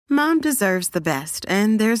Mom deserves the best,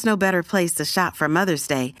 and there's no better place to shop for Mother's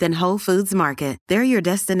Day than Whole Foods Market. They're your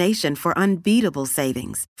destination for unbeatable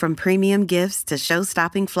savings, from premium gifts to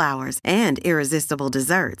show-stopping flowers and irresistible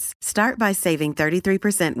desserts. Start by saving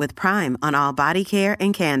 33% with Prime on all body care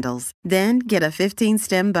and candles. Then get a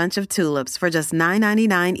 15-stem bunch of tulips for just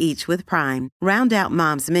 $9.99 each with Prime. Round out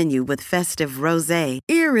Mom's menu with festive rosé,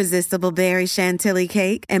 irresistible berry chantilly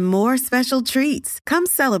cake, and more special treats. Come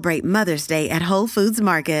celebrate Mother's Day at Whole Foods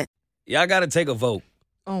Market. Y'all got to take a vote.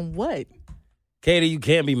 On what? Katie, you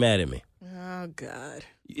can't be mad at me. Oh, God.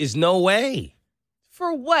 It's no way.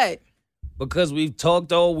 For what? Because we've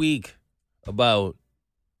talked all week about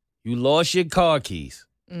you lost your car keys.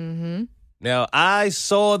 Mm-hmm. Now, I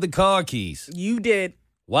saw the car keys. You did.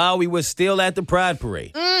 While we were still at the Pride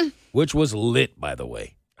Parade, which was lit, by the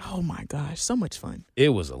way. Oh, my gosh. So much fun. It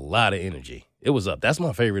was a lot of energy. It was up. That's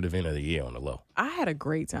my favorite event of the year on the low. I had a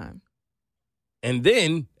great time. And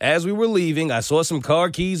then, as we were leaving, I saw some car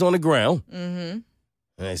keys on the ground. Mm-hmm.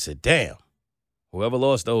 And I said, damn, whoever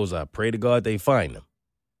lost those, I pray to God they find them.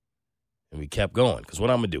 And we kept going. Because what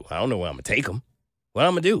I'm going to do? I don't know where I'm going to take them. What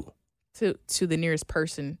I'm going to do? To the nearest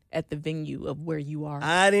person at the venue of where you are.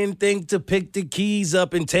 I didn't think to pick the keys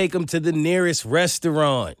up and take them to the nearest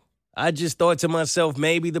restaurant. I just thought to myself,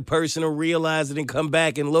 maybe the person will realize it and come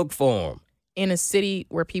back and look for them. In a city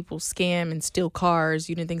where people scam and steal cars,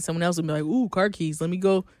 you didn't think someone else would be like, ooh, car keys. Let me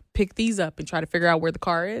go pick these up and try to figure out where the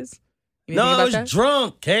car is? No, I was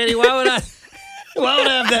drunk, Katie. Why would I? Why would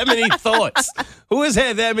I have that many thoughts? Who has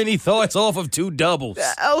had that many thoughts off of two doubles?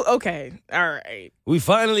 Oh, okay. All right. We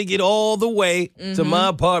finally get all the way to my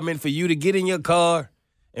apartment for you to get in your car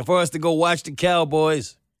and for us to go watch the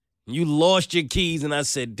Cowboys. You lost your keys, and I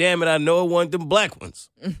said, damn it, I know I want them black ones.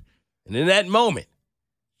 And in that moment,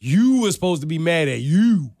 you were supposed to be mad at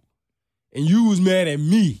you, and you was mad at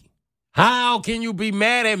me. How can you be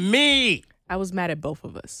mad at me? I was mad at both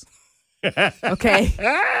of us. Okay?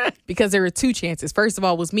 Because there were two chances. First of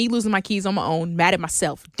all, was me losing my keys on my own, mad at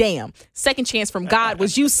myself. Damn. Second chance from God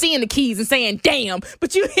was you seeing the keys and saying, damn,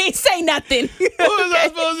 but you didn't say nothing. What was I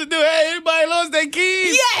supposed to do? Hey, anybody lost their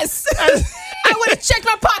keys? Yes. I would have checked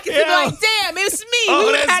my pockets and be like, damn, it's me. Oh, we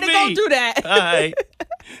would have had to me. go do that. All right.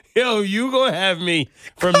 Yo, you gonna have me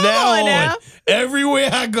from now on. Now.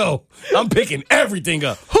 Everywhere I go, I'm picking everything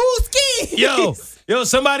up. Whose keys? Yo,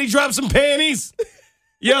 somebody drop some panties.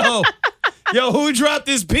 Yo, who dropped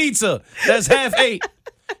this pizza that's half ate?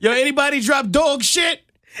 Yo, anybody drop dog shit?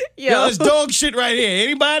 Yo, it's dog shit right here.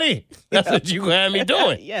 Anybody? That's what you gonna have me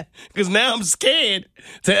doing. Yeah. Because now I'm scared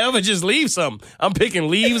to ever just leave something. I'm picking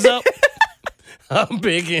leaves up. I'm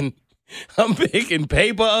picking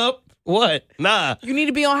paper up. What? Nah. You need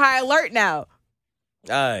to be on high alert now. All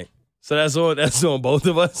right. So that's on both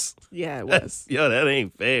of us? Yeah, it was. Yo, that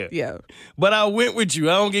ain't fair. Yeah. But I went with you.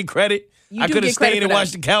 I don't get credit. I could have stayed and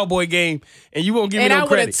watched the Cowboy game, and you won't give me no credit. And I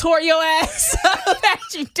would have tore your ass up that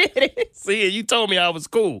you did it. See, you told me I was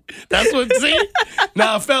cool. That's what, see?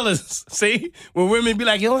 Now, fellas, see? When women be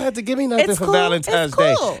like, you don't have to give me nothing for Valentine's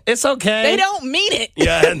Day. It's okay. They don't mean it.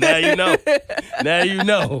 Yeah, now you know. Now you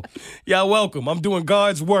know. Y'all welcome. I'm doing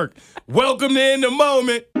God's work. Welcome to In the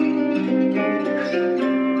Moment.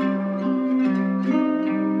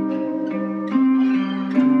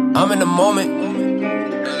 I'm in the moment.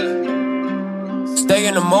 Stay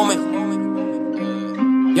in the moment.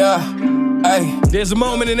 Yeah, hey. There's a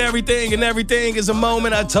moment in everything, and everything is a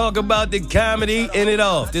moment. I talk about the comedy in it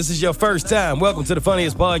all. If this is your first time, welcome to the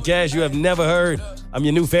funniest podcast you have never heard. I'm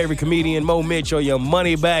your new favorite comedian, Mo Mitch, or your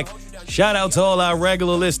money back. Shout out to all our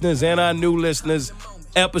regular listeners and our new listeners.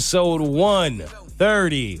 Episode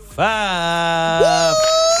 135.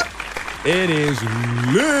 Woo! It is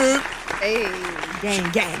lit. Hey,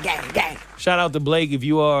 gang. Shout out to Blake if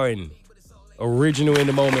you are an original In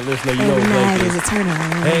the Moment listener. You Every know night Blake is a turn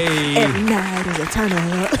up. Hey. Every night is a turn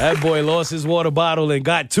up. That boy lost his water bottle and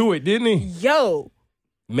got to it, didn't he? Yo.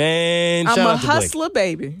 Man, shout I'm a out to Blake. hustler,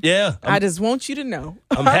 baby. Yeah. I just want you to know.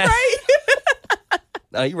 I'm All right?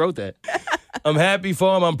 No, he wrote that. I'm happy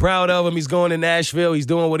for him. I'm proud of him. He's going to Nashville. He's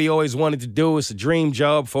doing what he always wanted to do. It's a dream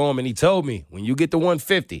job for him. And he told me, when you get to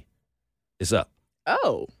 150, it's up.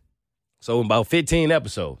 Oh. So in about 15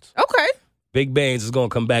 episodes, Okay. Big Bangs is going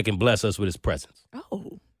to come back and bless us with his presence.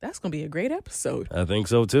 Oh, that's going to be a great episode. I think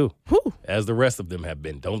so, too. Whew. As the rest of them have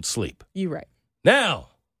been. Don't sleep. You right. Now,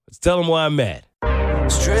 let's tell them why I'm mad.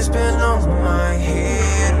 Stress been on my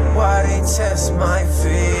head. Why they test my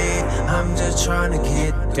feet? I'm just trying to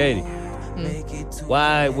get Katie,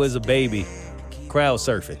 why was a baby crowd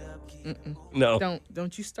surfing? No.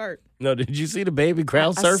 Don't you start. No, did you see the baby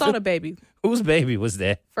crowd surfing? I saw the baby. Whose baby was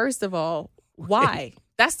that? First of all, why?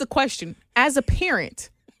 That's the question. As a parent,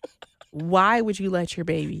 Why would you let your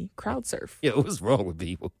baby crowd surf? Yeah, what's wrong with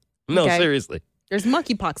people? No, Okay. seriously. There's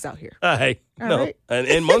monkeypox out here. All All right.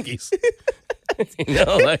 And monkeys.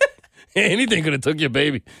 Like anything could have took your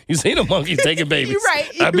baby. You seen the monkeys taking babies? You're right.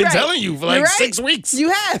 I've been You're right. telling you for like You're right. 6 weeks.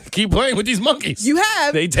 You have. Keep playing with these monkeys. You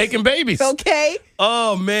have. They taking babies. Okay.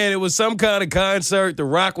 Oh man, it was some kind of concert. The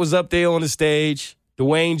Rock was up there on the stage.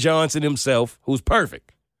 Dwayne Johnson himself, who's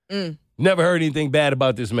perfect. Never heard anything bad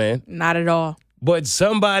about this man. Not at all. But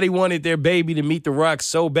somebody wanted their baby to meet The Rock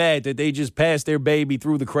so bad that they just passed their baby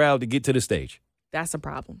through the crowd to get to the stage. That's a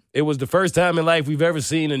problem. It was the first time in life we've ever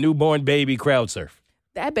seen a newborn baby crowd surf.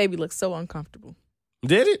 That baby looks so uncomfortable.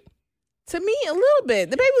 Did it? To me, a little bit.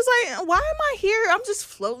 The baby was like, why am I here? I'm just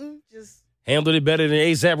floating. Just Handled it better than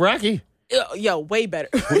A$AP Rocky. Yo, way better.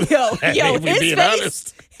 yo, If we his being face,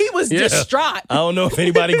 honest. he was Yeah. distraught. I don't know if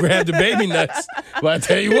anybody grabbed the baby nuts, but I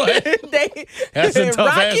tell you what, that's a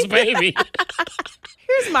tough-ass Rocky? baby.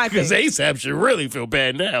 Here's my Because thing. A$AP should really feel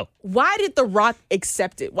bad now. Why did The Rock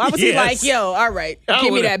accept it? Why was he Yes. like, yo, all right, I give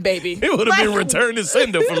me would've- that baby? It would have been Like, return to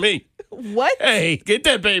sender for me. What? Hey, get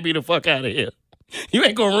that baby the fuck out of here. You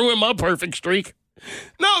ain't going to ruin my perfect streak.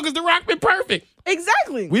 No, because The Rock been perfect.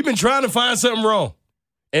 Exactly. We've been trying to find something wrong.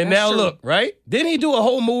 And That's now true. look, right? Didn't he do a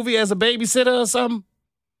whole movie as a babysitter or something?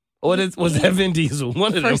 Or was that Vin Diesel?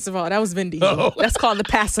 One of them. First of all, that was Vin Diesel. Oh. That's called the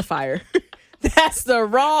pacifier. That's the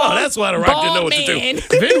wrong. Oh, that's why The Rock didn't know what man. to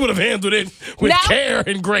do. Vin would have handled it with Now, care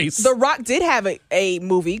and grace. The Rock did have a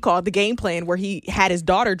movie called The Game Plan where he had his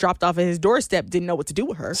daughter dropped off at his doorstep, didn't know what to do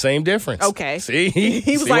with her. Same difference. Okay. See?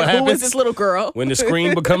 He was See like, what who happens? is this little girl? When the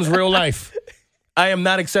screen becomes real life. I am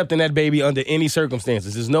not accepting that baby under any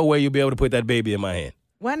circumstances. There's no way you'll be able to put that baby in my hand.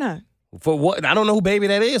 Why not? For what? I don't know who baby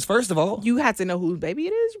that is, first of all. You had to know whose baby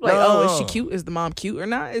it is? Like, No. oh, is she cute? Is the mom cute or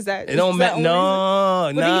not? Is that It don't matter. No,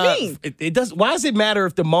 What do nah. you mean? It does. Why does it matter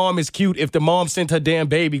if the mom is cute if the mom sent her damn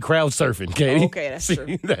baby crowd surfing, Katie? Okay, that's See,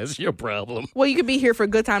 true. That's your problem. Well, you could be here for a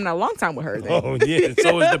good time, not a long time with her then. Oh, yeah.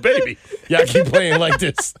 So is the baby. Y'all keep playing like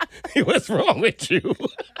this. What's wrong with you?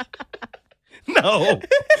 No,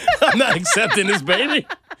 I'm not accepting this baby.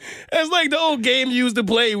 It's like the old game you used to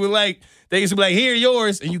play with, like, they used to be like, here,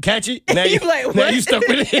 yours, and you catch it. Now you, You like, now what? you stuck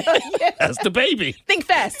with it. Yeah. That's the baby. Think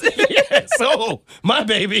fast. Yeah, so my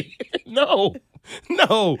baby. No,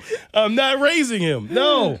 I'm not raising him.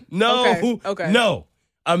 No, Okay. no.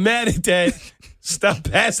 I'm mad at that. Stop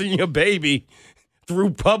passing your baby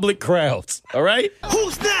through public crowds. All right?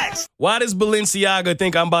 Who's next? Why does Balenciaga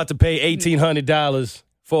think I'm about to pay $1,800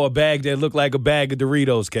 for a bag that looked like a bag of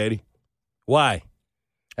Doritos, Katie? Why?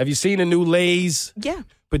 Have you seen the new Lay's Yeah.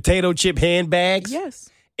 potato chip handbags? Yes.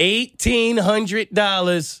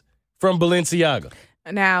 $1,800 from Balenciaga.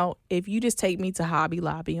 Now, if you just take me to Hobby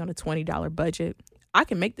Lobby on a $20 budget, I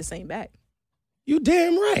can make the same bag. You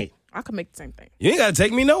damn right. I can make the same thing. You ain't got to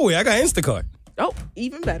take me nowhere. I got Instacart. Oh,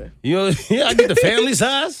 even better. You know, yeah, I get the family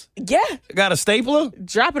size. Yeah. I got a stapler.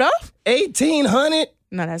 Drop it off? $1,800.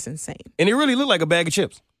 No, that's insane. And it really looked like a bag of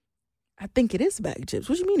chips. I think it is a bag of chips.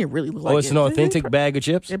 What do you mean it really looks like It's an authentic bag of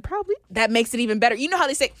chips? It probably. That makes it even better. You know how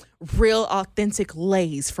they say real authentic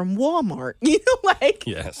Lay's from Walmart? You know, like,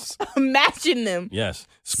 Yes. imagine them. Yes.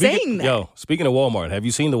 Saying that. Yo, speaking of Walmart, have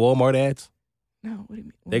you seen the Walmart ads? No, what do you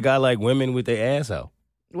mean? They got like women with their ass out.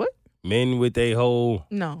 What? Men with their whole,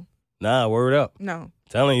 No, word up. no.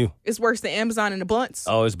 Telling you. It's worse than Amazon and the blunts.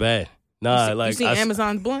 Oh, it's bad. Nah, you like seen I,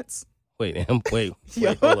 Amazon's blunts? Wait, wait,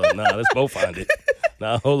 Yo. hold up. Nah, let's both find it.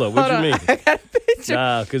 Nah, hold up. What Hold you on, mean? I got a picture.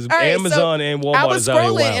 Nah, because All right, Amazon so and Walmart I was is out here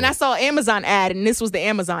scrolling wild. and I saw Amazon ad, and this was the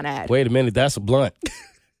Amazon ad. Wait a minute, that's a blunt.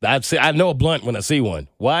 I know a blunt when I see one.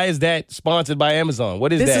 Why is that sponsored by Amazon?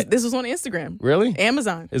 What is that? This was on Instagram. Really?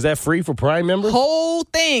 Amazon. Is that free for Prime members? Whole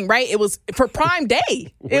thing, right? It was for Prime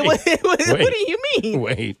Day. It was. Wait. What do you mean?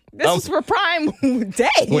 Wait. This was for Prime Day.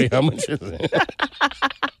 Wait, how much is it?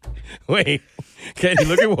 Wait. Katie,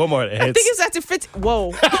 look at Walmart ads. I think it's after 50.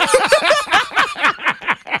 Whoa.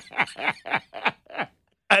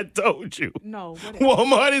 I told you. No. What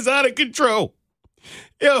Walmart is out of control.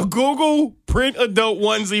 Yo, Google print adult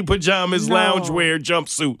onesie pajamas No. loungewear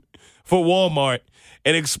jumpsuit for Walmart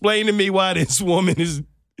and explain to me why this woman is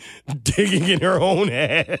digging in her own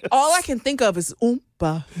ass. All I can think of is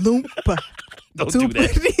Oompa Loompa. Don't do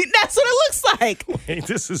that. That's what it looks like. Wait,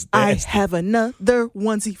 this is I nasty. have another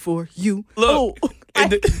onesie for you. Look, Oh,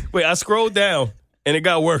 wait, I scrolled down and it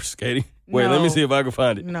got worse, Katie. Wait, let me No. see if I can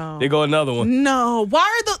find it. No. There go another one. no.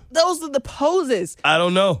 Why are those are the poses? I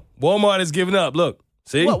don't know. Walmart is giving up. Look.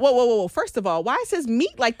 See? Whoa. First of all, why it says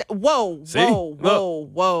meat like that? Whoa. See?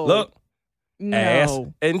 Whoa. Look. No. Ass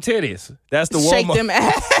and titties. That's the Walmart. Shake them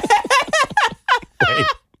ass. Wait.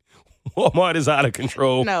 Walmart is out of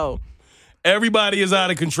control. No. Everybody is out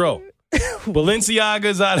of control. Balenciaga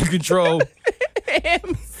is out of control.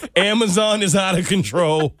 Amazon is out of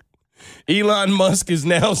control. Elon Musk is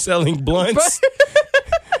now selling blunts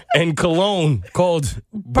and cologne called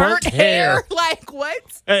burnt hair. Like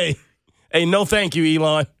what? Hey, no thank you,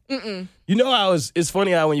 Elon. Mm-mm. You know how it's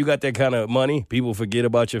funny how when you got that kind of money, people forget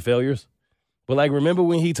about your failures. But like, remember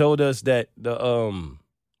when he told us that the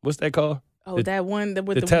what's that called? Oh, that one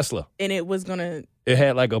with the Tesla, and it was gonna. It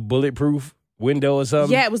had like a bulletproof window or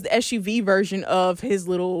something. Yeah, it was the SUV version of his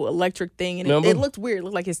little electric thing, and it looked weird. It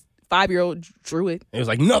looked like his 5-year-old drew it. It was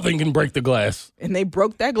like nothing can break the glass, and they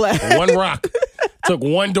broke that glass. One rock took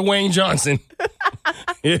one Dwayne Johnson.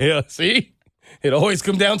 Yeah, see, it always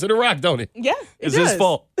come down to the rock, don't it? Yeah, it's his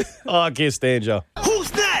fault. Oh, I can't stand y'all.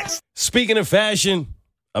 Who's next? Speaking of fashion,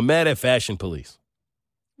 I'm mad at fashion police.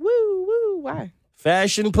 Woo, why?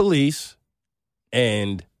 Fashion police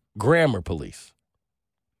and grammar police.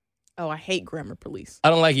 Oh, I hate grammar police. I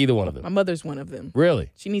don't like either one of them. My mother's one of them.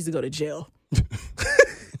 Really? She needs to go to jail.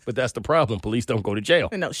 But that's the problem. Police don't go to jail.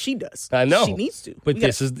 No, she does. I know. She needs to. But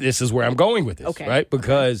this is where I'm going with this, okay. Right?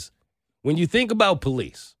 Because when you think about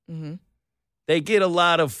police, they get a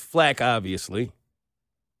lot of flack, obviously.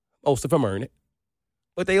 Most of them earn it.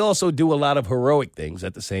 But they also do a lot of heroic things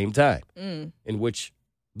at the same time, in which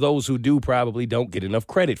those who do probably don't get enough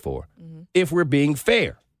credit for, if we're being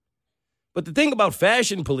fair. But the thing about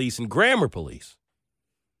fashion police and grammar police,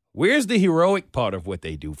 where's the heroic part of what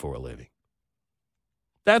they do for a living?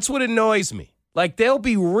 That's what annoys me. Like, they'll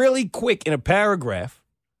be really quick in a paragraph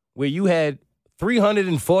where you had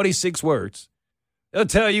 346 words. They'll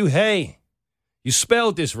tell you, hey, you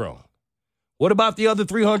spelled this wrong. What about the other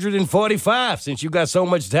 345 since you got so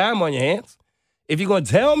much time on your hands? If you're going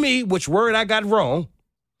to tell me which word I got wrong,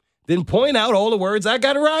 then point out all the words I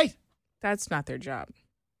got right. That's not their job.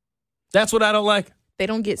 That's what I don't like. They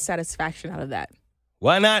don't get satisfaction out of that.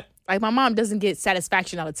 Why not? Like, my mom doesn't get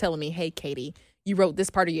satisfaction out of telling me, hey, Katie, you wrote this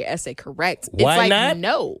part of your essay correct. Why it's like, not?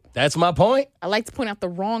 No. That's my point. I like to point out the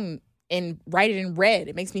wrong and write it in red.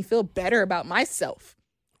 It makes me feel better about myself.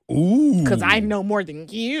 Ooh. Because I know more than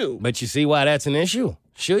you. But you see why that's an issue?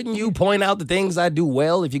 Shouldn't you point out the things I do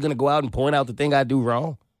well if you're going to go out and point out the thing I do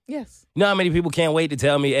wrong? Yes. You know how many people can't wait to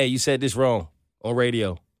tell me, hey, you said this wrong on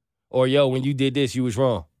radio? Or, yo, when you did this, you was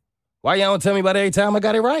wrong. Why y'all don't tell me about every time I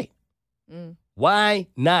got it right? Why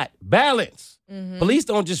not? Balance. Police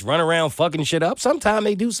don't just run around fucking shit up. Sometimes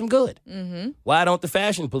they do some good. Why don't the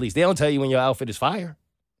fashion police? They don't tell you when your outfit is fire.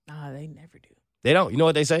 Nah, they never do. They don't. You know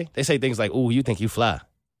what they say? They say things like, ooh, you think you fly.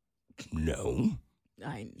 No.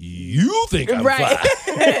 You think I'm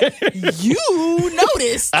fly. You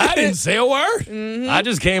noticed. I didn't say a word. I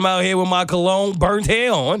just came out here with my cologne burnt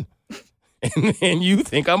hair on. And you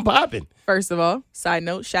think I'm popping. First of all, side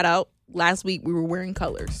note, shout out. Last week we were wearing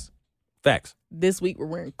colors. Facts. This week we're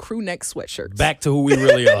wearing crew neck sweatshirts. Back to who we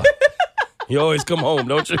really are. You always come home,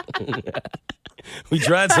 don't you? We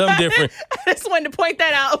tried something different. I just wanted to point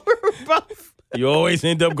that out. We're both. You always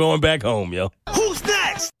end up going back home, yo. Who's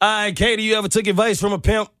next? All right, Katie, you ever took advice from a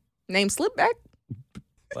pimp? Name Slipback.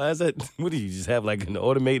 Why is that? What do you just have, like an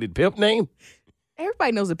automated pimp name?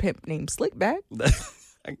 Everybody knows a pimp named Slickback.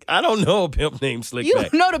 I don't know a pimp named Slickback. You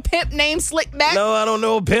don't know the pimp named Slickback? No, I don't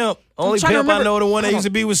know a pimp. Only pimp I know the one that used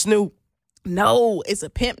to be with Snoop. No, it's a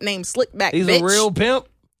pimp named Slickback. He's bitch. a real pimp?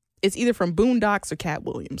 It's either from Boondocks or Cat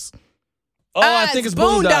Williams. Oh, I think it's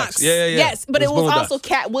Boondocks. Yeah. Yes, but it was Boondocks. also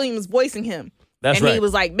Cat Williams voicing him. That's and right. he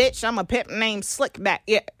was like, bitch, I'm a pimp named Slickback.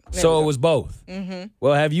 Yeah. So it was both.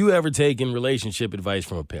 Well, have you ever taken relationship advice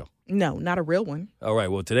from a pimp? No, not a real one. All right,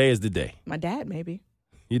 well, today is the day. My dad, maybe.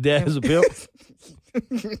 Your dad is a pimp?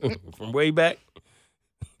 From way back?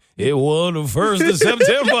 It was the 1st of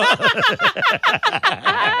September.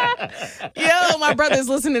 Yo, my brother's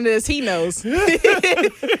listening to this. He knows.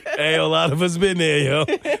 Hey, a lot of us been there, yo.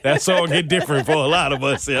 That song hit different for a lot of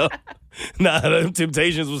us, yo. Nah, them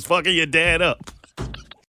Temptations was fucking your dad up.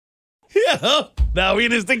 Yeah, now we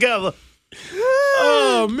in this together.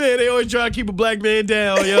 Oh, man, they always try to keep a black man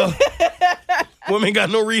down, yo. Women got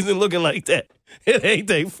no reason looking like that. It ain't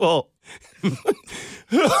their fault.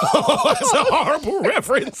 Oh, that's a horrible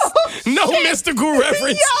reference. No mystical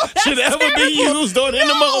reference should ever be used on in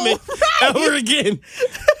the moment ever again.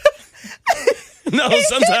 No,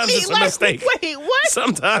 sometimes it's a mistake. Wait, what?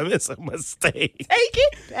 Sometimes it's a mistake. Take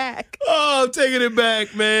it back. Oh, I'm taking it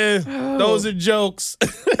back, man. Those are jokes.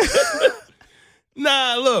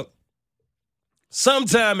 Nah, look.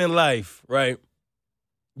 Sometime in life, right,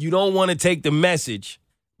 you don't want to take the message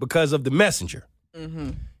because of the messenger.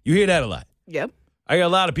 You hear that a lot. Yep. I got a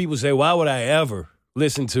lot of people say, why would I ever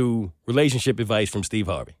listen to relationship advice from Steve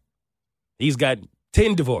Harvey? He's got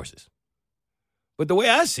 10 divorces. But the way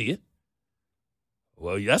I see it,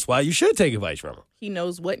 Well, that's why you should take advice from him. He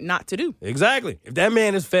knows what not to do. Exactly. If that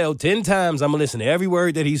man has failed 10 times, I'm going to listen to every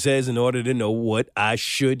word that he says in order to know what I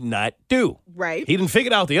should not do. Right. He didn't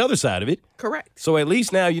figure out the other side of it. Correct. So at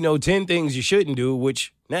least now you know 10 things you shouldn't do,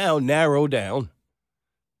 which now narrow down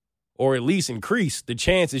or at least increase the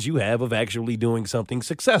chances you have of actually doing something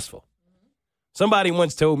successful. Somebody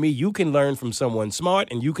once told me you can learn from someone smart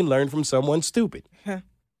and you can learn from someone stupid.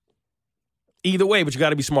 Either way, but you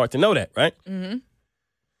got to be smart to know that, right? Mm-hmm.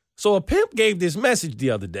 So a pimp gave this message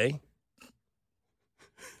the other day.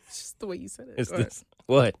 It's just the way you said it. It's this,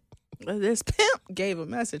 what? This pimp gave a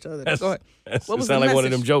message other day. Go ahead. What was it sound the like one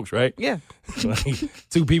of message? them jokes, right? Yeah. Like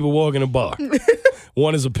 2 people walk in a bar.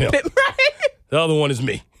 One is a pimp. Right. The other one is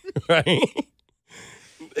me, right?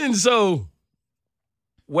 And so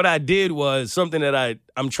what I did was something that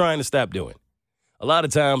I'm trying to stop doing. A lot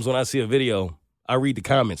of times when I see a video, I read the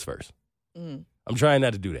comments first. Mm. I'm trying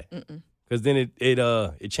not to do that. Because then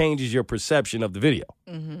it changes your perception of the video.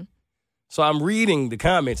 Mm-hmm. So I'm reading the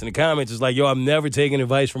comments, and the comments is like, yo, I'm never taking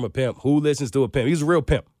advice from a pimp. Who listens to a pimp? He's a real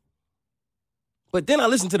pimp. But then I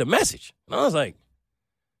listened to the message, and I was like,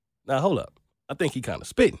 now, hold up. I think he kind of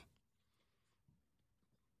spitting.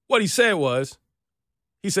 What he said was,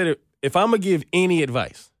 he said, if I'm going to give any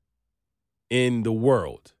advice in the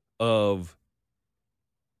world of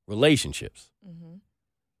relationships,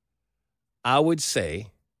 I would say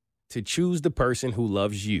to choose the person who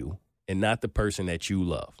loves you and not the person that you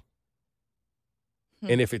love.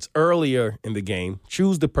 And if it's earlier in the game,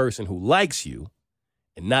 choose the person who likes you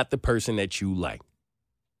and not the person that you like.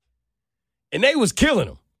 And they was killing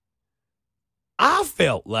him. I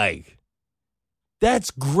felt like that's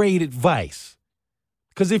great advice.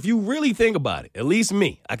 Because if you really think about it, at least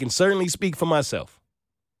me, I can certainly speak for myself.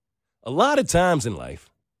 A lot of times in life,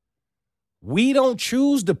 we don't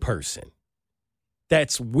choose the person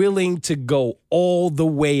that's willing to go all the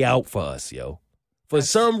way out for us, yo. For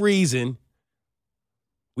some reason,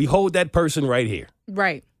 we hold that person right here.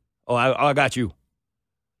 Right. Oh, I got you.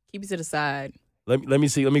 Keep it to the side. Let me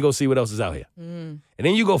see. Let me go see what else is out here. Mm. And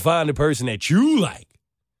then you go find the person that you like.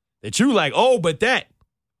 Oh, but that.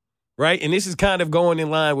 Right? And this is kind of going in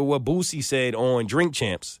line with what Boosie said on Drink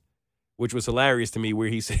Champs, which was hilarious to me, where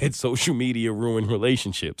he said social media ruined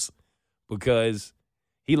relationships. Because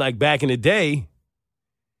he, like, back in the day,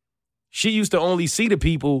 she used to only see the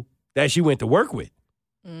people that she went to work with.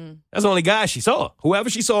 Mm. That's the only guy she saw. Whoever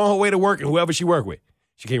she saw on her way to work and whoever she worked with.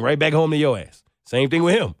 She came right back home to your ass. Same thing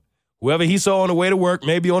with him. Whoever he saw on the way to work,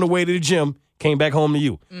 maybe on the way to the gym, came back home to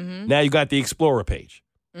you. Mm-hmm. Now you got the Explorer page.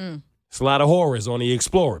 Mm. It's a lot of horrors on the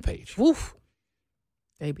Explorer page. Woof.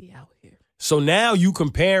 They be out here. So now you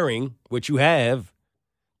comparing what you have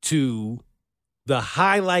to the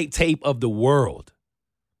highlight tape of the world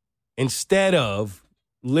instead of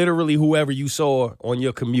literally whoever you saw on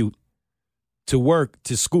your commute to work,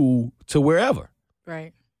 to school, to wherever.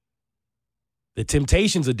 Right. The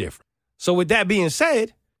temptations are different. So with that being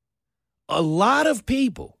said, a lot of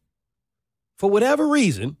people, for whatever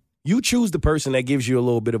reason, you choose the person that gives you a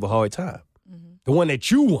little bit of a hard time. Mm-hmm. The one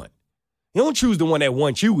that you want. You don't choose the one that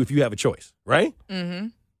wants you if you have a choice, right? Mm-hmm.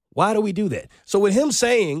 Why do we do that? So with him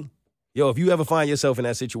saying, yo, if you ever find yourself in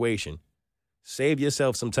that situation, save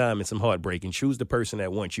yourself some time and some heartbreak and choose the person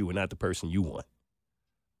that wants you and not the person you want.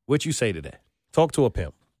 What you say to that? Talk to a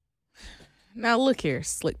pimp. Now look here,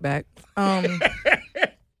 Slickback.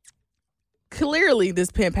 Clearly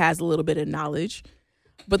this pimp has a little bit of knowledge.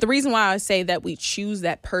 But the reason why I say that we choose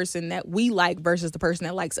that person that we like versus the person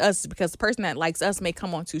that likes us is because the person that likes us may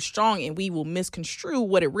come on too strong and we will misconstrue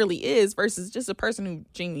what it really is versus just a person who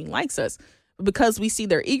genuinely likes us. But because we see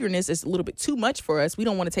their eagerness is a little bit too much for us, we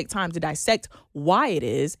don't want to take time to dissect why it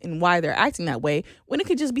is and why they're acting that way when it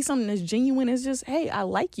could just be something as genuine as just, hey, I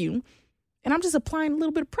like you and I'm just applying a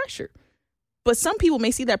little bit of pressure. But some people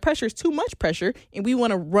may see that pressure is too much pressure and we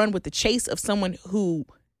want to run with the chase of someone who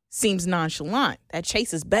seems nonchalant. That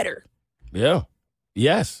chase is better. Yeah.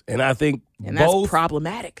 Yes. And I think that's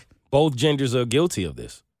problematic. Both genders are guilty of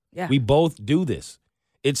this. Yeah. We both do this.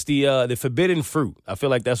 It's the forbidden fruit. I feel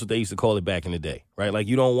like that's what they used to call it back in the day, right? Like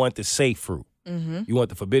you don't want the safe fruit. Mm-hmm. You want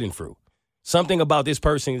the forbidden fruit. Something about this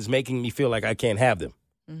person is making me feel like I can't have them.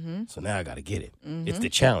 Mm-hmm. So now I got to get it. Mm-hmm. It's the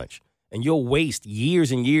challenge. And you'll waste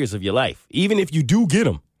years and years of your life. Even if you do get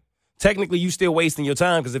them, technically you still wasting your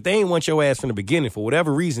time because if they ain't want your ass from the beginning, for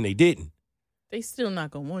whatever reason they didn't. They still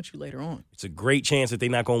not going to want you later on. It's a great chance that they're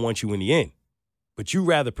not going to want you in the end. But you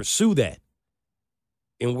rather pursue that,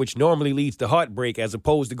 in which normally leads to heartbreak, as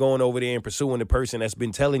opposed to going over there and pursuing the person that's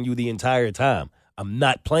been telling you the entire time, I'm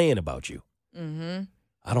not playing about you. Mm-hmm.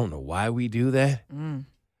 I don't know why we do that,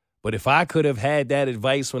 But if I could have had that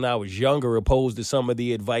advice when I was younger, opposed to some of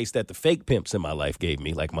the advice that the fake pimps in my life gave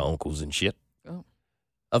me, like my uncles and shit,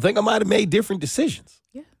 I think I might have made different decisions.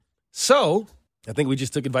 Yeah. So I think we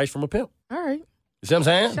just took advice from a pimp. All right. You see what I'm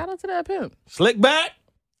saying? Shout out to that pimp. Slick back.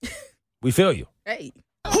 We feel you. Hey.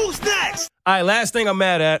 Who's next? All right, last thing I'm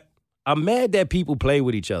mad at. I'm mad that people play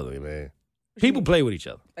with each other, man. People play with each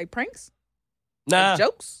other. Like pranks? Nah. Like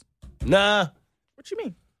jokes? Nah. What you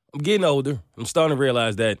mean? I'm getting older. I'm starting to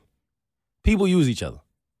realize that people use each other.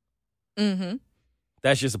 Mm-hmm.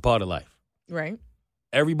 That's just a part of life. Right.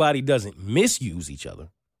 Everybody doesn't misuse each other.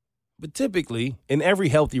 But typically, in every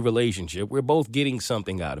healthy relationship, we're both getting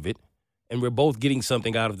something out of it. And we're both getting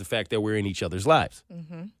something out of the fact that we're in each other's lives.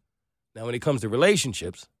 Mm-hmm. Now, when it comes to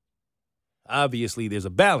relationships, obviously there's a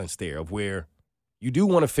balance there of where you do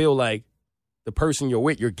want to feel like the person you're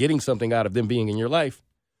with, you're getting something out of them being in your life.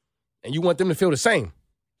 And you want them to feel the same.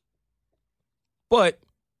 But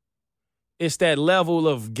it's that level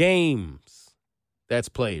of games that's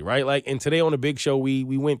played, right? Like, and today on the Big Show, we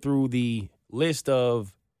went through the list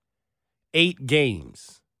of 8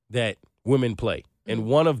 games that women play. And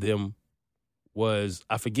one of them was,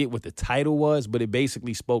 I forget what the title was, but it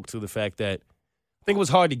basically spoke to the fact that I think it was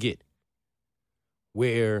hard to get,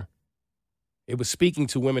 where it was speaking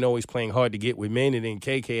to women always playing hard to get with men. And then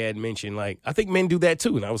KK had mentioned, like, I think men do that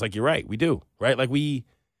too. And I was like, you're right, we do, right? Like, we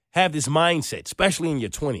have this mindset, especially in your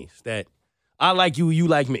 20s, that I like you, you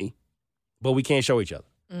like me, but we can't show each other.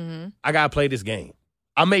 Mm-hmm. I got to play this game.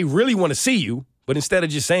 I may really want to see you, but instead of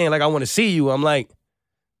just saying, like, I want to see you, I'm like,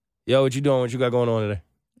 yo, what you doing? What you got going on today?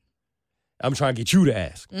 I'm trying to get you to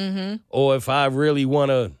ask. Mm-hmm. Or if I really want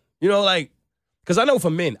to, you know, like, because I know for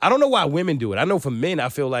men, I don't know why women do it. I know for men, I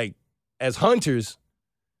feel like as hunters,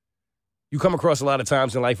 you come across a lot of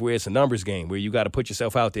times in life where it's a numbers game, where you got to put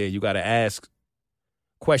yourself out there. You got to ask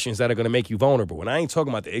questions that are going to make you vulnerable. And I ain't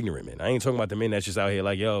talking about the ignorant men. I ain't talking about the men that's just out here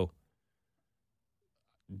like, yo,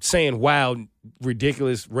 saying wild,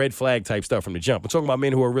 ridiculous red flag type stuff from the jump. I'm talking about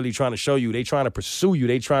men who are really trying to show you, they trying to pursue you,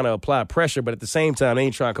 they trying to apply pressure, but at the same time, they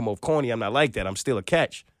ain't trying to come off corny. I'm not like that. I'm still a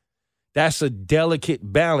catch. That's a delicate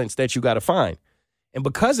balance that you got to find. And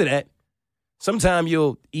because of that, sometimes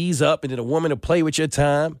you'll ease up and then a woman will play with your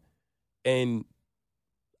time. And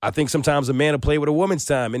I think sometimes a man will play with a woman's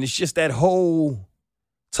time. And it's just that whole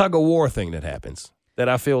tug of war thing that happens that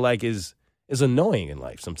I feel like is annoying in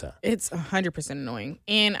life sometimes. It's 100% annoying.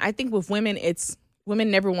 And I think with women,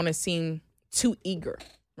 women never want to seem too eager,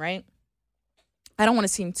 right? I don't want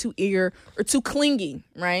to seem too eager or too clingy,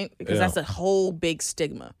 right? Because that's a whole big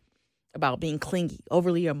stigma about being clingy,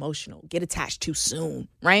 overly emotional, get attached too soon,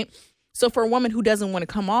 right? So for a woman who doesn't want to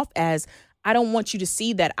come off as, I don't want you to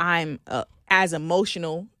see that I'm as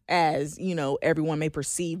emotional as, you know, everyone may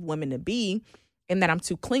perceive women to be, and that I'm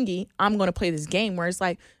too clingy, I'm going to play this game where it's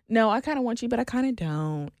like, no, I kind of want you, but I kind of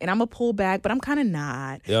don't. And I'm going to pull back, but I'm kind of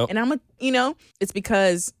not. Yep. And it's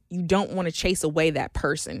because you don't want to chase away that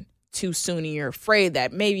person too soon. And you're afraid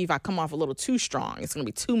that maybe if I come off a little too strong, it's going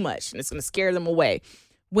to be too much and it's going to scare them away.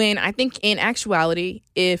 When I think in actuality,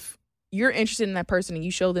 if you're interested in that person and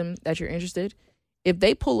you show them that you're interested, if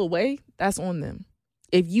they pull away, that's on them.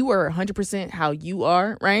 If you are 100% how you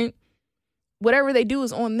are, right? Whatever they do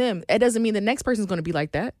is on them. It doesn't mean the next person's going to be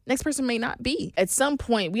like that. Next person may not be. At some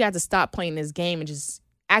point, we have to stop playing this game and just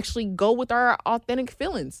actually go with our authentic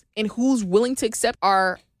feelings. And who's willing to accept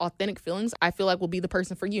our authentic feelings, I feel like will be the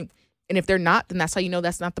person for you. And if they're not, then that's how you know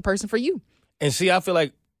that's not the person for you. And see, I feel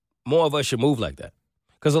like more of us should move like that.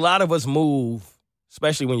 Because a lot of us move,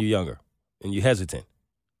 especially when you're younger and you're hesitant,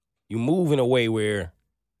 you move in a way where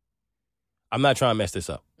I'm not trying to mess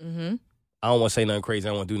this up. Mm-hmm. I don't want to say nothing crazy. I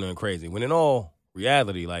don't want to do nothing crazy. When in all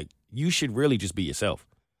reality, like, you should really just be yourself.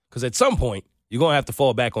 Because at some point, you're going to have to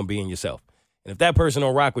fall back on being yourself. And if that person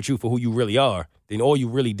don't rock with you for who you really are, then all you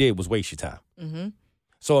really did was waste your time. Mm-hmm.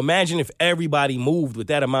 So imagine if everybody moved with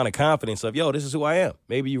that amount of confidence of, yo, this is who I am.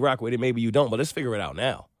 Maybe you rock with it, maybe you don't, but let's figure it out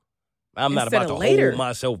now. I'm not about to hold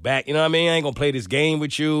myself back. You know what I mean? I ain't going to play this game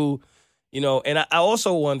with you. You know, and I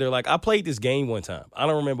also wonder, like, I played this game one time. I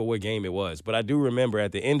don't remember what game it was, but I do remember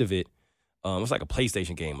at the end of it, it was like a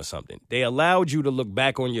PlayStation game or something. They allowed you to look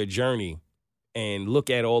back on your journey and look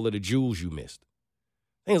at all of the jewels you missed.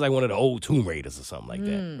 I think it's like one of the old Tomb Raiders or something like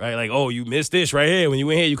that, right? Like, oh, you missed this right here. When you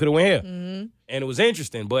went here, you could have went here. Mm-hmm. And it was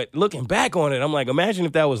interesting. But looking back on it, I'm like, imagine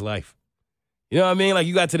if that was life. You know what I mean? Like,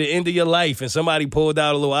 you got to the end of your life and somebody pulled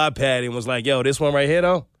out a little iPad and was like, yo, this one right here,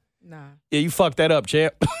 though? Nah. Yeah, you fucked that up,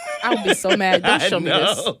 champ. I would be so mad. Don't show me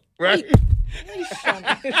this. Right?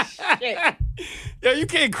 Shit. Yo, you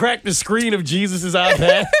can't crack the screen of Jesus'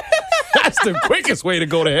 iPad. That's the quickest way to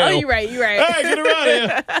go to hell. Oh, you're right. All right, get around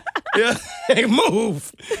here. Yeah, hey,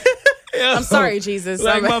 move. Yeah. I'm sorry, Jesus.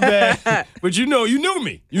 Like, my bad. But you knew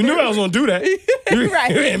me. You knew I was going to do that.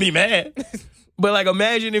 Right. You ain't me mad. But, like,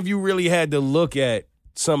 imagine if you really had to look at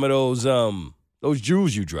some of those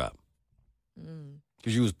jewels you dropped.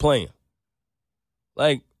 Because you was playing.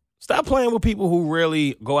 Like, stop playing with people who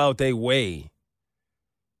really go out their way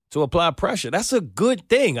to apply pressure. That's a good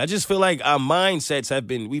thing. I just feel like our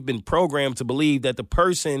mindsets we've been programmed to believe that the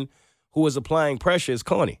person who is applying pressure is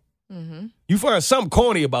corny. Mm-hmm. You find something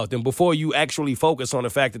corny about them before you actually focus on the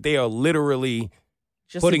fact that they are literally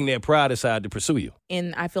putting their pride aside to pursue you.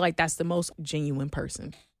 And I feel like that's the most genuine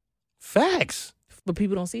person. Facts. But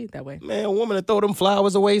people don't see it that way. Man, a woman to throw them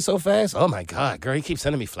flowers away so fast. Oh, my God. Girl, he keeps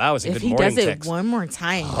sending me flowers and good morning text. If he text. does it one more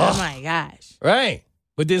time, oh my gosh. Right.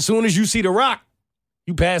 But then as soon as you see The Rock,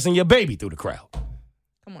 you passing your baby through the crowd.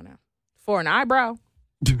 Come on now. For an eyebrow.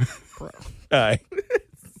 Bro. All right.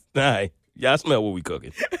 All right. Y'all smell what we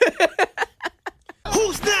cooking.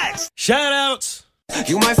 Who's next? Shout outs.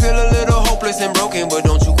 You might feel a little hopeless and broken, but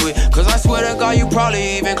don't you quit. Cause I swear to God, you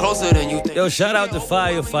probably even closer than you think. Yo, shout out to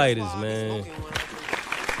firefighters, man.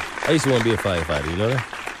 I used to want to be a firefighter, you know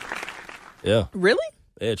that? Yeah. Really?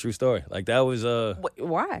 Yeah, true story. Like, that was,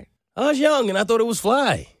 Why? I was young and I thought it was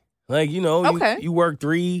fly. Like, you know, Okay. you work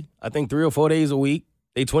 3 or 4 days a week.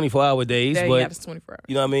 They 24-hour days. Yeah, but, yeah, it's 24 hours.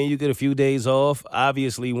 you know what I mean? You get a few days off.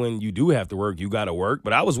 Obviously, when you do have to work, you got to work.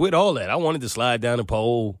 But I was with all that. I wanted to slide down the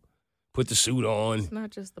pole, put the suit on, It's not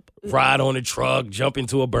just the... ride on a truck, jump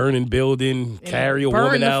into a burning building, carry a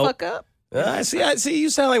woman out. Burn the fuck up? I see. You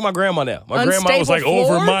sound like my grandma now. My Unstable grandma was like,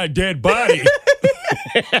 floor? over my dead body.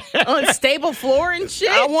 Unstable floor and shit?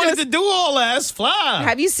 I wanted to do all that. It's fly.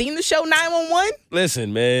 Have you seen the show 911?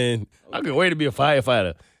 Listen, man. I could wait to be a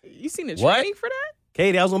firefighter. You seen the What? training for that?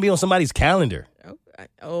 Katie, I was going to be on somebody's calendar.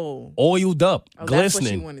 Oh. Oiled up, Oh, glistening.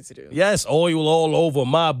 that's what you wanted to do. Yes, oil all over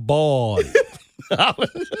my ball.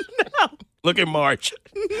 Look at March.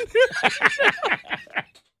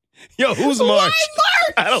 Yo, who's March? Why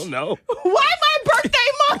March? I don't know. Why my birthday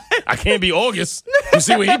month? I can't be August. You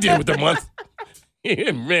see what he did with the month?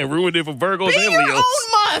 Yeah, man, ruined it for Virgos and Your Leos.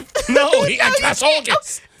 own month. No, that's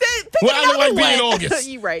August. Well, I don't like being August.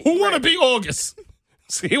 You're right. Who want to be August?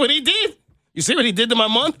 See what he did? You see what he did to my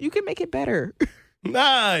month? You can make it better.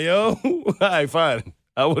 Nah, yo. All right, fine.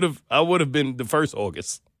 I would have been the first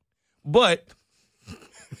August. But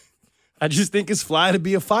I just think it's fly to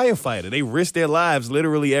be a firefighter. They risk their lives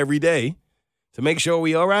literally every day to make sure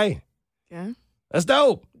we all right. Yeah. That's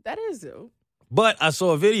dope. That is dope. But I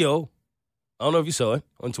saw a video. I don't know if you saw it.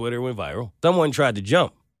 On Twitter, it went viral. Someone tried to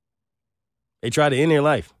jump. They tried to end their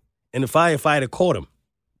life. And the firefighter caught him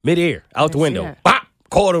midair, out the window. that. Bop!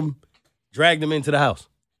 Caught him, dragged him into the house.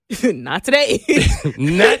 Not today.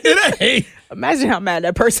 Not today. Imagine how mad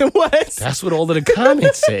that person was. That's what all of the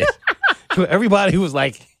comments said. Everybody was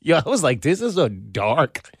like, yo, I was like, this is a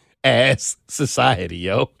dark ass society,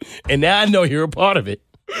 yo. And now I know you're a part of it.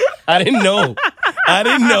 I didn't know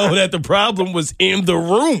that the problem was in the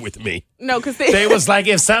room with me. No, because They was like,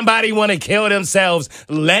 if somebody want to kill themselves,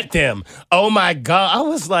 let them. Oh, my God. I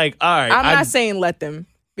was like, all right. I'm not saying let them.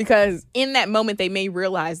 Because in that moment, they may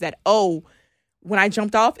realize that, oh, when I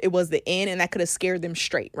jumped off, it was the end, and that could have scared them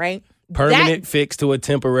straight, right? Permanent fix to a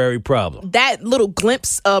temporary problem. That little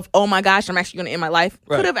glimpse of, oh, my gosh, I'm actually going to end my life,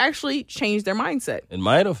 Right. could have actually changed their mindset. It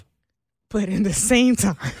might have. But in the same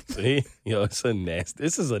time, See? Yo, it's a nasty.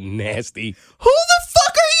 This is a nasty. who the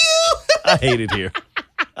fuck are you? I hate it here.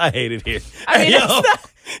 I hate it here. I mean, Hey, that's yo,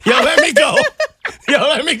 not- yo, let me go. Yo,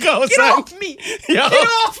 let me go, Get son. off me. Yo. Get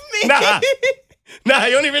off me. Nah,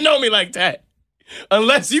 you don't even know me like that.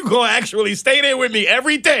 Unless you gonna actually stay there with me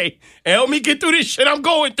every day and help me get through this shit I'm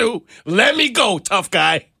going through. Let me go, tough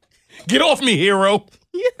guy. Get off me, hero.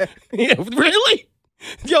 Yeah. Yeah, really?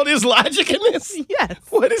 Yo, there's logic in this? Yes.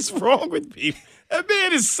 What is wrong with me? That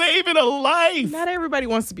man is saving a life. Not everybody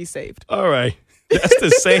wants to be saved. All right. That's the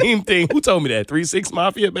same thing. Who told me that? 3-6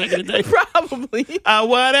 Mafia back in the day? Probably. I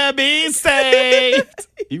wanna be saved.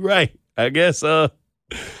 You right. I guess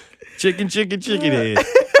chicken head.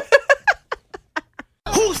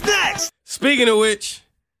 Who's next? Speaking of which,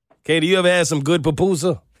 Katie, you ever had some good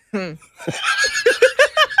pupusa?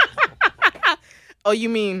 Oh, you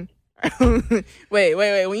mean... wait.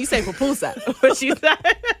 When you say pupusa, what you said?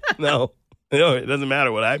 No, it doesn't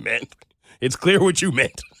matter what I meant. It's clear what you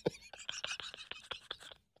meant.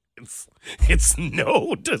 It's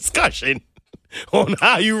no discussion on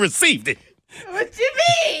how you received it. What you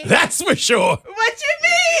mean? That's for sure. What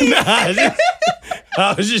you mean? Nah,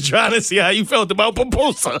 I was just trying to see how you felt about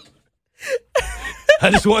pupusa. I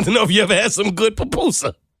just wanted to know if you ever had some good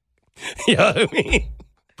pupusa. You know what I mean?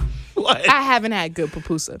 What? I haven't had good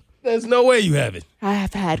pupusa. There's no way you haven't. I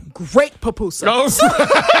have had great pupusa. No.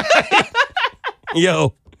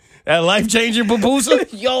 Yo, that life-changing pupusa?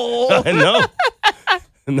 Yo. I know.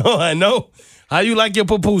 No, I know. How you like your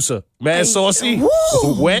pupusa? Mad saucy?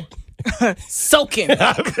 Woo. Wet? Soaking.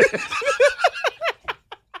 I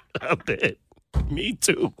bet. Me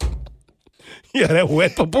too. Yeah, that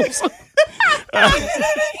wet pupusa. Yeah.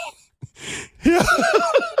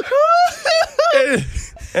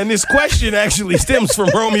 And this question actually stems from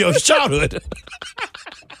Romeo's childhood.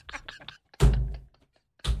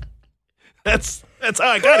 That's how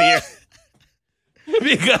I got here.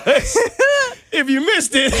 Because if you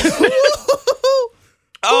missed it,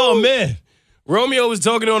 oh man, Romeo was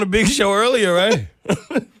talking on a big show earlier, right?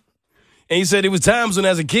 And he said it was times when,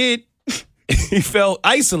 as a kid, he felt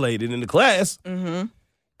isolated in the class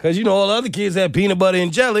because all the other kids had peanut butter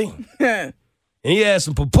and jelly, and he had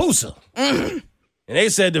some pupusa. And they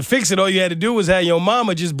said to fix it, all you had to do was have your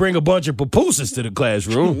mama just bring a bunch of pupusas to the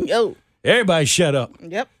classroom. Yo. Everybody shut up.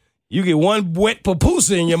 Yep. You get one wet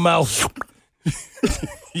pupusa in your mouth,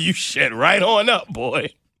 you shut right on up,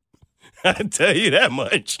 boy. I tell you that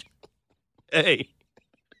much. Hey,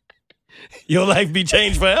 your life be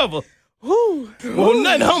changed forever. Whew. Well,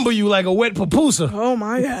 nothing humble you like a wet pupusa. Oh,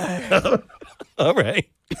 my God. All right.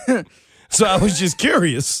 So I was just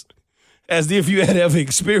curious as if you had ever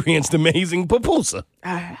experienced amazing pupusa.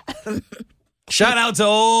 Shout out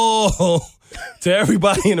to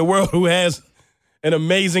everybody in the world who has an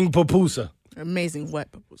amazing pupusa. Amazing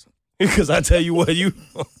wet pupusa. Because I tell you what,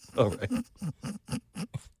 all right.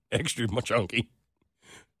 Extra chunky.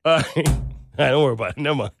 All right, don't worry about it.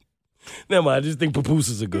 Never mind. I just think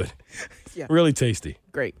pupusas are good. Yeah. Really tasty.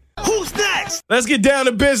 Great. Who's next? Let's get down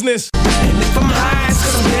to business. And if I'm high, it's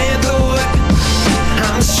 'cause I'm getting through it.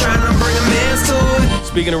 I'm just trying to bring a man to it.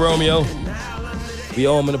 Speaking of Romeo, we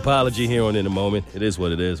owe him an apology here on In a Moment. It is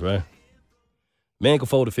what it is, right? Man can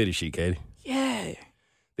fold a fitted sheet, Katie. Yeah.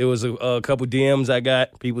 There was a couple DMs I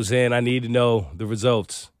got, people saying I need to know the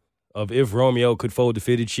results of if Romeo could fold the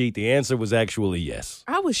fitted sheet. The answer was actually yes.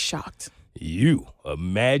 I was shocked. You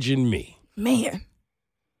imagine me. Man.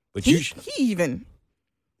 But He even.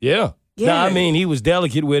 Yeah. Yeah. No, I mean, he was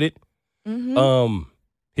delicate with it. Mm-hmm.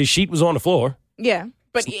 His sheet was on the floor. Yeah.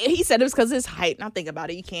 But he said it was because of his height. Now think about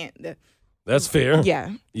it. You can't. That's fair. Yeah.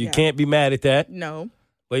 You can't be mad at that. No.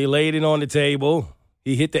 But he laid it on the table.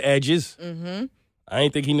 He hit the edges. Mm-hmm. I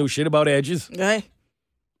didn't think he knew shit about edges. Hey.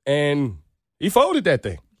 And he folded that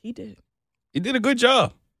thing. He did. He did a good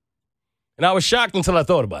job. And I was shocked until I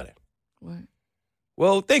thought about it. What?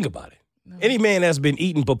 Well, think about it. No. Any man that's been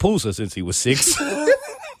eating pupusa since he was 6,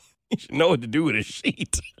 he should know what to do with a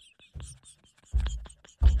sheet.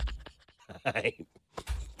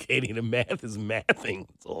 Katie, the math is mathing.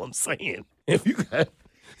 That's all I'm saying.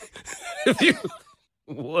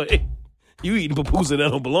 Boy, you eating pupusa that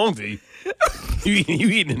don't belong to you. You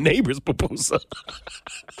eating the neighbor's pupusa.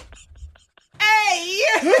 Hey!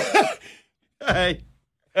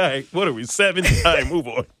 All right, what are we, 7? All right, move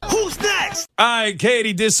on. Who's next? All right,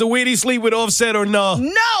 Katie, did Saweetie sleep with Offset or no?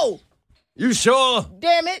 No! You sure?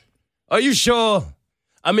 Damn it. Are you sure?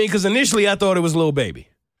 I mean, because initially I thought it was Lil Baby.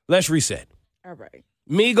 Let's reset. All right.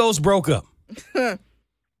 Migos broke up.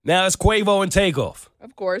 Now it's Quavo and Takeoff.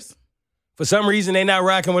 Of course. For some reason, they not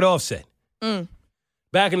rocking with Offset. Mm.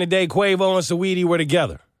 Back in the day, Quavo and Saweetie were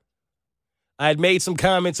together. I had made some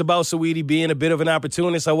comments about Saweetie being a bit of an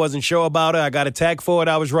opportunist. I wasn't sure about her. I got attacked for it.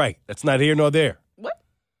 I was right. That's not here nor there. What?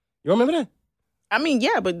 You remember that? I mean,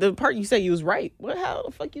 yeah, but the part you say you was right. What? How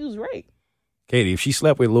the fuck you was right? Katie, if she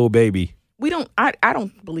slept with Lil Baby, I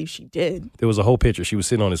don't believe she did. there was a whole picture. She was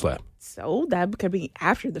sitting on his lap. So that could be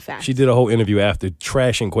after the fact. She did a whole interview after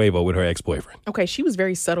trashing Quavo with her ex-boyfriend. Okay, she was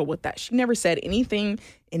very subtle with that. She never said anything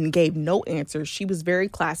and gave no answers. She was very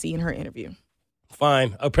classy in her interview.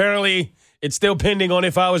 Fine. Apparently, it's still pending on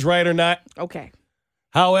if I was right or not. Okay.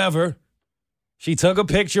 However, she took a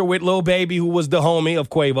picture with Lil Baby, who was the homie of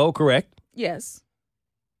Quavo, correct? Yes.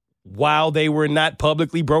 While they were not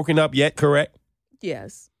publicly broken up yet, correct?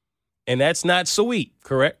 Yes. And that's not sweet,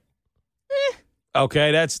 correct?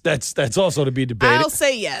 Okay, that's also to be debated. I'll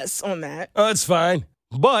say yes on that. Oh, it's fine.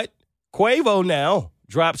 But Quavo now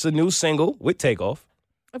drops a new single with Takeoff.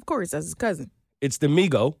 Of course, that's his cousin. It's the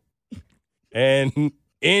Migo. And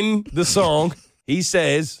in the song, he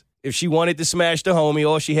says if she wanted to smash the homie,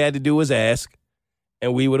 all she had to do was ask,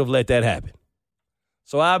 and we would have let that happen.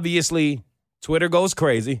 So obviously, Twitter goes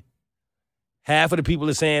crazy. half of the people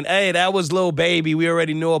are saying, hey, that was Lil Baby. We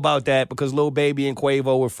already knew about that because Lil Baby and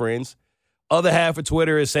Quavo were friends. Other half of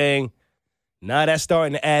Twitter is saying, nah, that's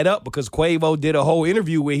starting to add up because Quavo did a whole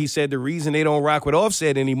interview where he said the reason they don't rock with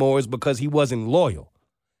Offset anymore is because he wasn't loyal.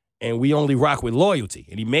 And we only rock with loyalty.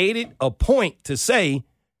 And he made it a point to say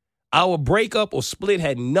our breakup or split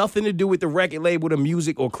had nothing to do with the record label, the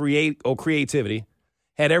music, or creativity.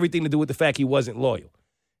 Had everything to do with the fact he wasn't loyal.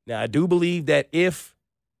 Now, I do believe that if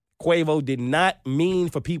Quavo did not mean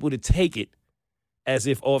for people to take it as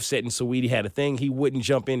if Offset and Saweetie had a thing, he wouldn't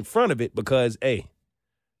jump in front of it because, hey,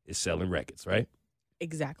 it's selling records, right?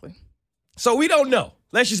 Exactly. So we don't know.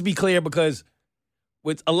 Let's just be clear because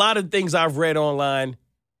with a lot of things I've read online,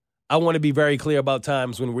 I want to be very clear about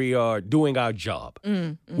times when we are doing our job.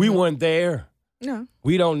 Mm-hmm. We weren't there. No.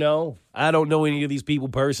 We don't know. I don't know any of these people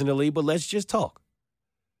personally, but let's just talk.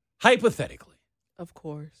 Hypothetically. Of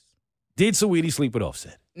course. Did Saweetie sleep with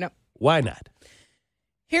Offset? No. Why not?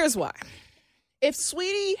 Here's why. If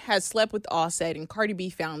Saweetie had slept with Offset and Cardi B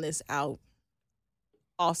found this out,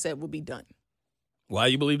 Offset would be done. Why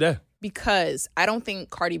you believe that? Because I don't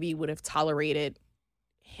think Cardi B would have tolerated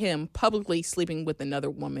him publicly sleeping with another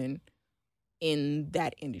woman in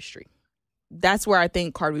that industry. That's where I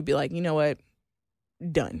think Cardi would be like, you know what?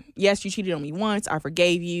 Done. Yes, you cheated on me once. I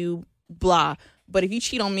forgave you, blah. But if you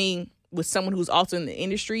cheat on me with someone who's also in the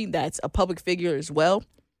industry that's a public figure as well,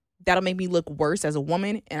 that'll make me look worse as a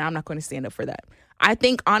woman, and I'm not going to stand up for that. I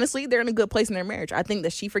think, honestly, they're in a good place in their marriage. I think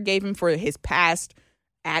that she forgave him for his past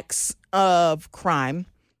acts of crime,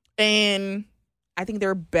 and I think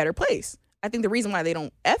they're a better place. I think the reason why they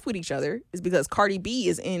don't F with each other is because Cardi B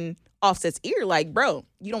is in Offset's ear like, bro,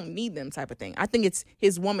 you don't need them type of thing. I think it's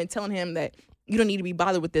his woman telling him that you don't need to be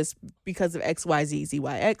bothered with this because of X, Y, Z, Z,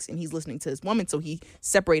 Y, X, and he's listening to his woman, so he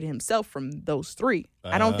separated himself from those three.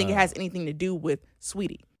 I don't think it has anything to do with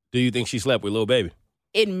Saweetie. Do you think she slept with Lil Baby?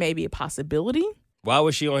 It may be a possibility. Why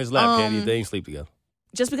was she on his lap? Can't you think sleep together?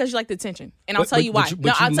 Just because you like the attention. And I'll tell you why.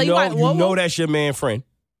 I'll tell you why. You know that's your man friend.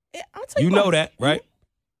 I'll tell you why. You know that, right?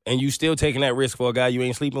 And you still taking that risk for a guy you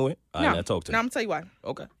ain't sleeping with? All right, now talk to me. No, I'm going to tell you why.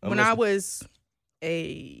 Okay. When I was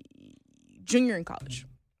a junior in college,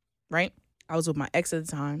 right? I was with my ex at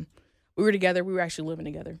the time. We were together. We were actually living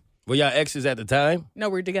together. Were y'all exes at the time? No,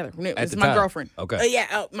 we were together. It was my girlfriend. Okay.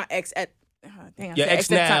 My ex at... Your ex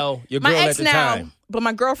now, your girl at the time. But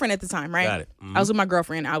my girlfriend at the time, right? Got it. Mm-hmm. I was with my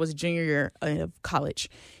girlfriend. I was a junior year of college.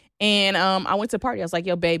 And I went to a party. I was like,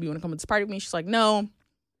 yo, babe, you want to come to this party with me? She's like, no,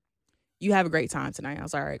 you have a great time tonight. I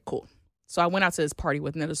was like, all right, cool. So I went out to this party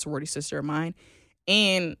with another sorority sister of mine.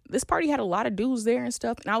 And this party had a lot of dudes there and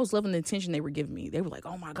stuff. And I was loving the attention they were giving me. They were like,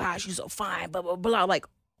 oh, my gosh, you're so fine, blah, blah, blah. Like,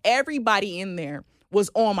 everybody in there was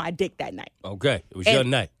on my dick that night. Okay. It was your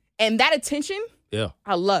night. And that attention, yeah,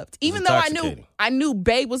 I loved. Even though I knew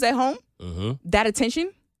Babe was at home, that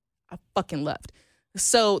attention, I fucking loved.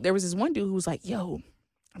 So there was this one dude who was like, yo,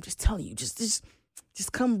 I'm just telling you, just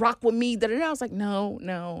come rock with me. I was like, no,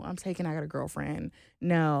 I got a girlfriend.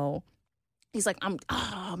 No. He's like,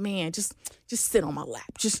 oh man, just sit on my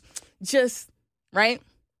lap. Just right?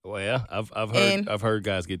 Well, yeah, I've heard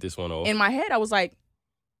guys get this one off. In my head, I was like,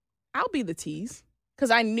 I'll be the tease.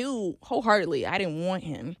 Because I knew wholeheartedly I didn't want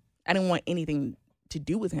him. I didn't want anything to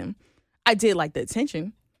do with him. I did like the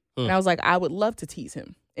attention. And I was like, I would love to tease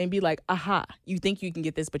him and be like, aha, you think you can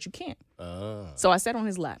get this, but you can't. So I sat on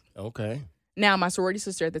his lap. Okay. Now, my sorority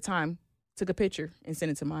sister at the time took a picture and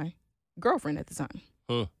sent it to my girlfriend at the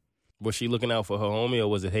time. Was she looking out for her homie or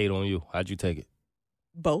was it hate on you? How'd you take it?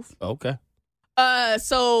 Both. Okay.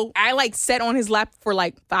 So I sat on his lap for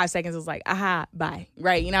 5 seconds. I was like, aha, bye.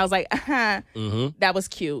 Right. And I was like, aha, that was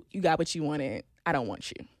cute. You got what you wanted. I don't want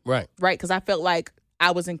you. Right. Right. Because I felt like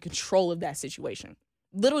I was in control of that situation.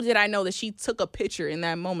 Little did I know that she took a picture in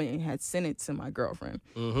that moment and had sent it to my girlfriend.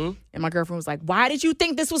 And my girlfriend was like, why did you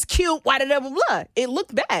think this was cute? Why did blah, blah, blah? It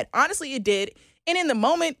looked bad. Honestly, it did. And in the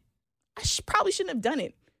moment, I probably shouldn't have done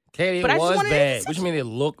it. Katie, it was bad. What do you mean it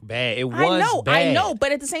looked bad? It was bad. I know.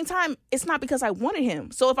 But at the same time, it's not because I wanted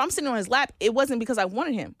him. So if I'm sitting on his lap, it wasn't because I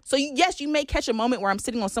wanted him. So yes, you may catch a moment where I'm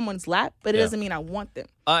sitting on someone's lap, but it doesn't mean I want them.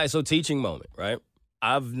 All right, so teaching moment, right?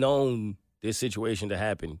 I've known this situation to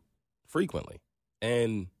happen frequently.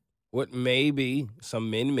 And what maybe some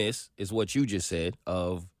men miss is what you just said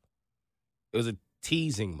of it was a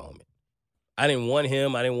teasing moment. I didn't want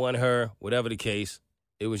him. I didn't want her, whatever the case.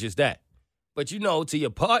 It was just that. But, to your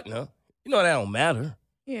partner, that don't matter.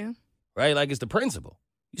 Yeah. Right? Like it's the principle.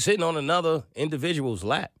 You're sitting on another individual's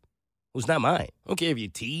lap who's not mine. I don't care if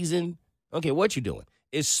you're teasing. I don't care what you're doing.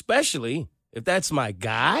 Especially if that's my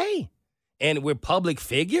guy and we're public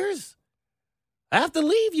figures. I have to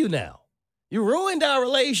leave you now. You ruined our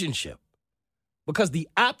relationship. Because the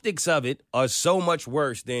optics of it are so much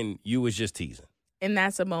worse than you was just teasing. And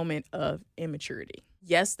that's a moment of immaturity.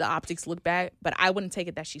 Yes, the optics look bad, but I wouldn't take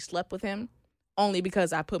it that she slept with him only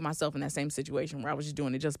because I put myself in that same situation where I was just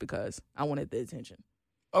doing it just because I wanted the attention.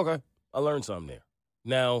 Okay. I learned something there.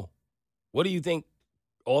 Now, what do you think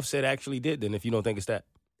Offset actually did then if you don't think it's that?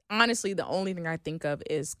 Honestly, the only thing I think of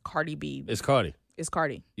is Cardi B. It's Cardi. It's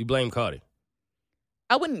Cardi. You blame Cardi.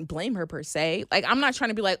 I wouldn't blame her per se. Like, I'm not trying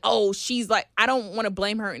to be like, oh, she's like, I don't want to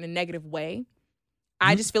blame her in a negative way.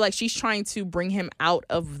 I just feel like she's trying to bring him out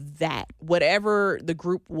of that. Whatever the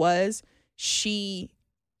group was, she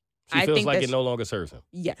feels like it no longer serves him.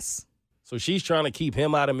 Yes. So she's trying to keep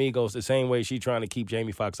him out of Migos the same way she's trying to keep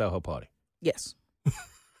Jamie Foxx out her party. Yes.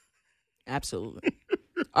 Absolutely.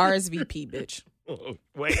 RSVP, bitch. Oh,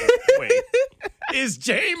 wait. It's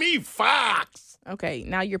Jamie Foxx. Okay,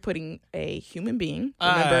 now you're putting a human being,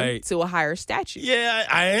 remember, to a higher statue. Yeah,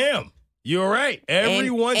 I am. You're right. Every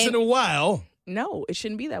once in a while. No, it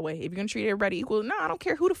shouldn't be that way. If you're going to treat everybody equal, no, I don't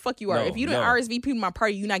care who the fuck you are. No, if you didn't RSVP to my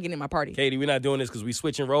party, you're not getting in my party. Katie, we're not doing this because we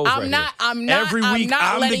switching roles I'm not. Every week,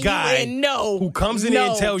 I'm the guy who comes in here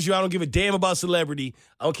and tells you I don't give a damn about celebrity.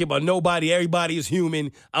 I don't care about nobody. Everybody is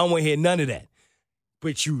human. I don't want to hear none of that.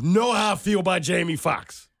 But you know how I feel about Jamie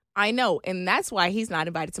Foxx. I know, and that's why he's not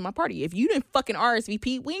invited to my party. If you didn't fucking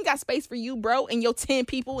RSVP, we ain't got space for you, bro, and your 10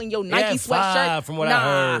 people and your Nike sweatshirt. 5 from what I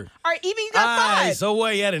heard. All right, even you got 5. So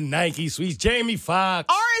what? You had a Nike suite. Jamie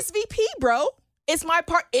Foxx. RSVP, bro. It's my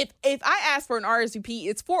part. If I ask for an RSVP,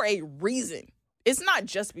 it's for a reason. It's not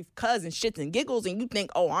just because and shits and giggles and you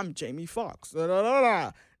think, oh, I'm Jamie Foxx.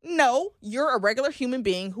 No, you're a regular human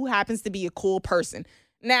being who happens to be a cool person.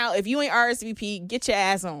 Now, if you ain't RSVP, get your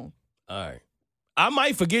ass on. All right. I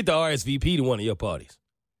might forget to RSVP to one of your parties.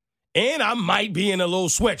 And I might be in a little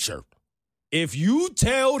sweatshirt. If you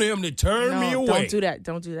tell them to turn me away. Don't do that.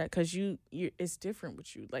 Don't do that. Because it's different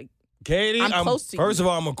with you. Like, Katie, I'm close to first you.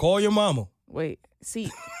 Of all, I'm going to call your mama. Wait,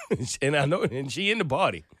 see. And I know, and she in the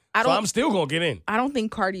party. So I'm still going to get in. I don't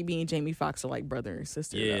think Cardi B and Jamie Foxx are like brother and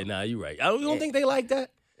sister. Yeah, though. nah, you're right. I don't think they like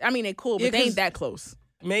that. I mean, they're cool, but they ain't that close.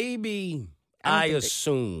 Maybe I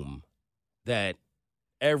assume that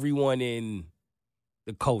everyone in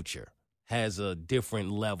the culture has a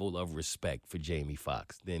different level of respect for Jamie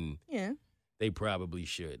Foxx than they probably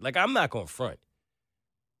should. Like, I'm not going to front.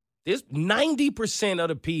 There's 90% of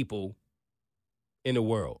the people in the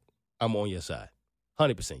world, I'm on your side.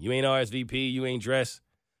 100%. You ain't RSVP. You ain't dressed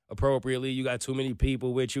appropriately. You got too many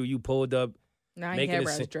people with you. You pulled up. Nah, he never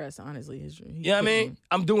has dressed, honestly. You know what I mean?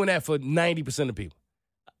 I'm doing that for 90% of people.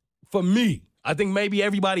 For me, I think maybe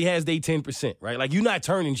everybody has their 10%, right? Like, you're not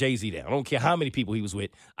turning Jay-Z down. I don't care how many people he was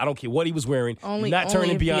with. I don't care what he was wearing. You're not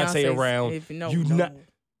turning Beyonce around.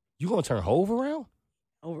 You going to turn Hove around?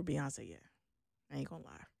 Over Beyonce, yeah. I ain't going to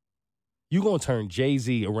lie. You going to turn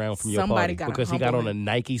Jay-Z around from your party because he got on a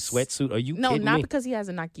Nike sweatsuit? Are you kidding me? No, not because he has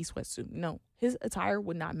a Nike sweatsuit. No. His attire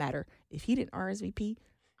would not matter. If he didn't RSVP,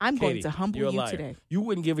 I'm going to humble you today. You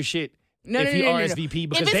wouldn't give a shit. If he RSVP,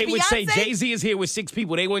 because they would say Jay-Z is here with 6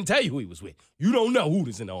 people. They wouldn't tell you who he was with. You don't know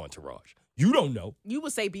who's in the entourage. You don't know. You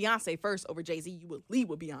would say Beyonce first over Jay-Z. You would lead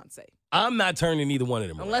with Beyonce. I'm not turning either one of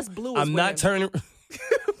them around. Unless Blue is I'm not turning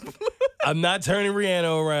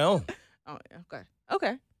Rihanna around. Oh,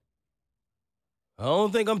 okay. I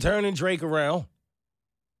don't think I'm turning Drake around.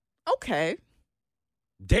 Okay.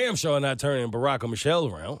 Damn sure I'm not turning Barack or Michelle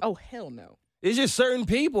around. Oh, hell no. It's just certain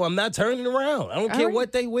people I'm not turning around. I don't care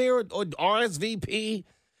what they wear or RSVP.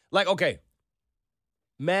 Like, okay,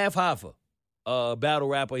 Mav Hoffa, battle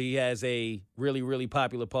rapper, he has a really, really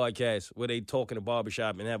popular podcast where they talk in a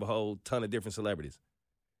barbershop and have a whole ton of different celebrities.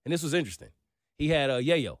 And this was interesting. He had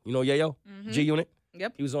Yayo. You know Yayo? Mm-hmm. G-Unit?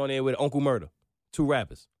 Yep. He was on there with Uncle Murder, 2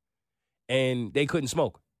 rappers. And they couldn't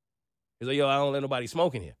smoke. He's like, yo, I don't let nobody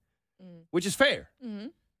smoke in here. Which is fair. Mm-hmm.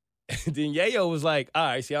 And then Yayo was like, all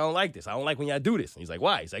right, see, I don't like this. I don't like when y'all do this. And he's like,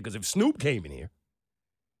 why? He's like, because if Snoop came in here,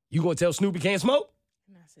 you going to tell Snoop he can't smoke?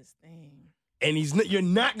 That's his thing. And you're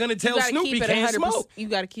not going to tell Snoop he can't smoke. You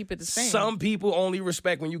got to keep it the same. Some people only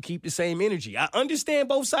respect when you keep the same energy. I understand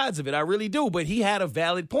both sides of it. I really do. But he had a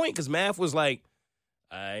valid point because Math was like,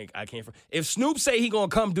 I can't. If Snoop say he going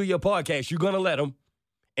to come do your podcast, you're going to let him.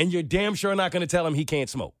 And you're damn sure not going to tell him he can't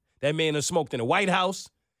smoke. That man done smoked in the White House.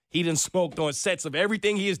 He done smoked on sets of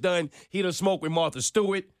everything he has done. He done smoked with Martha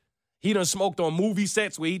Stewart. He done smoked on movie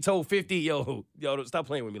sets where he told 50, yo, stop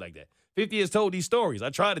playing with me like that. 50 has told these stories. I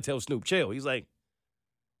tried to tell Snoop, chill. He's like,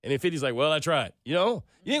 and then 50's like, well, I tried. You know?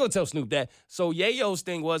 You ain't going to tell Snoop that. So Yayo's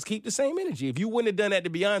thing was keep the same energy. If you wouldn't have done that to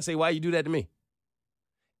Beyonce, why you do that to me?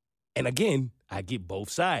 And again, I get both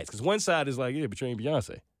sides. Because one side is like, yeah, but you ain't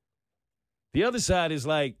Beyonce. The other side is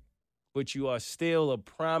like, but you are still a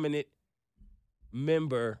prominent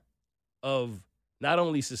member of not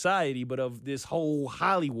only society, but of this whole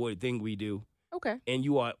Hollywood thing we do. Okay. And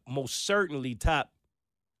you are most certainly top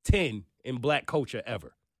 10 in black culture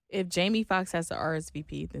ever. If Jamie Foxx has the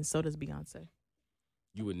RSVP, then so does Beyonce.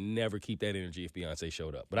 You would never keep that energy if Beyonce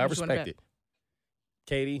showed up. But How I much you wanna respect bet? it.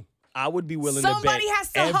 Katie, I would be willing to bet. Somebody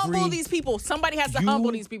has to humble these people. Somebody has to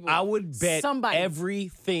humble these people. I would bet Somebody.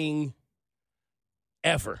 everything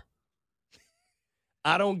ever.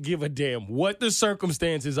 I don't give a damn what the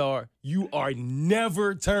circumstances are. You are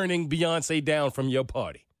never turning Beyonce down from your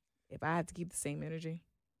party. If I have to keep the same energy,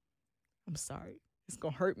 I'm sorry. It's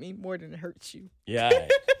going to hurt me more than it hurts you. Yeah.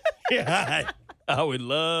 Yeah. I would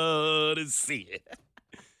love to see it.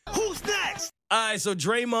 Who's next? All right, so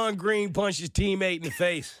Draymond Green punched his teammate in the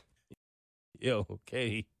face. Yo,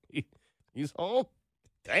 okay. He's home?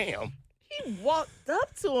 Damn. He walked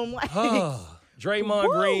up to him like... Draymond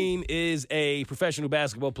Whoa. Green is a professional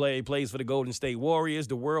basketball player. He plays for the Golden State Warriors,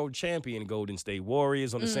 the world champion Golden State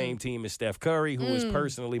Warriors, on the same team as Steph Curry, who is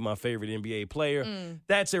personally my favorite NBA player.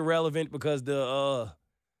 That's irrelevant because the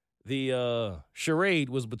charade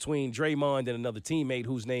was between Draymond and another teammate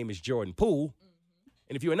whose name is Jordan Poole.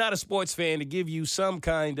 And if you are not a sports fan, to give you some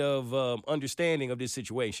kind of understanding of this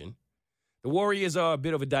situation, the Warriors are a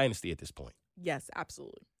bit of a dynasty at this point. Yes,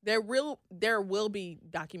 absolutely. There will be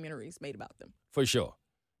documentaries made about them. For sure.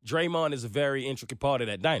 Draymond is a very intricate part of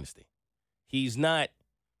that dynasty. He's not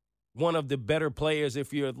one of the better players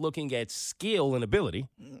if you're looking at skill and ability.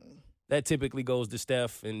 That typically goes to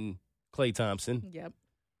Steph and Klay Thompson. Yep.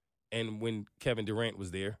 And when Kevin Durant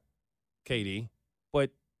was there, KD.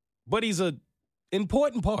 But he's an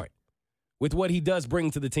important part with what he does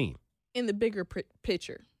bring to the team. In the bigger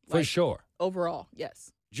picture. For sure. Overall,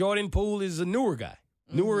 yes. Jordan Poole is a newer guy,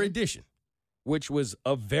 newer addition, which was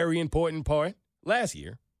a very important part last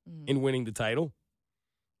year in winning the title.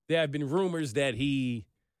 There have been rumors that he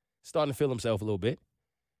starting to feel himself a little bit,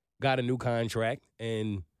 got a new contract,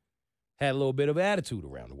 and had a little bit of attitude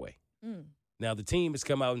around the way. Now, the team has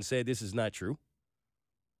come out and said this is not true,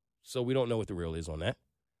 so we don't know what the real is on that.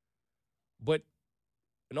 But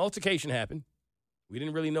an altercation happened. We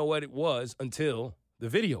didn't really know what it was until the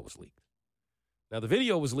video was leaked. Now, the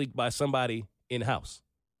video was leaked by somebody in-house,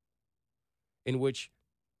 in which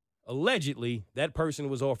allegedly that person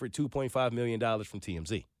was offered $2.5 million from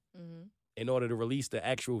TMZ in order to release the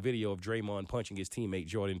actual video of Draymond punching his teammate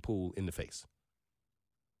Jordan Poole in the face.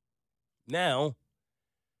 Now,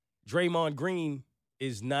 Draymond Green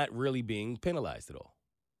is not really being penalized at all.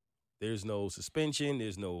 There's no suspension.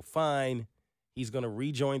 There's no fine. He's going to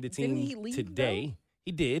rejoin the team Didn't he leave, today. though?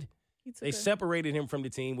 He did. They They separated him from the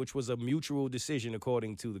team, which was a mutual decision,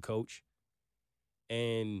 according to the coach.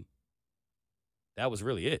 And that was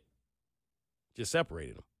really it. Just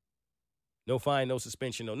separated him. No fine, no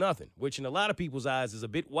suspension, no nothing, which in a lot of people's eyes is a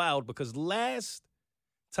bit wild because last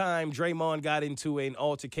time Draymond got into an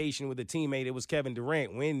altercation with a teammate, it was Kevin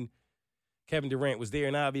Durant when Kevin Durant was there.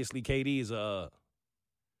 And obviously KD is a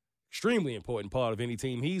extremely important part of any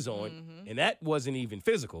team he's on. And that wasn't even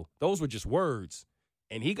physical. Those were just words.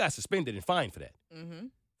 And he got suspended and fined for that.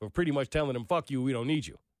 For pretty much telling him, fuck you, we don't need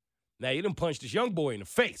you. Now, you done punched this young boy in the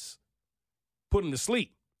face, put him to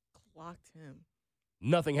sleep. Clocked him.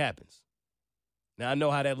 Nothing happens. Now, I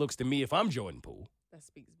know how that looks to me if I'm Jordan Poole. That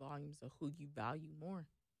speaks volumes of who you value more.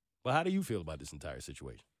 But how do you feel about this entire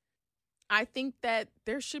situation? I think that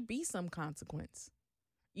there should be some consequence.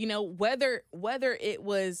 You know, whether it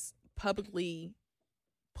was publicly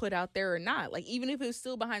put out there or not. Like, even if it was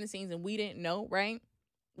still behind the scenes and we didn't know, right?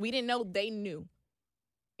 We didn't know, they knew.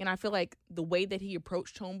 And I feel like the way that he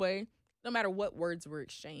approached Homeboy, no matter what words were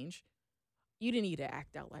exchanged, you didn't need to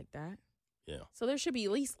act out like that. Yeah. So there should be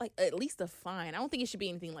at least a fine. I don't think it should be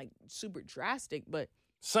anything like super drastic, but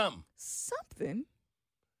something.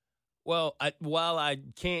 Well, while I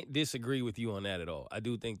can't disagree with you on that at all, I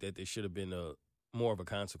do think that there should have been more of a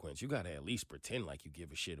consequence. You got to at least pretend like you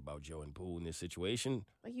give a shit about Jordan Poole in this situation.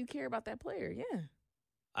 Like you care about that player, yeah.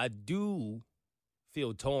 I do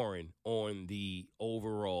feel torn on the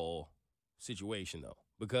overall situation, though,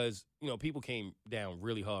 because, you know, people came down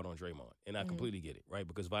really hard on Draymond, and I completely get it, right?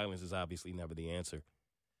 Because violence is obviously never the answer,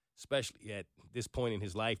 especially at this point in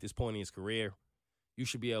his life, this point in his career. You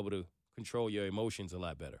should be able to control your emotions a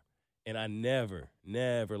lot better. And I never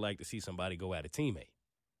like to see somebody go at a teammate.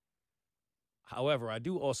 However, I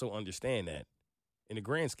do also understand that in the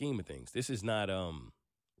grand scheme of things, this is not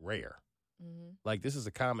rare. Like, this is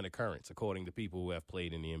a common occurrence, according to people who have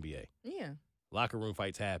played in the NBA. Yeah. Locker room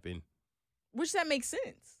fights happen. Which that makes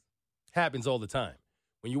sense. Happens all the time.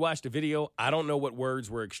 When you watch the video, I don't know what words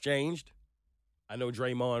were exchanged. I know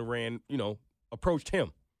Draymond approached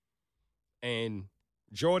him. And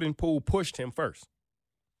Jordan Poole pushed him first.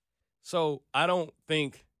 So I don't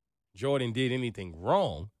think Jordan did anything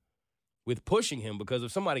wrong with pushing him, because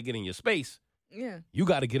if somebody get in your space, you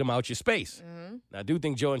got to get him out your space. Mm-hmm. Now, I do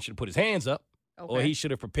think Jordan should put his hands up, or he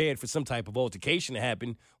should have prepared for some type of altercation to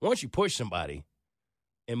happen. Once you push somebody,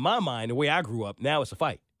 in my mind, the way I grew up, now it's a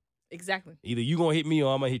fight. Exactly. Either you going to hit me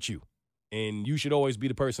or I'm going to hit you. And you should always be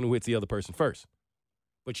the person who hits the other person first.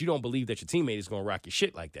 But you don't believe that your teammate is going to rock your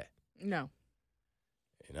shit like that. No.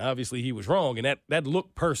 And obviously he was wrong, and that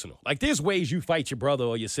looked personal. Like, there's ways you fight your brother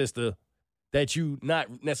or your sister that you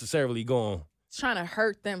not necessarily going. Trying to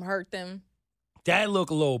hurt them. That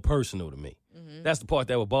looked a little personal to me. Mm-hmm. That's the part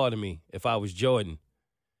that would bother me if I was Jordan.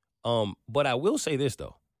 But I will say this,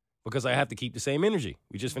 though, because I have to keep the same energy.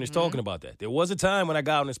 We just finished talking about that. There was a time when I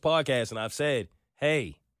got on this podcast and I've said,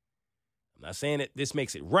 hey, I'm not saying that this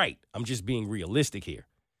makes it right. I'm just being realistic here.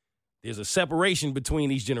 There's a separation between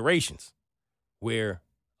these generations where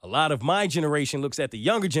a lot of my generation looks at the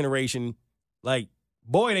younger generation like,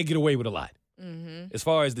 boy, they get away with a lot. Mm-hmm. As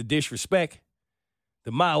far as the disrespect,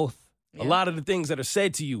 the mouth, a lot of the things that are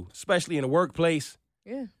said to you, especially in the workplace.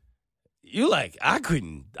 Yeah. You're like, I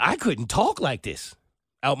couldn't talk like this.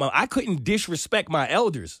 I couldn't disrespect my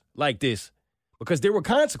elders like this because there were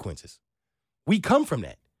consequences. We come from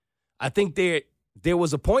that. I think there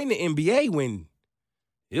was a point in the NBA when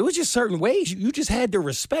it was just certain ways. You just had to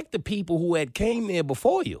respect the people who had came there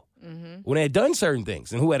before you, when they had done certain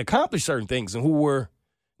things and who had accomplished certain things and who were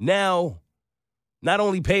now not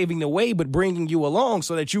only paving the way but bringing you along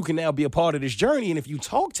so that you can now be a part of this journey. And if you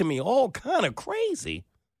talk to me all kind of crazy,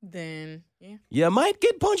 then, you might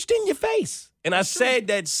get punched in your face. And I said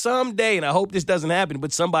that someday, and I hope this doesn't happen,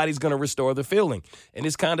 but somebody's going to restore the feeling. And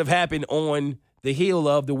this kind of happened on the heel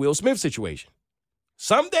of the Will Smith situation.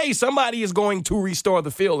 Someday somebody is going to restore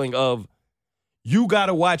the feeling of you got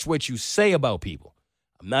to watch what you say about people.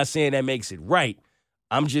 I'm not saying that makes it right.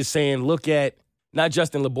 I'm just saying look at not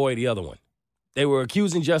Justin LeBoy, the other one. They were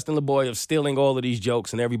accusing Justin LeBoy of stealing all of these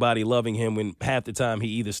jokes and everybody loving him when half the time he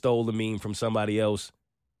either stole the meme from somebody else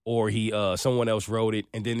or someone else wrote it.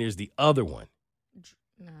 And then there's the other one.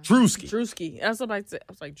 Drewski. That's what I said.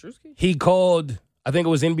 I was like, Drewski? He called, I think it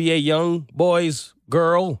was NBA young boy's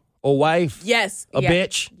girl or wife. Yes. A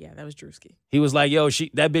bitch. Yeah, that was Drewski. He was like, yo,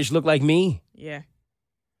 that bitch look like me. Yeah.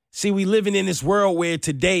 See, we living in this world where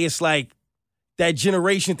today it's like that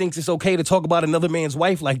generation thinks it's okay to talk about another man's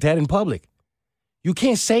wife like that in public. You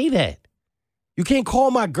can't say that. You can't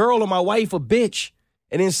call my girl or my wife a bitch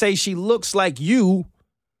and then say she looks like you,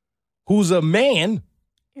 who's a man.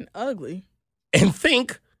 And ugly. And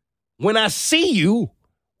think, when I see you,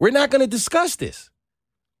 we're not going to discuss this.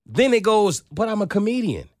 Then it goes, but I'm a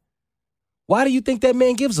comedian. Why do you think that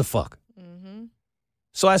man gives a fuck? Mm-hmm.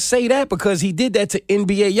 So I say that because he did that to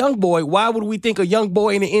NBA YoungBoy. Why would we think a young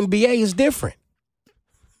boy in the NBA is different?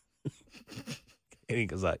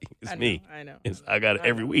 Because it's me. I know. I got it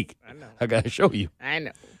every week. I know. I got to show you. I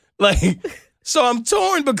know. So I'm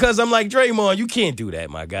torn because I'm like, Draymond, you can't do that,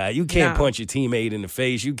 my guy. You can't punch your teammate in the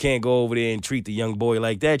face. You can't go over there and treat the young boy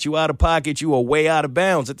like that. You out of pocket. You are way out of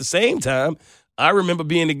bounds. At the same time, I remember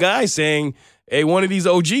being the guy saying, hey, one of these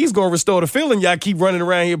OGs going to restore the feeling. Y'all keep running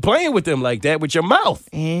around here playing with them like that with your mouth.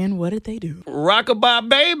 And what did they do? Rockabye,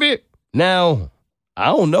 baby. Now, I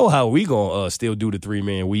don't know how we going to still do the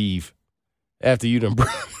 3-man weave after you done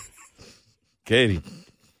Katie.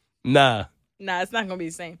 Nah, it's not going to be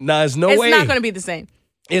the same. Nah, it's no way. It's not going to be the same.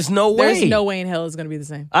 It's no way. There's no way in hell it's going to be the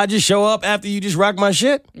same. I just show up after you just rock my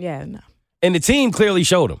shit? Yeah, no. And the team clearly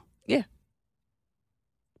showed them. Yeah.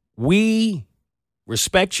 We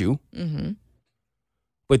respect you,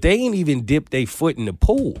 but they ain't even dipped their foot in the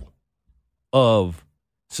pool of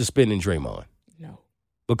suspending Draymond. No.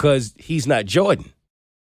 Because he's not Jordan.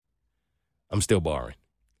 I'm still borrowing.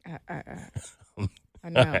 I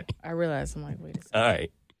know. Right. I realize. I'm like, wait a second. All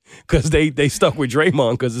right. Because they stuck with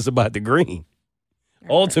Draymond because it's about the green.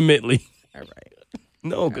 Ultimately. All right.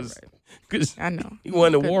 No, because I know. he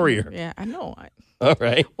won the Warrior. Yeah, I know. All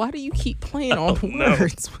right. Why do you keep playing on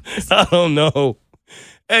words? I don't know.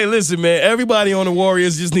 Hey, listen, man. Everybody on the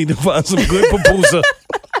Warriors just need to find some good pupusa.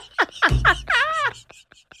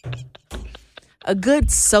 A good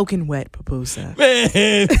soaking wet pupusa.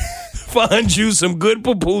 Man, find you some good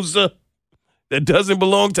pupusa that doesn't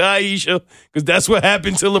belong to Aisha, because that's what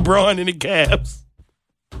happened to LeBron and the Cavs.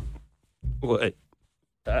 What?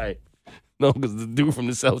 All right. No, because the dude from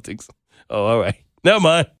the Celtics. Oh, all right. Never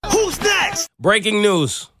mind. Who's next? Breaking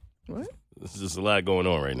news. What? There's just a lot going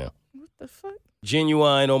on right now. What the fuck?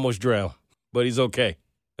 Genuine almost drowned, but he's okay.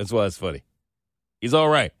 That's why it's funny. He's all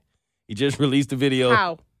right. He just released a video.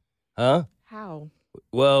 How? Huh? How?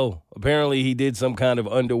 Well, apparently he did some kind of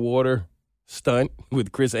underwater stunt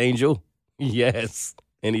with Chris Angel. Yes.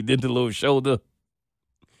 And he did the little shoulder.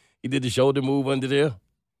 He did the shoulder move under there.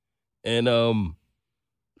 And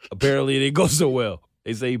apparently it didn't go so well.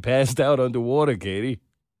 They say he passed out underwater, Katie.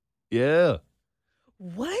 Yeah.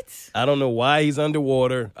 What? I don't know why he's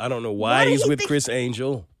underwater. I don't know why he's with Chris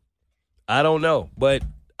Angel. I don't know. But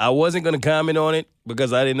I wasn't going to comment on it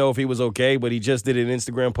because I didn't know if he was okay. But he just did an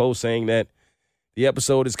Instagram post saying that the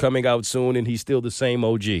episode is coming out soon and he's still the same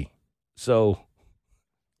OG. So.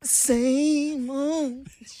 Same OG.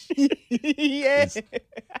 Yeah.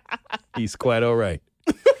 He's quite all right.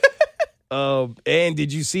 And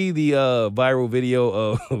did you see the viral video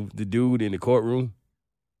of the dude in the courtroom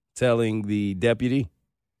telling the deputy?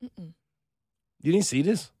 Mm-mm. You didn't see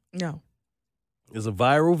this? No. There's a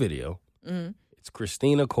viral video. Mm-hmm. It's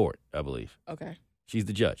Christina Court, I believe. Okay. She's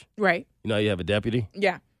the judge. Right. You know how you have a deputy?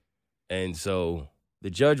 Yeah. And so the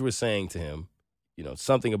judge was saying to him, you know,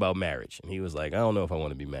 something about marriage. And he was like, I don't know if I want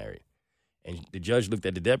to be married. And the judge looked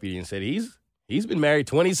at the deputy and said, he's been married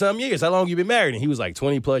 20-some years. How long you been married? And he was like,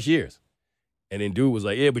 20-plus years. And then dude was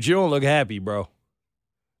like, yeah, but you don't look happy, bro.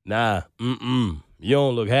 Nah, you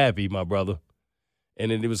don't look happy, my brother. And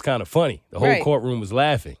then it was kind of funny. The whole courtroom was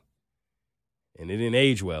laughing. And it didn't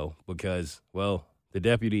age well because, well, the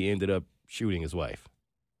deputy ended up shooting his wife.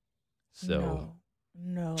 So,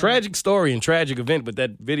 no. Tragic story and tragic event, but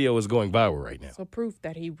that video is going viral right now. So proof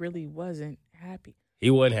that he really wasn't happy. He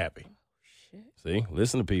wasn't happy. Oh, shit. See,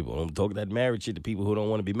 listen to people. Don't talk that marriage shit to people who don't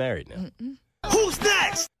want to be married now. Mm-mm. Who's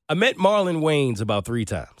next? I met Marlon Wayans about 3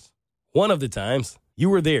 times. One of the times, you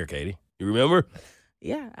were there, Katie. You remember?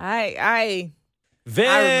 Yeah, I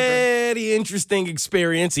Very interesting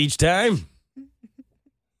experience each time.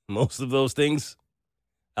 Most of those things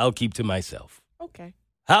I'll keep to myself. Okay.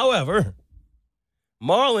 However,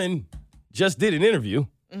 Marlon just did an interview.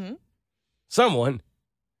 Mm-hmm. Someone.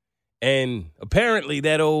 And apparently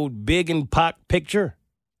that old Big and Pac picture.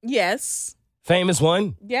 Yes. Famous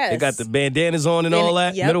one. Yes. They got the bandanas on and all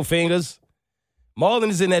that. Yep. Middle fingers. Marlon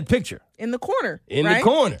is in that picture. In the corner. In the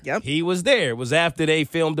corner. Yep. He was there. It was after they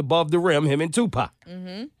filmed Above the Rim, him and Tupac.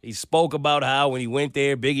 Mm-hmm. He spoke about how when he went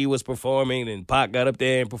there, Biggie was performing and Pac got up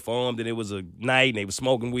there and performed and it was a night and they were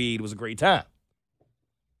smoking weed. It was a great time.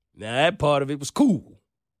 Now, that part of it was cool.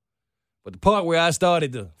 But the part where I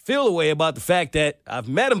started to feel a way about the fact that I've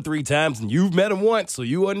met him 3 times and you've met him once, so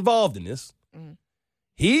you were involved in this. Mm.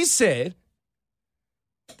 He said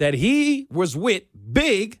that he was with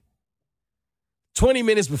Big 20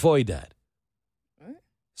 minutes before he died. What?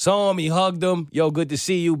 Saw him, he hugged him. Yo, good to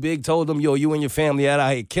see you. Big told him, yo, you and your family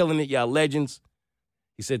out here killing it. Y'all legends.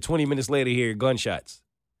 He said 20 minutes later, here, gunshots.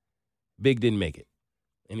 Big didn't make it.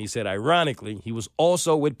 And he said, ironically, he was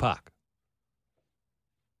also with Pac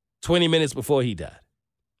 20 minutes before he died.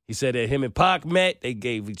 He said that him and Pac met. They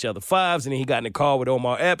gave each other 5s, and then he got in the car with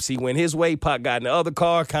Omar Epps. He went his way. Pac got in the other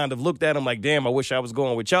car, kind of looked at him like, damn, I wish I was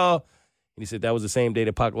going with y'all. And he said that was the same day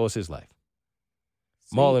that Pac lost his life.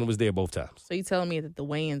 So Marlon was there both times. So you telling me that the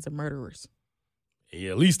Wayans are murderers?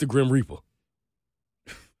 Yeah, at least the Grim Reaper.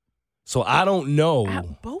 So I don't know.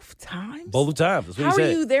 At both times? Both times. That's what How he are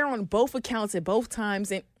said. you there on both accounts at both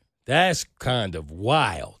times? And That's kind of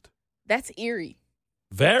wild. that's eerie.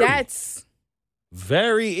 Very. That's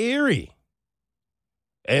very eerie.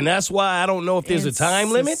 And that's why I don't know if there's a time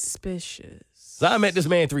limit. Suspicious. So I met this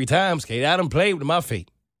man 3 times, Kate. I done played with my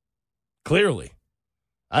fate. Clearly.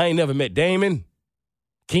 I ain't never met Damon,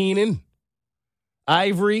 Keenan,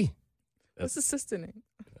 Ivory. What's his sister name?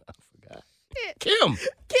 I forgot. Kim.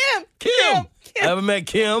 Kim. I haven't met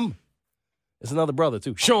Kim. There's another brother,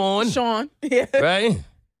 too. Sean. Yeah. Right?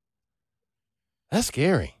 That's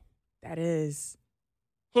scary. That is.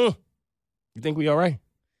 You think we all right?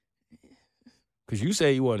 Because you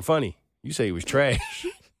say he wasn't funny. You say he was trash.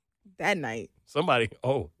 That night. Somebody,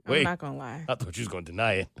 wait. I'm not going to lie. I thought you was going to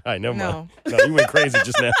deny it. All right, never No. mind. No, you went crazy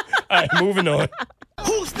just now. All right, moving on.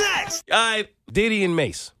 Who's next? All right, Diddy and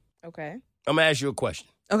Mace. Okay. I'm going to ask you a question.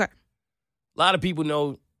 Okay. A lot of people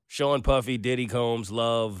know Sean Puffy, Diddy Combs,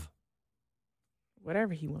 Love,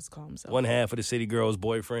 Whatever he wants to call himself. one half of the city girl's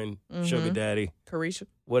boyfriend, Sugar Daddy, Carisha.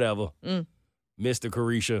 whatever, Mm. Mr.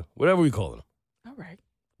 Carisha, whatever we call him. All right.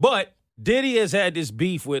 But Diddy has had this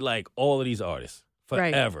beef with like all of these artists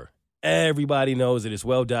forever. Everybody knows it. It's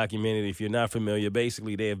well documented. If you're not familiar,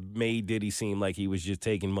 basically they have made Diddy seem like he was just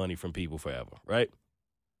taking money from people forever, right?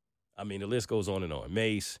 I mean, the list goes on and on.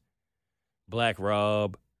 Mace, Black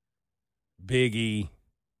Rob, Biggie,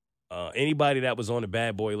 anybody that was on the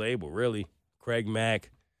Bad Boy label, really. Craig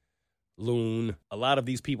Mack, Loon. A lot of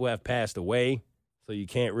these people have passed away, so you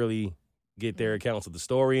can't really get their accounts of the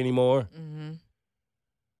story anymore. Mm-hmm.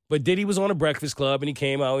 But Diddy was on a Breakfast Club, and he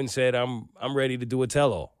came out and said, I'm ready to do a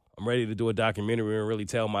tell-all. I'm ready to do a documentary and really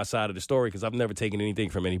tell my side of the story because I've never taken anything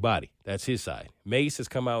from anybody. That's his side. Mace has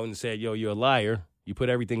come out and said, yo, you're a liar. You put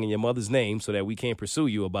everything in your mother's name so that we can't pursue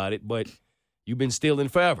you about it, but you've been stealing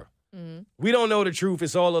forever. Mm-hmm. We don't know the truth.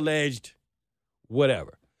 It's all alleged,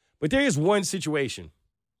 whatever. But there is one situation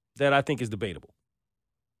that I think is debatable.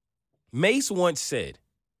 Mace once said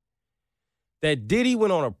that Diddy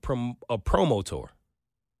went on a promo tour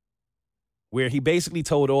where he basically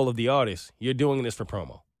told all of the artists, you're doing this for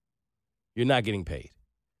promo. You're not getting paid.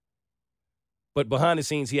 But behind the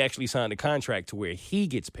scenes, he actually signed a contract to where he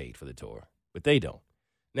gets paid for the tour, but they don't.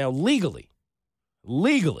 Now, legally,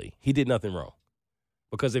 he did nothing wrong.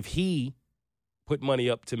 Because if he put money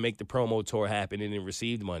up to make the promo tour happen and then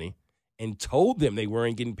received money and told them they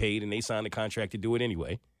weren't getting paid and they signed a contract to do it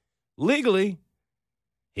anyway, legally,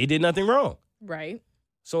 he did nothing wrong. Right.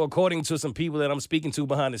 So according to some people that I'm speaking to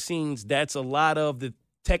behind the scenes, that's a lot of the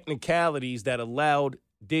technicalities that allowed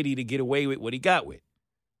Diddy to get away with what he got with.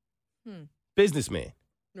 Businessman.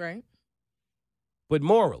 Right. But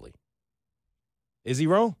morally, is he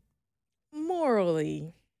wrong?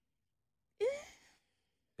 Morally.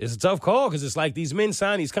 It's a tough call because it's like these men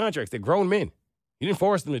sign these contracts. They're grown men. You didn't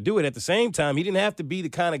force them to do it. At the same time, he didn't have to be the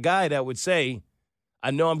kind of guy that would say,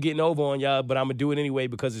 I know I'm getting over on y'all, but I'm going to do it anyway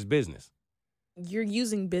because it's business. You're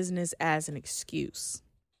using business as an excuse,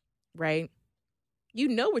 right? You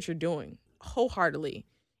know what you're doing wholeheartedly.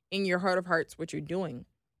 In your heart of hearts, what you're doing.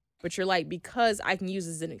 But you're like, because I can use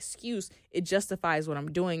this as an excuse, it justifies what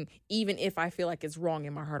I'm doing, even if I feel like it's wrong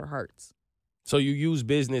in my heart of hearts. So you use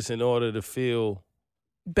business in order to feel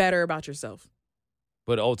better about yourself.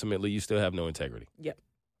 But ultimately, you still have no integrity. Yep.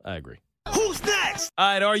 I agree. Who's next?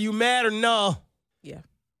 All right, are you mad or no? Yeah.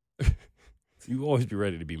 You always be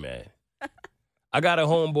ready to be mad. I got a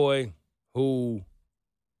homeboy who,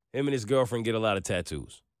 him and his girlfriend get a lot of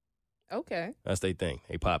tattoos. Okay. That's their thing.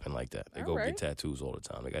 They popping like that. They All go right. get tattoos all the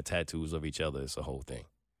time. They got tattoos of each other. It's a whole thing.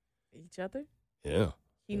 Each other? Yeah.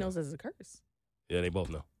 He knows it's a curse. Yeah, they both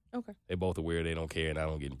know. Okay. They both are weird. They don't care, and I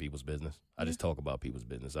don't get in people's business. I just talk about people's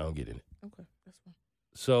business. I don't get in it. Okay, that's fine.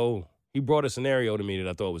 So he brought a scenario to me that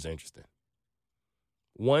I thought was interesting.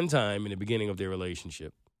 One time in the beginning of their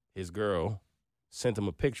relationship, his girl sent him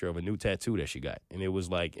a picture of a new tattoo that she got, and it was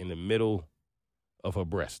like in the middle of her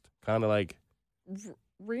breast, kind of like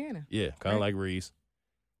Rihanna. Yeah, kind of like Reese.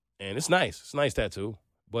 And it's nice. It's a nice tattoo.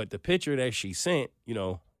 But the picture that she sent, you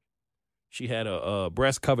know, she had a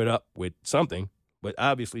breast covered up with something, but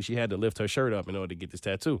obviously she had to lift her shirt up in order to get this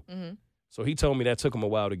tattoo. Mm-hmm. So he told me that took him a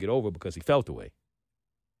while to get over because he felt the way.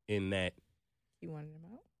 In that. He wanted him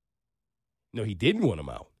out? No, he didn't want him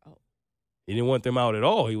out. Oh. He didn't want them out at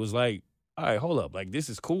all. He was like, all right, hold up. Like, this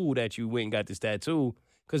is cool that you went and got this tattoo.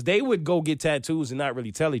 Because they would go get tattoos and not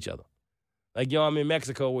really tell each other. Like, yo, I'm in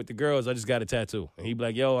Mexico with the girls. I just got a tattoo. And he'd be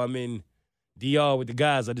like, yo, I'm in DR with the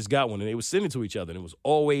guys. I just got one. And they would send it to each other. And it was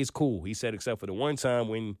always cool. He said, except for the one time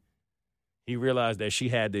when he realized that she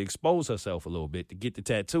had to expose herself a little bit to get the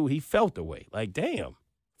tattoo, he felt the way. Like, damn.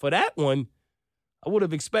 For that one, I would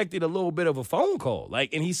have expected a little bit of a phone call.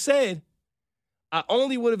 Like, and he said, I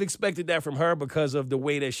only would have expected that from her because of the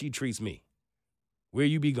way that she treats me. Where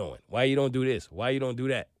you be going? Why you don't do this? Why you don't do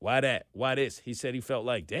that? Why that? Why this? He said he felt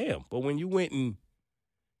like, damn. But when you went and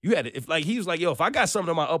you had to, if like he was like, yo, if I got something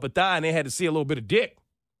on my upper thigh and they had to see a little bit of dick,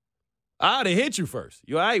 I'd have hit you first.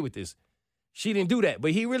 You all right with this? She didn't do that.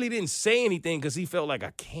 But he really didn't say anything because he felt like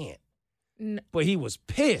I can't. No. But he was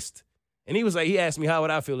pissed. And he was like, he asked me how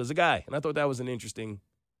would I feel as a guy. And I thought that was an interesting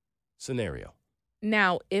scenario.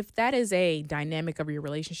 Now, if that is a dynamic of your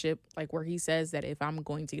relationship, like where he says that if I'm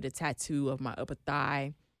going to get a tattoo of my upper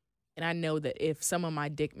thigh, and I know that if some of my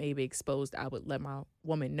dick may be exposed, I would let my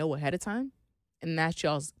woman know ahead of time, and that's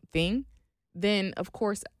y'all's thing, then, of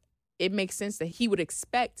course, it makes sense that he would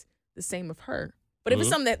expect the same of her. But if it's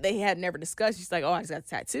something that they had never discussed, she's like, oh, I just got a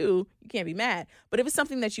tattoo, you can't be mad. But if it's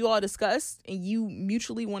something that you all discussed and you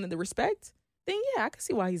mutually wanted to respect, then yeah, I can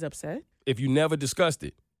see why he's upset. If you never discussed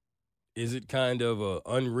it, is it kind of an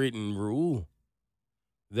unwritten rule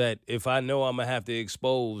that if I know I'm going to have to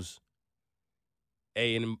expose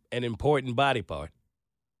an important body part,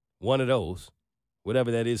 one of those,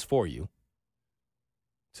 whatever that is for you,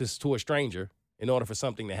 to a stranger in order for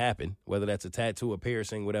something to happen, whether that's a tattoo, a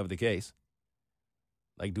piercing, whatever the case,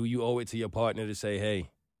 like, do you owe it to your partner to say,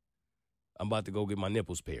 hey, I'm about to go get my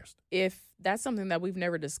nipples pierced? If that's something that we've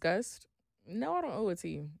never discussed, no, I don't owe it to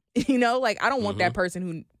you. You know, like, I don't want that person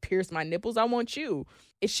who pierced my nipples. I want you.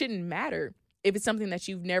 It shouldn't matter if it's something that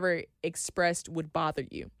you've never expressed would bother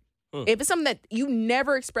you. If it's something that you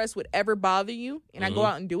never express would ever bother you, and I go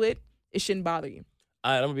out and do it, it shouldn't bother you.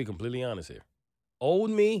 All right, I'm going to be completely honest here. Old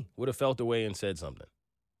me would have felt away and said something.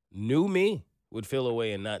 New me would feel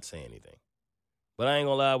away and not say anything. But I ain't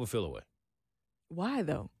going to lie, I would feel away. Why,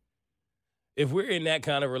 though? If we're in that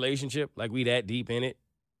kind of relationship, like we that deep in it,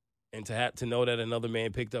 and to have to know that another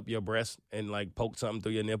man picked up your breast and like poked something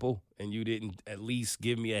through your nipple and you didn't at least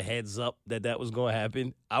give me a heads up that was going to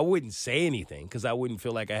happen, I wouldn't say anything because I wouldn't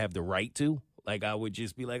feel like I have the right to. Like I would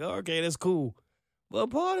just be like, oh, okay, that's cool. But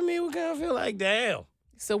part of me would kind of feel like, damn.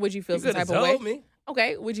 So would you feel some type of way? Me.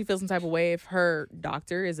 Okay, would you feel some type of way if her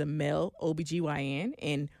doctor is a male OBGYN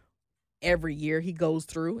and every year he goes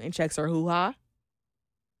through and checks her hoo-ha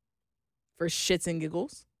for shits and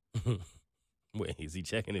giggles? Wait, is he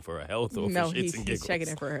checking it for her health or no, for shits and giggles? He's checking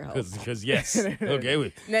it for her health. Because yes. Okay,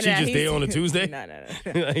 wait. No, she just there on a Tuesday?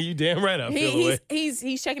 No. You damn right I feel away.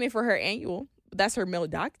 He's checking it for her annual. That's her male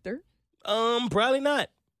doctor. Probably not.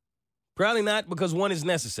 Probably not because one is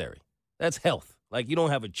necessary. That's health. Like you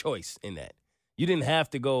don't have a choice in that. You didn't have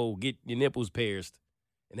to go get your nipples pierced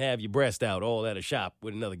and have your breast out all at a shop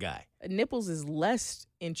with another guy. Nipples is less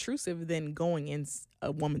intrusive than going in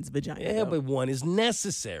a woman's vagina. Yeah, but one is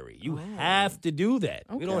necessary. You have to do that.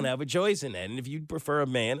 Okay. You don't have a choice in that. And if you prefer a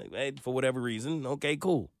man, for whatever reason, okay,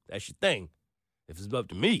 cool. That's your thing. If it's up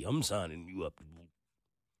to me, I'm signing you up.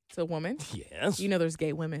 It's a woman? Yes. You know there's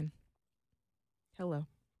gay women. Hello.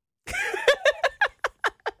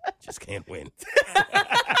 Just can't win.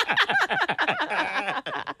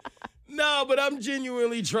 No, but I'm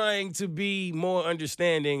genuinely trying to be more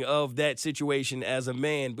understanding of that situation as a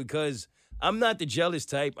man because I'm not the jealous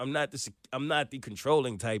type. I'm not the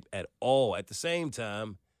controlling type at all. At the same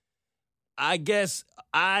time, I guess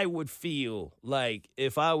I would feel like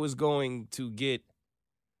if I was going to get,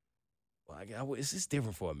 it's just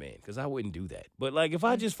different for a man because I wouldn't do that. But like if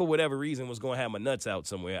I just for whatever reason was going to have my nuts out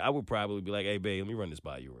somewhere, I would probably be like, hey, babe, let me run this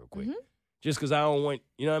by you real quick. Mm-hmm. Just because I don't want,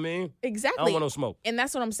 you know what I mean? Exactly. I don't want no smoke. And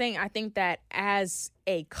that's what I'm saying. I think that as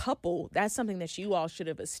a couple, that's something that you all should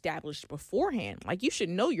have established beforehand. Like you should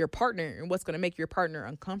know your partner and what's going to make your partner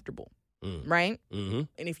uncomfortable, right? Mm-hmm.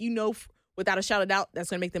 And if you know without a shadow of doubt that's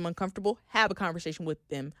going to make them uncomfortable, have a conversation with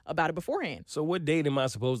them about it beforehand. So what date am I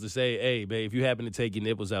supposed to say, hey, babe, if you happen to take your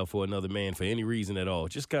nipples out for another man for any reason at all,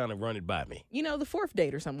 just kind of run it by me? You know, the fourth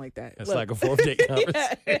date or something like that. That's like a fourth date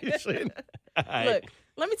conversation. Right. Look,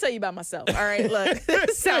 let me tell you about myself. All right, look,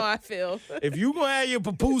 this is how I feel. If you going to have your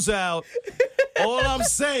Pupusa out, all I'm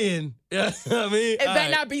saying, I mean. It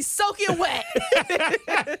better not be soaking wet.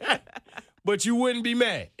 But you wouldn't be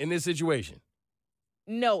mad in this situation?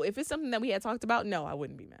 No, if it's something that we had talked about, no, I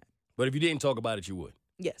wouldn't be mad. But if you didn't talk about it, you would?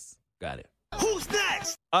 Yes. Got it. Who's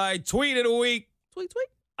next? All right, tweet of the week. Tweet.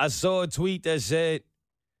 I saw a tweet that said,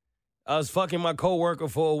 I was fucking my coworker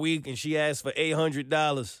for a week and she asked for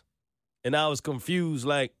 $800. And I was confused,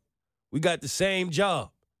 like, we got the same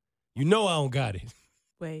job. You know I don't got it.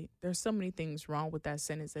 Wait, there's so many things wrong with that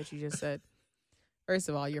sentence that you just said. First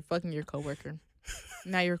of all, you're fucking your coworker.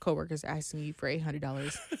 Now your coworker's asking you for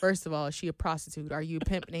 $800. First of all, is she a prostitute? Are you a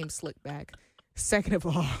pimp named Slickback? Second of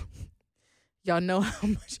all, y'all know how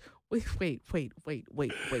much. Wait.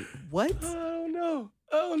 What? I don't know.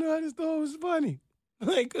 I just thought it was funny.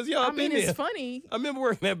 Like, because y'all been there. It's funny. I remember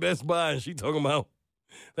working at Best Buy and she talking about,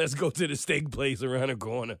 let's go to the steak place around the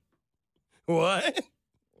corner. What?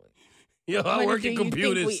 Yo, I work in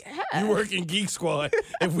computers. You work in Geek Squad.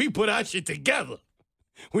 If we put our shit together,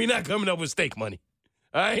 we not coming up with steak money.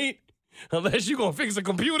 All right? Unless you going to fix a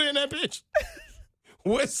computer in that bitch.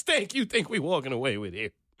 What steak you think we walking away with here?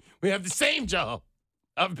 We have the same job.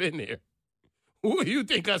 I've been there. Who do you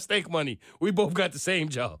think got steak money? We both got the same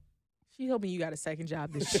job. She hoping you got a second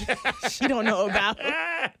job that she don't know about. All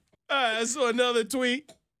right, I saw another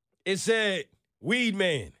tweet. It said, Weed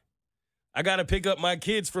Man, I got to pick up my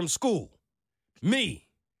kids from school. Me,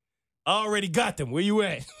 I already got them. Where you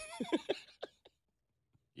at?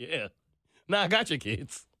 Yeah. Nah, I got your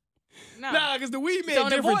kids. Nah, because the Weed Man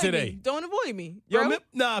different today. Don't avoid me. Yo,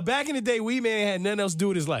 back in the day, Weed Man had nothing else to do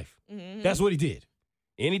with his life. Mm-hmm. That's what he did.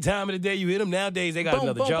 Any time of the day you hit him, nowadays they got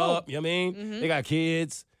another job. You know what I mean? Mm-hmm. They got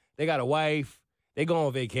kids. They got a wife. They go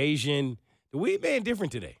on vacation. The Weed Man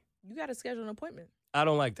different today. You got to schedule an appointment. I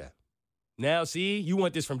don't like that. Now, see, you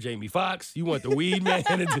want this from Jamie Foxx. You want the Weed Man.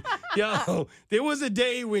 Yo, there was a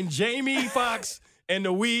day when Jamie Foxx and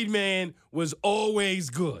the Weed Man was always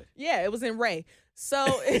good. Yeah, it was in Ray. So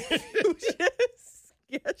if you just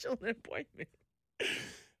schedule an appointment.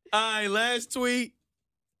 All right, last tweet.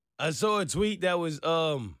 I saw a tweet that was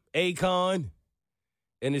Akon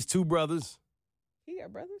and his two brothers. He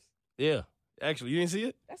got brothers? Yeah. Actually, you didn't see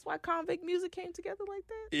it? That's why convict music came together like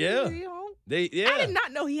that. Yeah. You know? Yeah. I did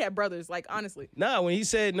not know he had brothers. Like, honestly. Nah, when he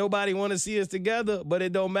said nobody want to see us together, but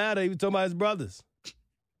it don't matter, he was talking about his brothers.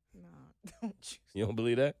 Nah, don't you? You don't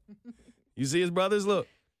believe that? You see his brothers? Look.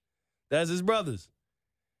 That's his brothers.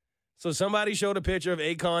 So somebody showed a picture of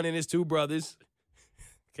Akon and his two brothers.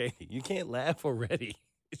 Okay, you can't laugh already.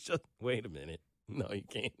 It's just, wait a minute. No, you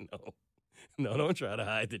can't. No, don't try to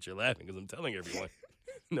hide that you're laughing because I'm telling everyone.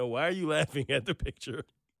 No, why are you laughing at the picture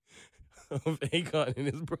of Akon and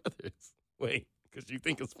his brothers? Wait, because you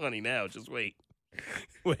think it's funny now. Just wait.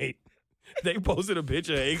 Wait. They posted a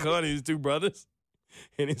picture of Akon and his two brothers,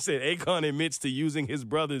 and it said Akon admits to using his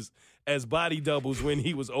brothers as body doubles when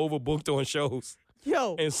he was overbooked on shows.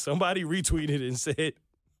 Yo. And somebody retweeted and said,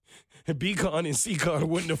 B-Con and C-Con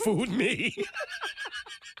wouldn't have fooled me.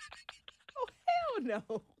 Oh, hell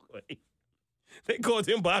no. Wait. They called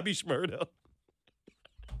him Bobby Shmurda.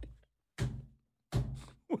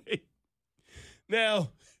 Wait.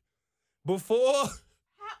 Now, before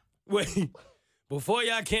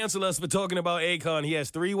y'all cancel us for talking about Akon, he has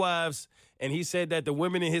 3 wives, and he said that the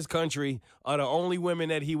women in his country are the only women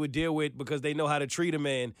that he would deal with because they know how to treat a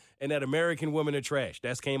man, and that American women are trash.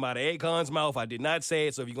 That came out of Akon's mouth. I did not say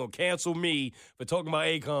it, so if you're going to cancel me for talking about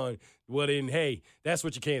Akon, well then, hey, that's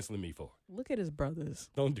what you're canceling me for. Look at his brothers.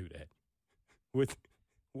 Don't do that.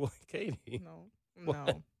 Katie.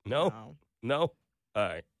 No. No? All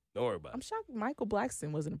right. Don't worry about it. I'm shocked Michael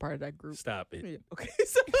Blackson wasn't a part of that group. Stop it. Yeah, okay.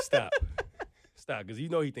 Stop, because you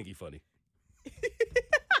know he think he funny.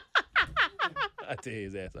 I tell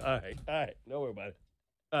his ass. All right. Don't worry about it.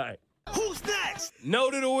 All right. Who's next?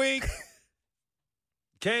 Note of the week.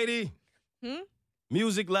 Katie.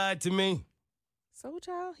 Music lied to me. Soul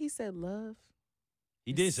Child, he said love.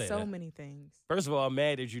 He did say so that. many things. First of all, I'm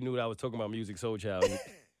mad that you knew that I was talking about music, Soul Child.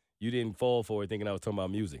 You didn't fall for it thinking I was talking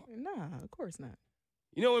about music. Nah, of course not.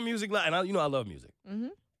 You know when music lied? And I love music. Mm-hmm.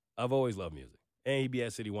 I've always loved music. And he be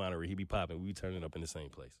at City Winery. He be popping. We be turning up in the same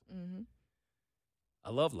place. Mm-hmm. I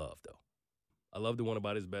love Love, though. I love the one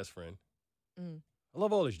about his best friend. Mm. I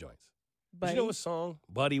love all his joints. But Buddy. you know what song?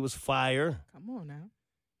 Buddy was fire. Come on now.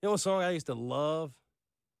 You know what song I used to love?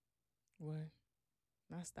 What?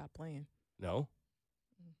 Now stop playing. No.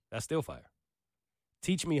 That's still fire.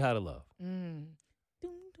 Teach Me How to Love. Mm.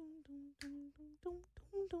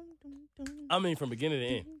 I mean, from beginning to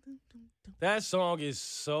end. That song is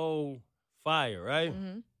so fire, right?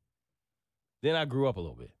 Mm-hmm. Then I grew up a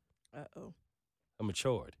little bit. Uh-oh. I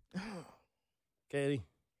matured. Katie,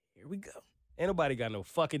 Here we go. ain't nobody got no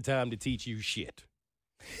fucking time to teach you shit.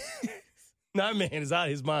 That man is out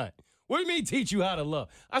of his mind. What do you mean teach you how to love?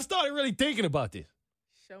 I started really thinking about this.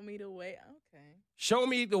 Show me the way. Okay. Show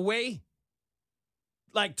me the way,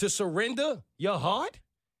 like, to surrender your heart?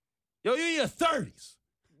 Yo, you're in your 30s.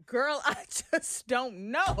 Girl, I just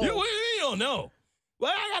don't know. You don't know.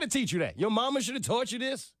 Well, I got to teach you that. Your mama should have taught you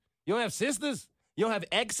this. You don't have sisters. You don't have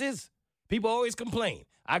exes. People always complain.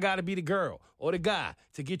 I got to be the girl or the guy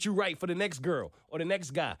to get you right for the next girl or the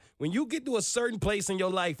next guy. When you get to a certain place in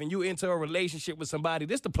your life and you enter a relationship with somebody,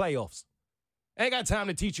 this the playoffs. I ain't got time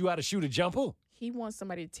to teach you how to shoot a jumper. He wants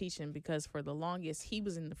somebody to teach him because for the longest, he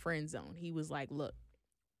was in the friend zone. He was like, look,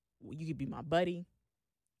 you could be my buddy.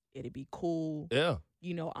 It'd be cool. Yeah.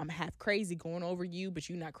 You know, I'm half crazy going over you, but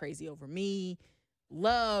you're not crazy over me.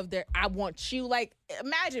 Love that I want you. Like,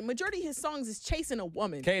 imagine, majority of his songs is chasing a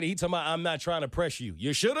woman. Katie, he talking about, I'm not trying to press you.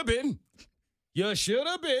 You should have been. You should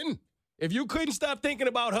have been. If you couldn't stop thinking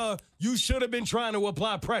about her, you should have been trying to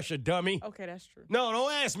apply pressure, dummy. Okay, that's true. No,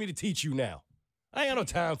 don't ask me to teach you now. I ain't got no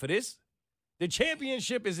time for this. The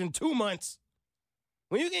championship is in 2 months.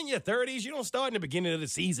 When you get in your 30s, you don't start in the beginning of the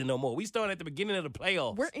season no more. We start at the beginning of the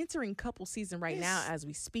playoffs. We're entering couple season right now as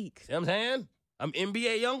we speak. See what I'm saying? I'm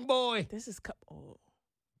NBA young boy. This is couple.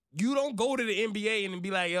 You don't go to the NBA and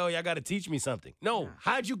be like, yo, y'all got to teach me something. No, Nah.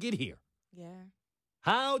 how'd you get here? Yeah.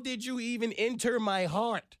 How did you even enter my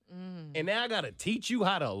heart? And now I got to teach you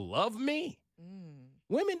how to love me?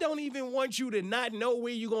 Women don't even want you to not know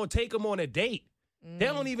where you're going to take them on a date. They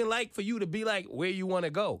don't even like for you to be like where you want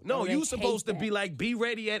to go. No, Oh, they you supposed to hate be that. like, be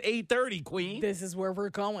ready at 8:30, queen. This is where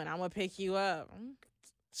we're going. I'm going to pick you up.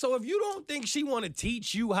 So if you don't think she want to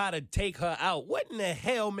teach you how to take her out, what in the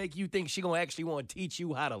hell make you think she going to actually want to teach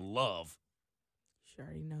you how to love? You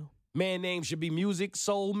already know. Man name should be Music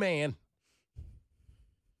Soul Man.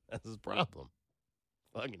 That's his problem.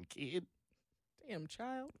 Fucking kid. Damn,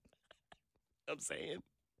 child. I'm saying.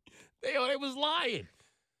 They was lying.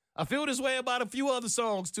 I feel this way about a few other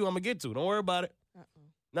songs, too, I'm going to get to. Don't worry about it.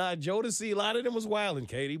 Nah, Jodeci, a lot of them was wilding,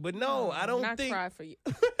 Katie. But no, I don't not think. cry for you.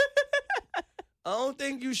 I don't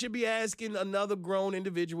think you should be asking another grown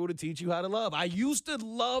individual to teach you how to love. I used to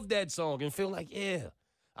love that song and feel like, yeah,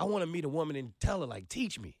 I want to meet a woman and tell her, like,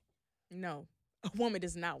 teach me. No. A woman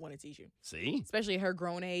does not want to teach you. See? Especially at her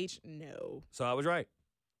grown age. No. So I was right.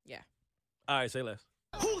 Yeah. All right, say less.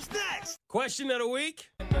 Who's next? Question of the week.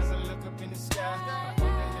 As I look up in the sky, I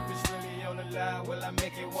wonder if it's really on the line. Will I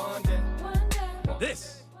make it one day?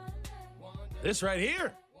 This right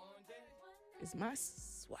here. It's my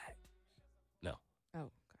swag. No, Oh, okay.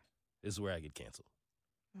 this is where I get canceled.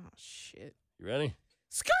 Oh, shit. You ready?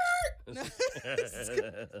 Skirt!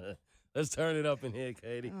 Let's turn it up in here,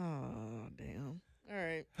 Katie. Oh, damn. All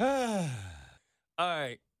right. All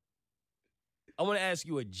right. I want to ask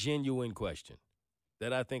you a genuine question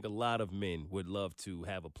that I think a lot of men would love to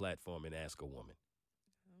have a platform and ask a woman.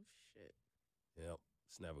 Oh, shit. Yep.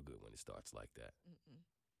 It's never good when it starts like that.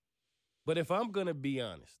 But if I'm going to be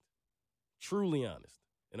honest, truly honest,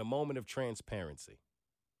 in a moment of transparency,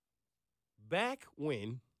 back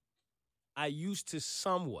when I used to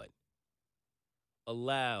somewhat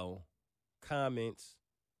allow comments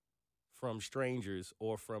from strangers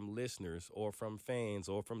or from listeners or from fans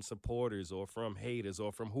or from supporters or from haters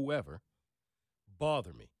or from whoever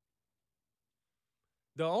bother me.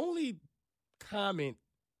 The only comment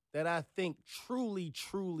that I think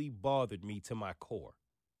truly bothered me to my core,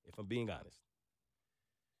 if I'm being honest,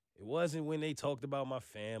 it wasn't when they talked about my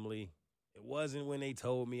family. It wasn't when they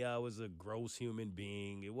told me I was a gross human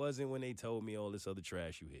being. It wasn't when they told me all this other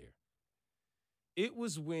trash you hear. It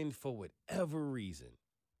was when, for whatever reason,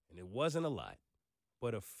 and it wasn't a lot,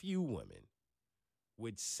 but a few women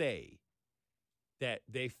would say that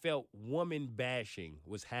they felt woman bashing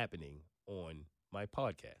was happening on my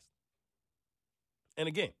podcast. And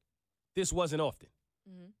again, this wasn't often.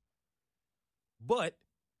 Mm-hmm. But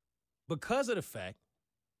because of the fact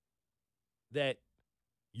that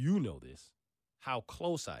you know this, how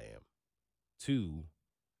close I am to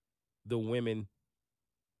the women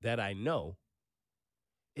that I know,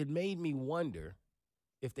 it made me wonder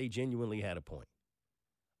if they genuinely had a point.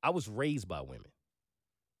 I was raised by women.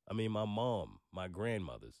 I mean, my mom, my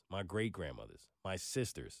grandmothers, my great-grandmothers, my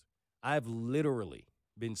sisters. I've literally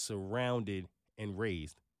been surrounded and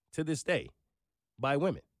raised to this day by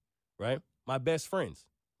women, right? My best friends,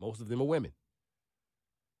 most of them are women.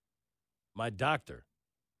 My doctor,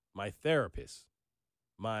 my therapist,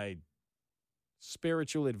 my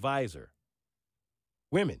spiritual advisor,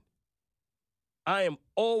 women. I am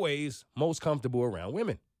always most comfortable around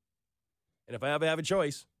women. And if I ever have a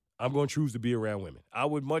choice, I'm going to choose to be around women. I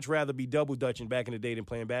would much rather be double dutching back in the day than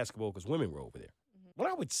playing basketball because women were over there. When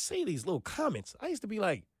I would say these little comments, I used to be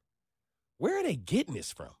like, where are they getting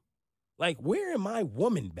this from? Like, where am I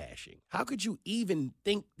woman bashing? How could you even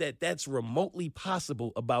think that that's remotely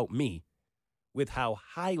possible about me with how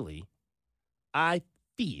highly I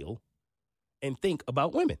feel and think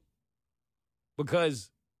about women? Because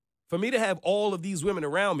for me to have all of these women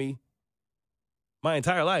around me my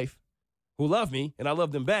entire life who love me and I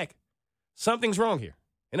love them back, something's wrong here.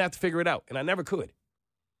 And I have to figure it out. And I never could.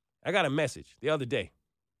 I got a message the other day.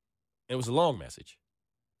 It was a long message.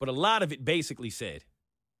 But a lot of it basically said,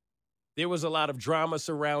 there was a lot of drama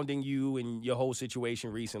surrounding you and your whole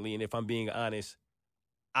situation recently. And if I'm being honest,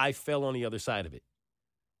 I fell on the other side of it.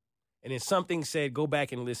 And then something said, go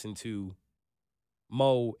back and listen to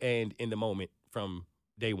Mo and In the Moment from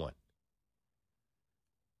day one.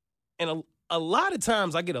 And a lot of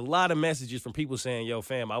times I get a lot of messages from people saying, yo,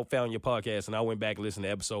 fam, I found your podcast and I went back and listened to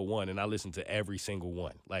episode 1 and I listened to every single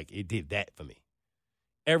one. Like, it did that for me.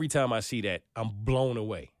 Every time I see that, I'm blown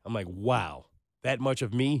away. I'm like, wow, that much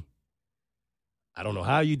of me? I don't know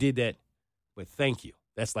how you did that, but thank you.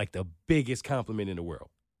 That's like the biggest compliment in the world.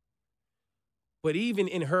 But even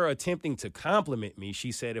in her attempting to compliment me,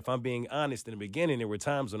 she said, if I'm being honest, in the beginning, there were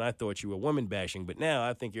times when I thought you were woman bashing, but now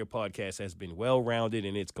I think your podcast has been well-rounded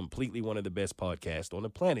and it's completely one of the best podcasts on the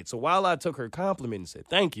planet. So while I took her compliment and said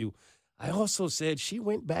thank you, I also said she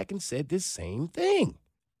went back and said this same thing.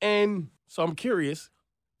 And so I'm curious,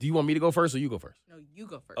 do you want me to go first or you go first? No, you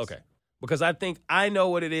go first. Okay. Because I think I know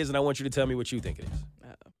what it is and I want you to tell me what you think it is.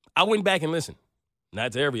 Uh-oh. I went back and listened.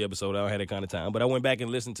 Not to every episode, I don't have that kind of time, but I went back and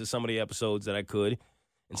listened to some of the episodes that I could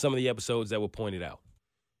and some of the episodes that were pointed out.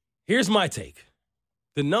 Here's my take.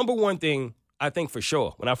 The number one thing I think for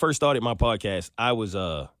sure, when I first started my podcast, I was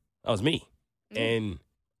me. And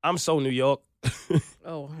I'm so New York.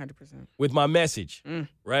 Oh, 100%. With my message,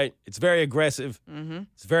 right? It's very aggressive. Mm-hmm.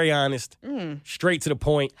 It's very honest. Straight to the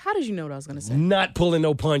point. How did you know what I was going to say? Not pulling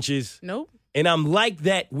no punches. Nope. And I'm like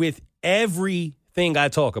that with everything I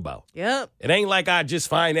talk about. Yep. It ain't like I just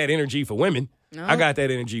find that energy for women. No. I got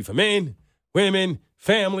that energy for men, women,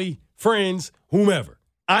 family, friends, whomever.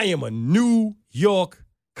 I am a New York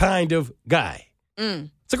kind of guy.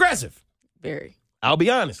 It's aggressive. Very. I'll be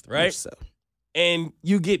honest, right? Much so. And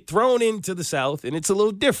you get thrown into the South, and it's a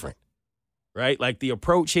little different, right? Like the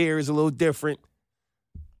approach here is a little different.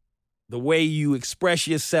 The way you express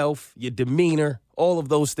yourself, your demeanor, all of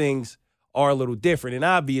those things are a little different. And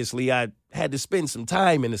obviously, I had to spend some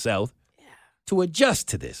time in the South to adjust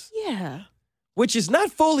to this. Yeah. Which is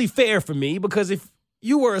not fully fair for me, because if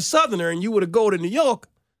you were a Southerner and you were to go to New York,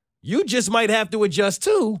 you just might have to adjust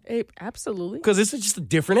too. Absolutely. Because it's just a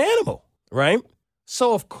different animal, right?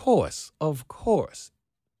 So, of course,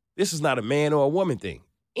 this is not a man or a woman thing.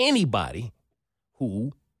 Anybody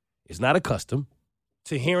who is not accustomed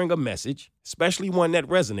to hearing a message, especially one that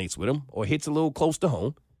resonates with them or hits a little close to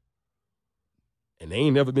home, and they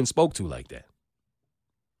ain't never been spoke to like that.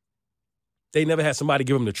 They never had somebody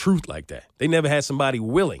give them the truth like that. They never had somebody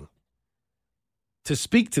willing to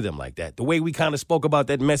speak to them like that, the way we kind of spoke about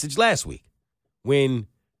that message last week, when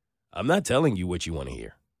I'm not telling you what you want to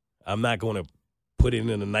hear. I'm not going to put it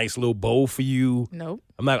in a nice little bowl for you. Nope.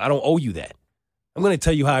 I don't owe you that. I'm going to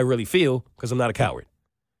tell you how I really feel, because I'm not a coward.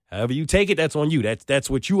 However you take it, that's on you.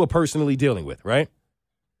 That's what you are personally dealing with, right?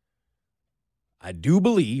 I do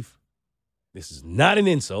believe, this is not an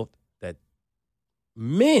insult, that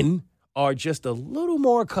men are just a little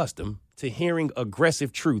more accustomed to hearing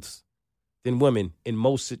aggressive truths than women in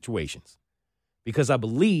most situations. Because I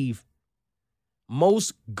believe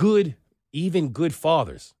most good, even good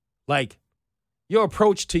fathers, like, your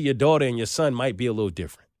approach to your daughter and your son might be a little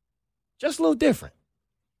different. Just a little different,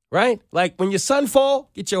 right? Like, when your son fall,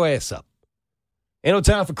 get your ass up. Ain't no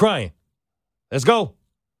time for crying. Let's go.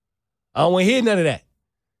 I don't want to hear none of that.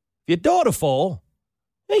 If your daughter fall,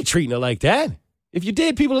 you ain't treating her like that. If you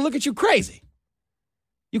did, people will look at you crazy.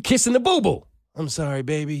 You kissing the boo-boo. I'm sorry,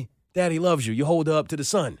 baby. Daddy loves you. You hold her up to the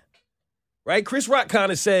sun. Right? Chris Rock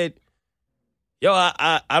kind of said, yo,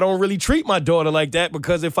 I don't really treat my daughter like that,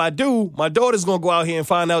 because if I do, my daughter's going to go out here and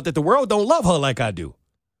find out that the world don't love her like I do.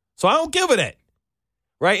 So I don't give her that.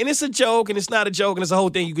 Right? And it's a joke, and it's not a joke, and it's a whole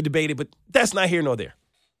thing. You could debate it, but that's not here nor there.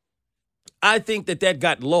 I think that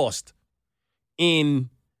got lost in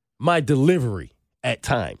my delivery at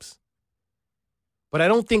times. But I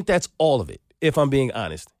don't think that's all of it, if I'm being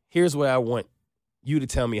honest. Here's what I want you to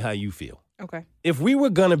tell me how you feel. Okay. If we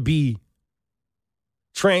were going to be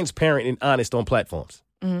transparent and honest on platforms,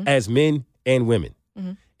 as men and women,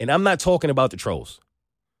 and I'm not talking about the trolls.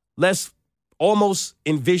 Let's almost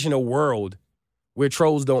envision a world where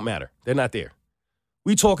trolls don't matter. They're not there.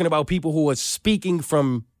 We're talking about people who are speaking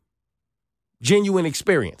from genuine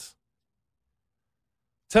experience.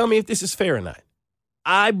 Tell me if this is fair or not.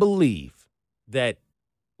 I believe that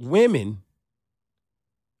women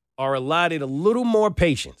are allotted a little more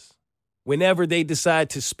patience whenever they decide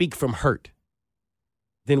to speak from hurt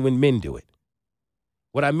than when men do it.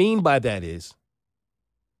 What I mean by that is,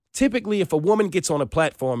 typically if a woman gets on a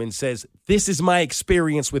platform and says, this is my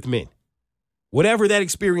experience with men, whatever that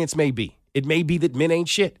experience may be, it may be that men ain't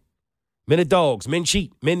shit. Men are dogs, men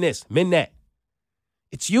cheat, men this, men that.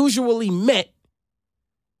 It's usually met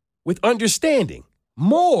with understanding,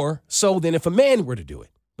 more so than if a man were to do it.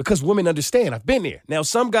 Because women understand. I've been there. Now,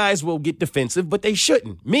 some guys will get defensive, but they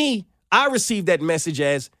shouldn't. Me, I receive that message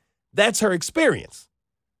as, that's her experience.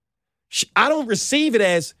 I don't receive it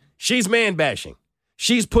as, she's man bashing.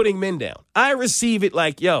 She's putting men down. I receive it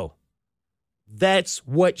like, yo, that's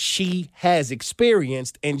what she has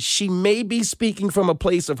experienced, and she may be speaking from a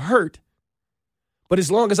place of hurt, but as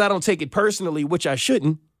long as I don't take it personally, which I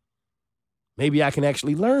shouldn't, maybe I can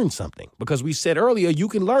actually learn something. Because we said earlier, you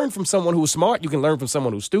can learn from someone who's smart. You can learn from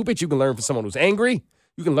someone who's stupid. You can learn from someone who's angry.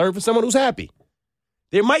 You can learn from someone who's happy.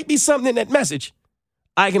 There might be something in that message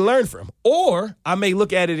I can learn from. Or I may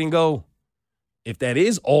look at it and go, if that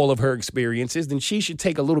is all of her experiences, then she should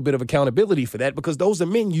take a little bit of accountability for that, because those are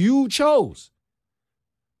men you chose.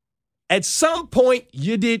 At some point,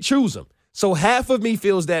 you did choose them. So half of me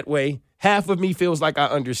feels that way. Half of me feels like I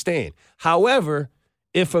understand. However,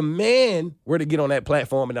 if a man were to get on that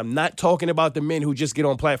platform, and I'm not talking about the men who just get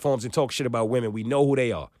on platforms and talk shit about women, we know who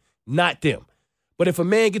they are, not them. But if a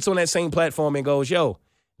man gets on that same platform and goes, yo,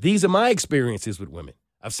 these are my experiences with women.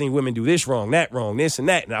 I've seen women do this wrong, this and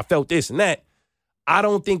that, and I felt this and that. I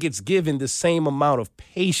don't think it's given the same amount of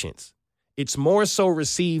patience. It's more so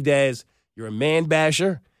received as, you're a man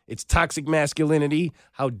basher. It's toxic masculinity.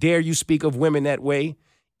 How dare you speak of women that way?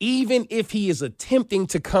 Even if he is attempting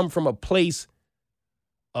to come from a place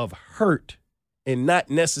of hurt and not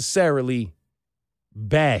necessarily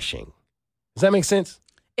bashing. Does that make sense?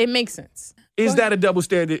 It makes sense. Is that a double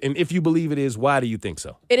standard? And if you believe it is, why do you think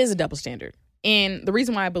so? It is a double standard. And the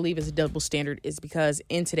reason why I believe it's a double standard is because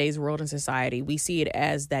in today's world and society, we see it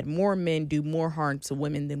as that more men do more harm to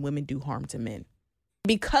women than women do harm to men.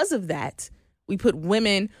 Because of that, we put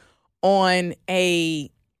women on I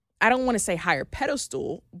don't want to say higher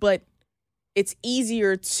pedestal, but it's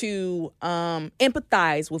easier to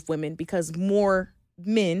empathize with women because more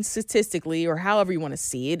men statistically, or however you want to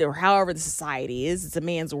see it, or however the society is, it's a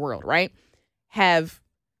man's world, right? Have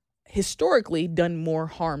historically done more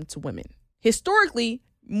harm to women. Historically,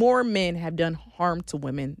 more men have done harm to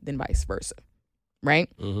women than vice versa, right?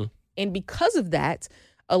 Mm-hmm. And because of that,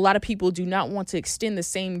 a lot of people do not want to extend the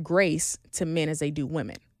same grace to men as they do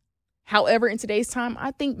women. However, in today's time,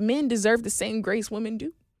 I think men deserve the same grace women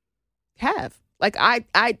do have. Like, I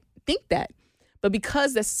think that. But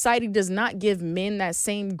because the society does not give men that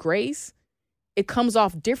same grace, it comes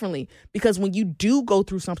off differently. Because when you do go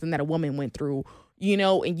through something that a woman went through, you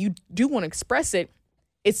know, and you do want to express it,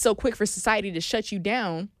 it's so quick for society to shut you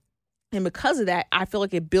down. And because of that, I feel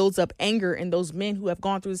like it builds up anger in those men who have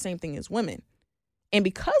gone through the same thing as women. And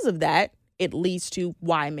because of that, it leads to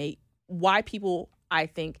why people, I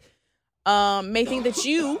think, may think that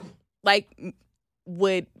you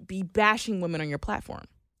would be bashing women on your platform.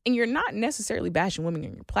 And you're not necessarily bashing women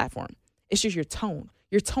on your platform. It's just your tone.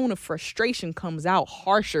 Your tone of frustration comes out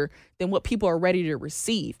harsher than what people are ready to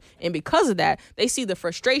receive. And because of that, they see the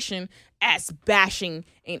frustration as bashing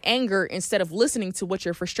and anger instead of listening to what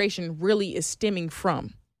your frustration really is stemming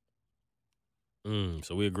from.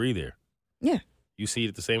 So we agree there. Yeah. You see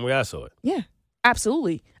it the same way I saw it. Yeah,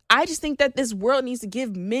 absolutely. I just think that this world needs to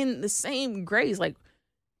give men the same grace. Like,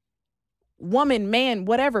 woman, man,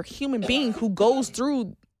 whatever, human being who goes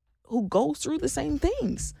through the same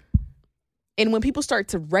things. And when people start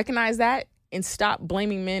to recognize that and stop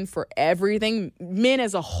blaming men for everything, men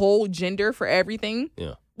as a whole gender for everything,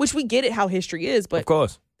 which we get it how history is, but of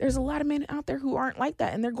course, there's a lot of men out there who aren't like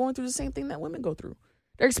that, and they're going through the same thing that women go through.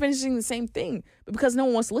 They're experiencing the same thing, but because no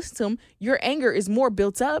one wants to listen to them, your anger is more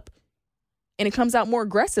built up and it comes out more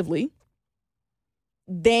aggressively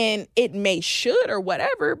than it should or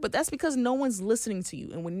whatever, but that's because no one's listening to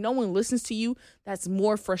you. And when no one listens to you, that's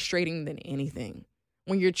more frustrating than anything.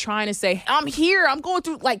 When you're trying to say, I'm here, I'm going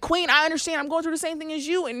through, like, Queen, I understand, I'm going through the same thing as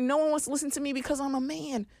you, and no one wants to listen to me because I'm a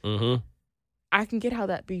man. Mm-hmm. I can get how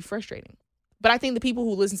that be frustrating. But I think the people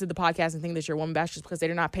who listen to the podcast and think that you're a woman bash is because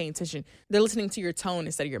they're not paying attention. They're listening to your tone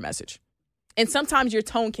instead of your message. And sometimes your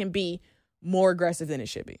tone can be more aggressive than it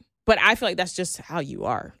should be. But I feel like that's just how you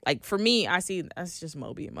are. Like, for me, I see that's just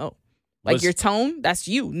Mo being Mo. Like, your tone, that's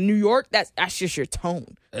you. New York, that's just your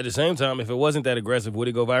tone. At the same time, if it wasn't that aggressive, would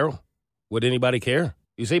it go viral? Would anybody care?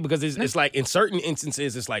 You see, because it's like in certain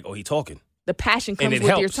instances, it's like, oh, he talking. The passion comes with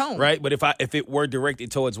helps, your tone. Right? But if it were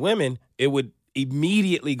directed towards women, it would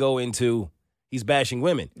immediately go into he's bashing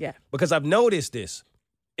women. Yeah. Because I've noticed this.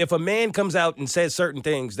 If a man comes out and says certain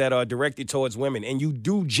things that are directed towards women and you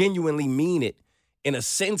do genuinely mean it in a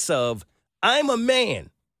sense of, I'm a man.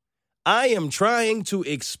 I am trying to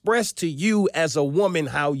express to you as a woman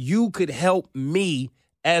how you could help me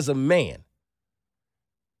as a man.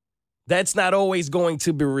 That's not always going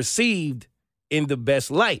to be received in the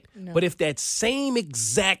best light. No. But if that same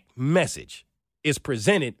exact message is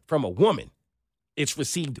presented from a woman, it's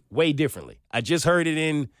received way differently. I just heard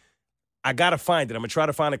it I got to find it. I'm going to try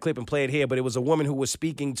to find a clip and play it here. But it was a woman who was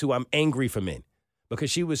speaking to I'm angry for men.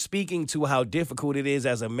 Because she was speaking to how difficult it is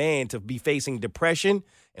as a man to be facing depression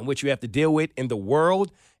and what you have to deal with in the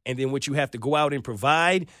world, and then what you have to go out and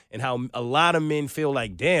provide, and how a lot of men feel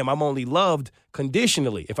like, damn, I'm only loved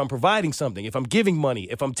conditionally if I'm providing something, if I'm giving money,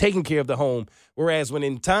 if I'm taking care of the home. Whereas when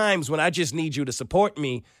in times when I just need you to support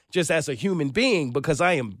me just as a human being because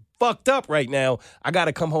I am fucked up right now, I got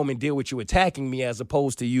to come home and deal with you attacking me as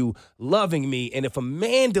opposed to you loving me. And if a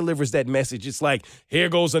man delivers that message, it's like, here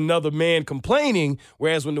goes another man complaining.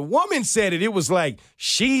 Whereas when the woman said it, it was like,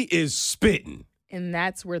 she is spitting. And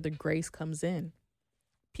that's where the grace comes in.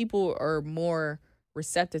 People are more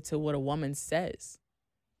receptive to what a woman says,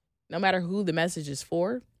 no matter who the message is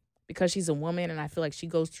for, because she's a woman and I feel like she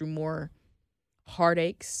goes through more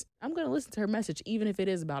heartaches. I'm going to listen to her message, even if it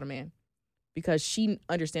is about a man, because she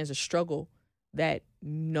understands a struggle that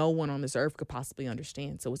no one on this earth could possibly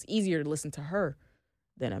understand. So it's easier to listen to her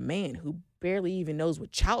than a man who barely even knows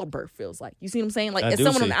what childbirth feels like. You see what I'm saying? Like, as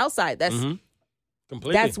someone on the outside, that's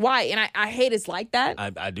completely. That's why. And I hate it's like that.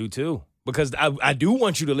 I do too. Because I do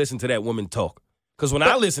want you to listen to that woman talk. Because when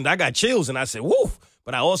I listened, I got chills and I said, woof.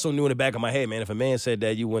 But I also knew in the back of my head, man, if a man said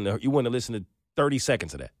that, you wouldn't have listened to 30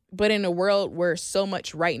 seconds of that. But in a world where so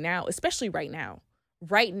much right now, especially right now,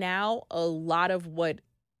 a lot of what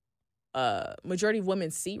majority of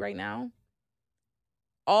women see right now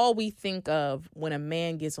all we think of when a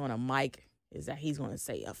man gets on a mic is that he's going to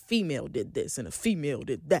say a female did this and a female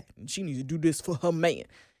did that and she needs to do this for her man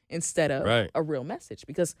instead of a real message.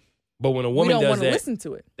 Because but when a woman we don't does want to that, listen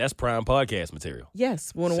to it. That's prime podcast material.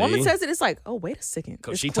 Yes. When a woman says it, it's like, oh, wait a second.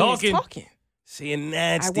 Because she talking. See, and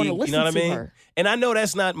that's I want to listen you know what to I mean? her. And I know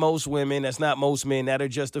that's not most women. That's not most men. That are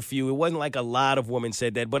just a few. It wasn't like a lot of women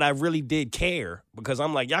said that, but I really did care because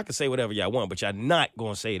I'm like, y'all can say whatever y'all want, but y'all not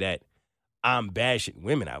going to say that I'm bashing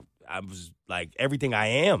women. I was like, everything I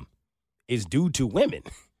am is due to women.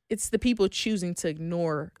 It's the people choosing to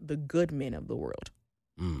ignore the good men of the world.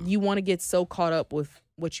 You want to get so caught up with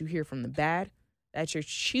what you hear from the bad that you're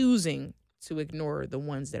choosing to ignore the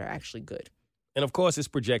ones that are actually good. And of course, it's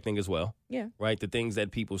projecting as well. Yeah. Right? The things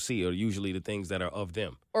that people see are usually the things that are of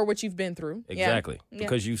them. Or what you've been through. Exactly. Yeah.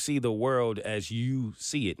 Because you see the world as you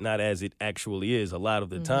see it, not as it actually is a lot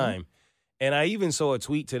of the time. And I even saw a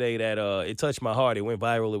tweet today that it touched my heart. It went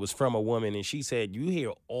viral. It was from a woman, and she said, you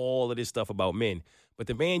hear all of this stuff about men, but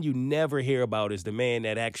the man you never hear about is the man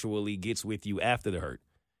that actually gets with you after the hurt.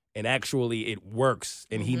 And actually it works,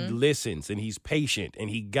 and he listens, and he's patient, and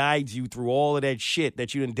he guides you through all of that shit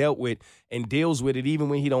that you done dealt with and deals with it even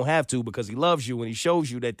when he don't have to because he loves you and he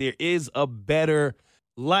shows you that there is a better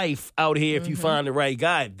life out here if you find the right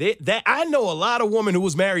guy. That I know a lot of women who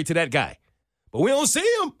was married to that guy, but we don't see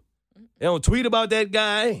him. They don't tweet about that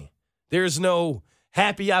guy. There's no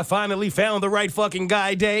happy I finally found the right fucking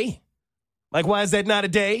guy day. Like, why is that not a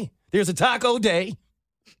day? There's a taco day.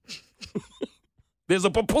 There's a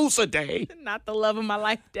Pupusa day. Not the love of my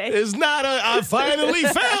life day. It's not I finally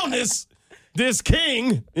found this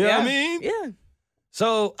king. You know what I mean? Yeah.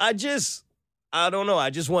 So I don't know. I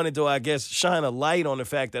just wanted to, I guess, shine a light on the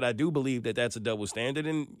fact that I do believe that that's a double standard.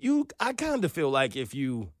 And I kind of feel like if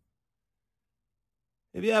you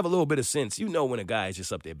have a little bit of sense, you know when a guy is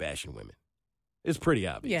just up there bashing women. It's pretty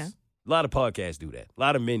obvious. Yeah. A lot of podcasts do that. A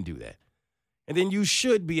lot of men do that. And then you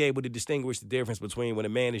should be able to distinguish the difference between when a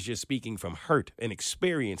man is just speaking from hurt and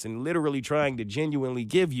experience and literally trying to genuinely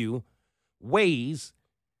give you ways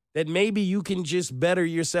that maybe you can just better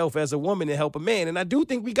yourself as a woman and help a man. And I do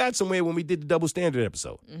think we got somewhere when we did the double standard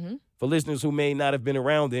episode. For listeners who may not have been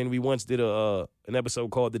around then, we once did an episode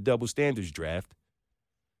called the Double Standards Draft.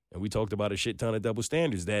 And we talked about a shit ton of double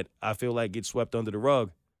standards that I feel like get swept under the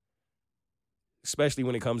rug, especially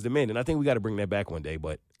when it comes to men. And I think we got to bring that back one day,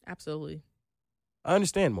 but Absolutely. I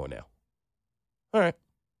understand more now. All right.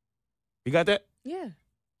 You got that? Yeah.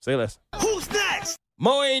 Say less. Who's next?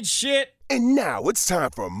 Mo ain't shit. And now it's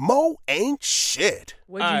time for Mo Ain't Shit.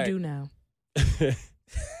 What'd you do now?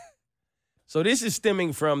 So this is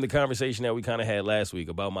stemming from the conversation that we kind of had last week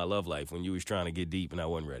about my love life when you was trying to get deep and I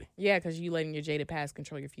wasn't ready. Yeah, because you letting your jaded past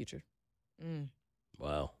control your future.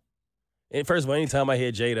 Wow. And first of all, anytime I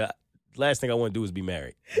hear Jada, last thing I want to do is be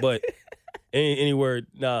married. But any word,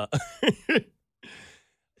 nah.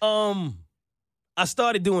 I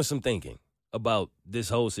started doing some thinking about this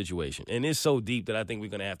whole situation. And it's so deep that I think we're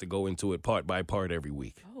going to have to go into it part by part every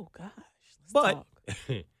week. Oh, gosh. Let's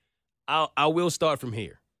But I will start from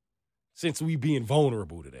here since we being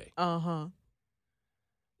vulnerable today. Uh-huh.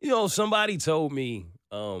 You know, somebody told me,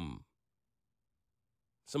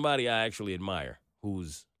 somebody I actually admire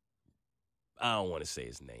who's, I don't want to say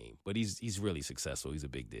his name, but he's really successful. He's a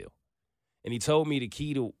big deal. And he told me the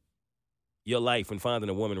key to your life when finding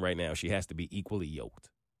a woman right now, she has to be equally yoked.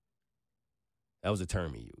 That was a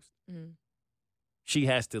term he used. She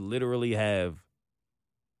has to literally have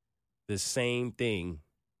the same thing,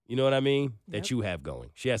 you know what I mean, that you have going.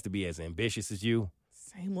 She has to be as ambitious as you.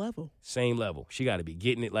 Same level. Same level. She got to be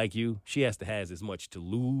getting it like you. She has to have as much to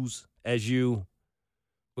lose as you.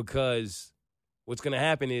 Because what's going to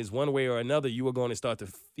happen is one way or another, you are going to start to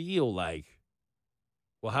feel like,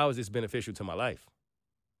 well, how is this beneficial to my life?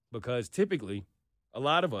 Because typically, a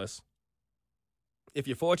lot of us, if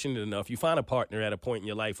you're fortunate enough, you find a partner at a point in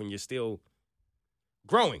your life when you're still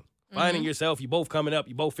growing, finding yourself, you both coming up,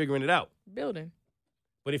 you both figuring it out. Building.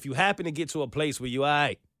 But if you happen to get to a place where you, all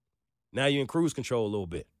right, now you're in cruise control a little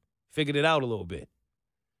bit, figured it out a little bit,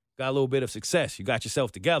 got a little bit of success, you got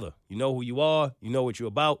yourself together, you know who you are, you know what you're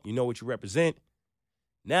about, you know what you represent.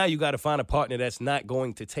 Now you got to find a partner that's not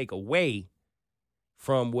going to take away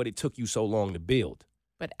from what it took you so long to build.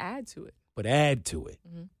 But add to it.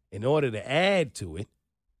 In order to add to it,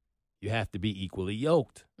 you have to be equally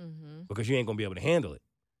yoked because you ain't going to be able to handle it.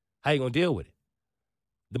 How you going to deal with it?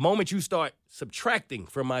 The moment you start subtracting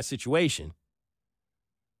from my situation,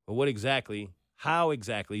 well, how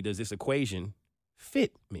exactly does this equation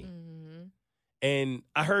fit me? And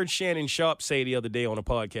I heard Shannon Sharp say the other day on a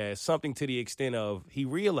podcast something to the extent of he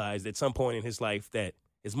realized at some point in his life that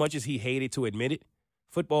as much as he hated to admit it,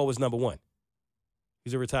 Football was number one.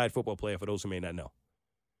 He's a retired football player, for those who may not know.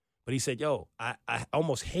 But he said, yo, I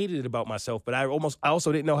almost hated it about myself, but I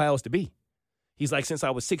also didn't know how else to be. He's like, since I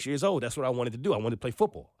was 6 years old, that's what I wanted to do. I wanted to play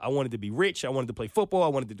football. I wanted to be rich. I wanted to play football. I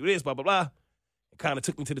wanted to do this, blah, blah, blah. It kind of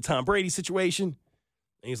took me to the Tom Brady situation.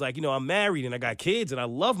 And he's like, I'm married and I got kids and I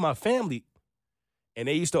love my family. And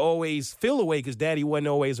they used to always feel away because daddy wasn't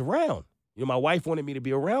always around. My wife wanted me to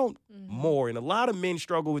be around more. And a lot of men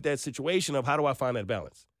struggle with that situation of how do I find that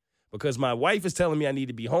balance? Because my wife is telling me I need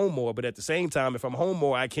to be home more, but at the same time, if I'm home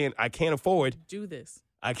more, I can't afford do this.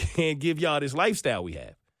 I can't give y'all this lifestyle we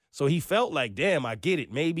have. So he felt like, damn, I get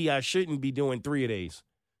it. Maybe I shouldn't be doing 3 a days.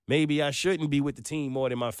 Maybe I shouldn't be with the team more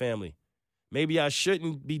than my family. Maybe I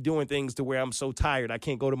shouldn't be doing things to where I'm so tired I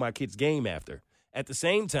can't go to my kid's game after. At the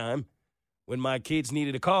same time, when my kids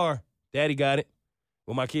needed a car, daddy got it.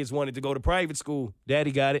 When my kids wanted to go to private school,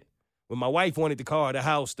 daddy got it. When my wife wanted the car, the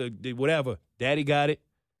house, the whatever, daddy got it.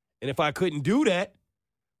 And if I couldn't do that,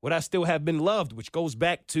 would I still have been loved? Which goes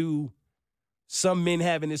back to some men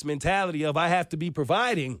having this mentality of I have to be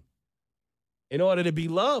providing in order to be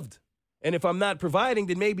loved. And if I'm not providing,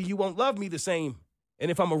 then maybe you won't love me the same.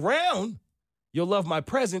 And if I'm around, you'll love my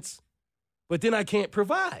presence, but then I can't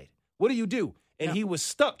provide. What do you do? And he was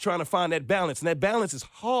stuck trying to find that balance. And that balance is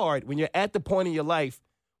hard when you're at the point in your life,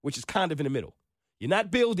 which is kind of in the middle. You're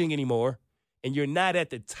not building anymore, and you're not at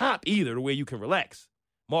the top either, the way you can relax.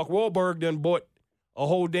 Mark Wahlberg done bought a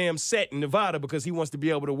whole damn set in Nevada because he wants to be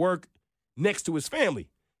able to work next to his family.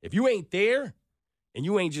 If you ain't there and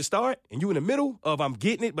you ain't just start and you in the middle of I'm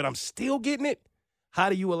getting it, but I'm still getting it, how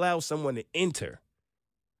do you allow someone to enter?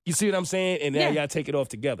 You see what I'm saying? And now y'all take it off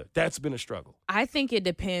together. That's been a struggle. I think it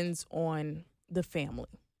depends on the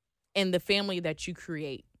family and the family that you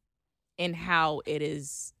create and how it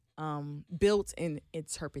is built and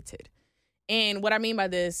interpreted. And what I mean by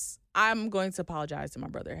this, I'm going to apologize to my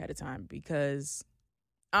brother ahead of time because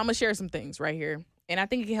I'm going to share some things right here. And I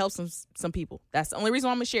think it can help some people. That's the only reason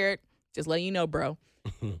why I'm going to share it. Just letting you know, bro.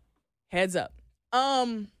 Heads up.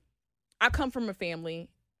 I come from a family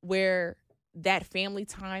where that family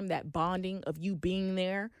time, that bonding of you being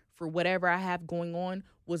there for whatever I have going on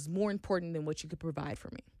was more important than what you could provide for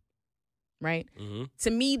me. Right? Mm-hmm.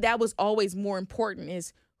 To me, that was always more important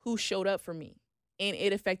is who showed up for me. And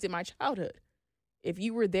it affected my childhood. If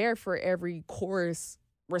you were there for every chorus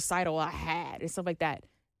recital I had and stuff like that,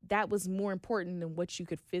 that was more important than what you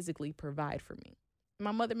could physically provide for me.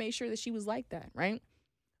 My mother made sure that she was like that, right?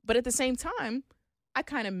 But at the same time, I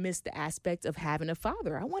kind of missed the aspect of having a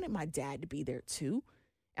father. I wanted my dad to be there too,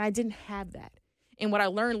 and I didn't have that. And what I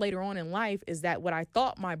learned later on in life is that what I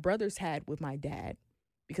thought my brothers had with my dad,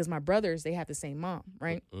 because my brothers, they have the same mom,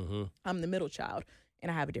 right? Mm-hmm. I'm the middle child,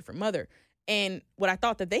 and I have a different mother. And what I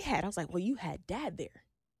thought that they had, I was like, well, you had dad there.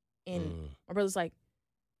 And my brother's like,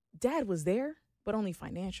 dad was there, but only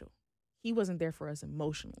financial. He wasn't there for us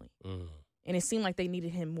emotionally. And it seemed like they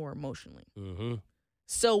needed him more emotionally. Mm-hmm.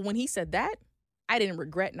 So when he said that, I didn't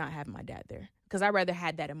regret not having my dad there because I rather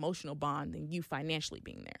had that emotional bond than you financially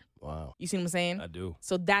being there. Wow. You see what I'm saying? I do.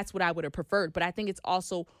 So that's what I would have preferred. But I think it's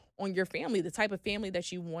also on your family, the type of family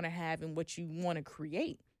that you want to have and what you want to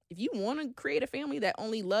create. If you want to create a family that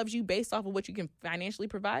only loves you based off of what you can financially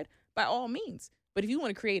provide, by all means. But if you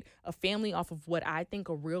want to create a family off of what I think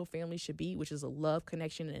a real family should be, which is a love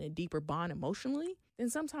connection and a deeper bond emotionally, then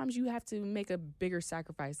sometimes you have to make a bigger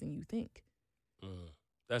sacrifice than you think.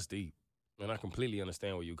 That's deep. And I completely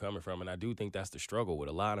understand where you're coming from. And I do think that's the struggle with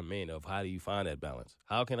a lot of men of how do you find that balance?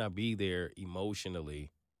 How can I be there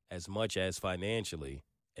emotionally as much as financially?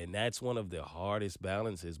 And that's one of the hardest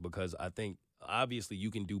balances because I think obviously you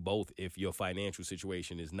can do both if your financial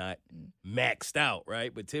situation is not maxed out,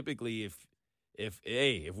 right? But typically if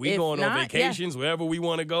we going on vacations, wherever we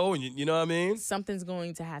want to go, and you know what I mean? Something's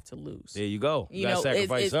going to have to lose. There you go. You got to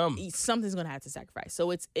sacrifice something. Something's going to have to sacrifice.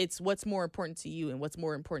 So it's what's more important to you and what's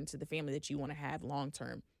more important to the family that you want to have long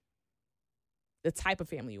term. The type of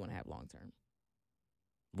family you want to have long term.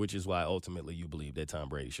 Which is why ultimately you believe that Tom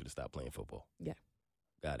Brady should have stopped playing football. Yeah.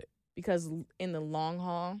 Got it. Because in the long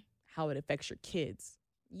haul, how it affects your kids.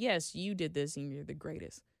 Yes, you did this and you're the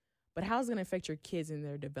greatest. But how is it going to affect your kids in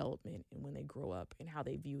their development and when they grow up and how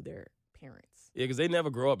they view their parents? Yeah, because they never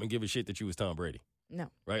grow up and give a shit that you was Tom Brady. No.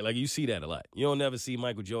 Right? Like, you see that a lot. You don't never see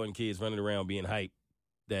Michael Jordan kids running around being hyped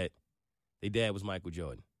that their dad was Michael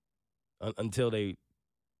Jordan until they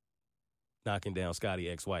knocking down Scotty's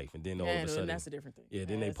ex-wife. And then all of a sudden. That's a different thing. Yeah,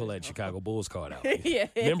 then they pull that Chicago Bulls card out. Yeah.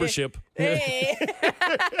 Membership. Hey.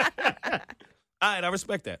 All right, I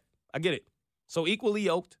respect that. I get it. So equally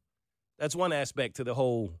yoked. That's one aspect to the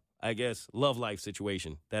whole, I guess, love life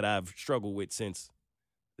situation that I've struggled with since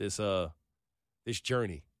this this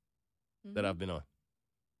journey that I've been on.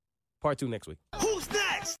 Part 2 next week. Who's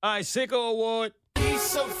next? All right, Sicko Award. He's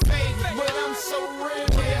so fake, but I'm so real.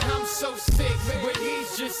 Yeah, I'm so sick, but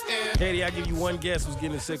he's just ill. Katie, I give you one guess who's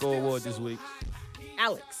getting the Sicko Award this week.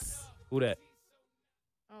 Alex. Who that?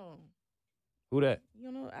 Oh, Who that? you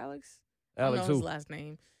don't know Alex? Alex I don't know who? his last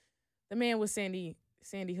name. The man with Sandy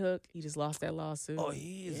Hook. He just lost that lawsuit. Oh,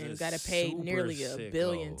 he is a got to pay super nearly $1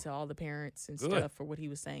 billion sicko. to all the parents and Good. stuff for what he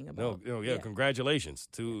was saying about. Yeah, congratulations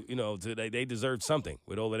to they deserved something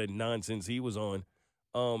with all of that nonsense he was on.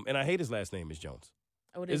 And I hate his last name is Jones.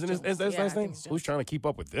 Oh, Isn't his Jones. last I name? think it's Who's trying to keep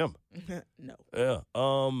up with them? Jones. No. Yeah.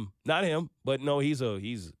 Not him, but no, he's a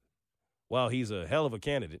hell of a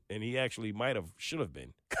candidate, and he actually should have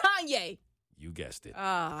been. Kanye. You guessed it.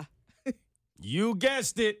 Ah, You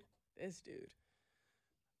guessed it. this dude.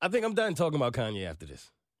 I think I'm done talking about Kanye after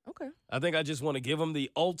this. Okay. I think I just want to give him the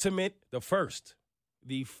first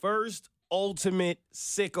ultimate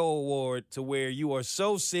sicko award, to where you are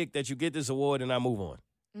so sick that you get this award and I move on.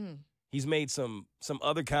 He's made some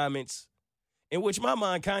other comments in which my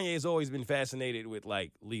mind, Kanye has always been fascinated with,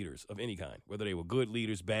 like, leaders of any kind, whether they were good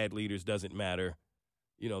leaders, bad leaders, doesn't matter.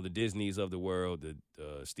 You know, the Disneys of the world,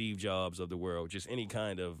 the Steve Jobs of the world, just any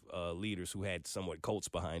kind of leaders who had somewhat cults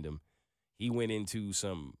behind them. He went into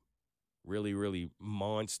some really, really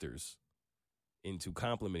monsters, into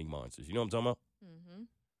complimenting monsters. You know what I'm talking about? Mm-hmm.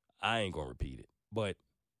 I ain't going to repeat it, but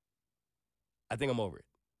I think I'm over it.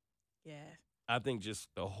 Yeah. I think just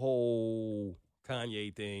the whole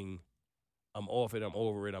Kanye thing, I'm off it, I'm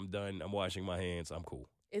over it, I'm done, I'm washing my hands, I'm cool.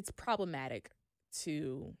 It's problematic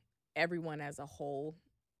to everyone as a whole,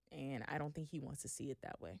 and I don't think he wants to see it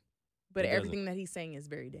that way. But everything that he's saying is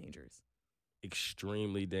very dangerous.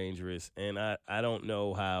 Extremely dangerous, and I don't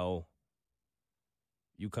know how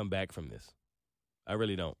you come back from this. I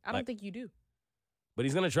really don't. I don't think you do. But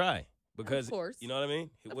he's going to try, because, Of course. you know what I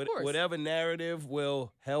mean? Of course. Whatever narrative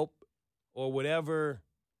will help, or whatever,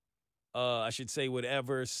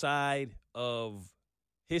 whatever side of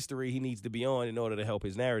history he needs to be on in order to help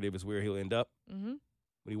his narrative is where he'll end up. Mm-hmm.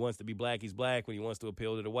 When he wants to be black, he's black. When he wants to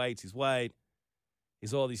appeal to the whites, he's white.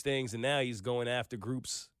 He's all these things, and now he's going after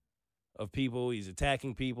groups of people. He's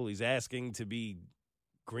attacking people. He's asking to be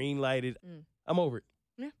green-lighted. I'm over it.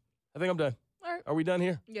 Yeah. I think I'm done. All right. Are we done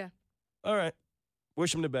here? Yeah. All right.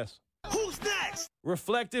 Wish him the best. Who's next?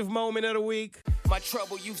 Reflective moment of the week. My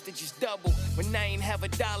trouble used to just double. When I ain't have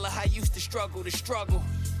 $1, I used to struggle.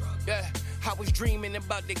 Yeah, I was dreaming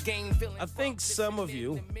about the game. I think some of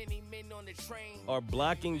you are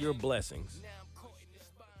blocking your blessings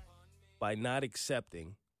by not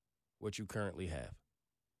accepting what you currently have.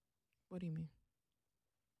 What do you mean?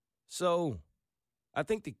 So, I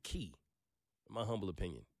think the key, in my humble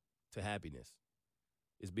opinion, to happiness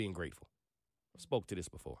is being grateful. I spoke to this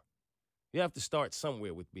before. You have to start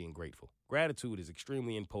somewhere with being grateful. Gratitude is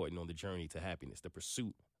extremely important on the journey to happiness, the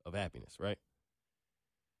pursuit of happiness, right?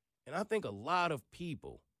 And I think a lot of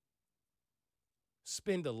people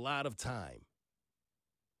spend a lot of time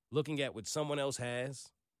looking at what someone else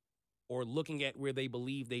has, or looking at where they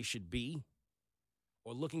believe they should be,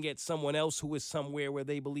 or looking at someone else who is somewhere where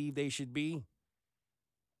they believe they should be,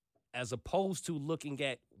 as opposed to looking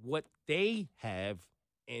at what they have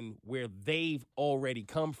and where they've already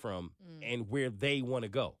come from and where they want to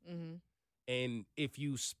go. Mm-hmm. And if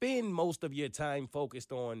you spend most of your time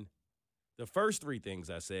focused on the first three things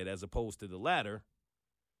I said as opposed to the latter,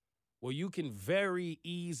 well, you can very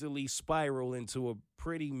easily spiral into a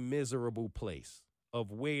pretty miserable place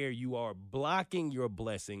of where you are blocking your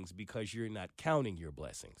blessings because you're not counting your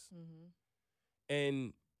blessings. Mm-hmm.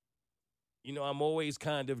 And, you know, I'm always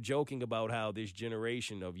kind of joking about how this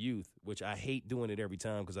generation of youth, which I hate doing it every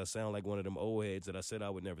time because I sound like one of them old heads that I said I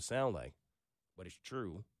would never sound like, but it's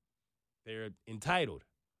true. They're entitled,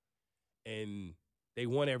 and they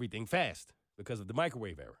want everything fast because of the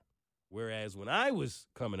microwave era. Whereas when I was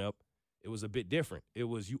coming up, it was a bit different. It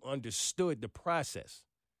was you understood the process,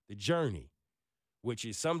 the journey, which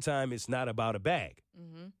is sometimes it's not about a bag.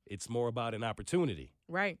 Mm-hmm. It's more about an opportunity.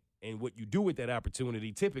 Right. And what you do with that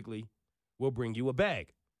opportunity typically will bring you a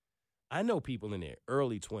bag. I know people in their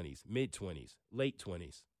early 20s, mid-20s, late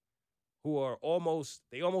 20s who are almost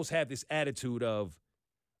have this attitude of,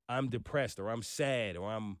 I'm depressed or I'm sad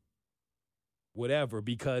or I'm whatever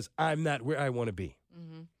because I'm not where I want to be.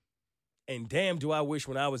 Mm-hmm. And damn, do I wish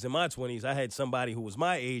when I was in my 20s, I had somebody who was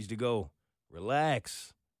my age to go,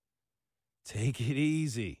 relax, take it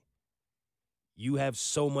easy. You have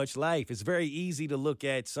so much life. It's very easy to look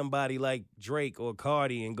at somebody like Drake or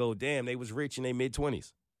Cardi and go, damn, they was rich in their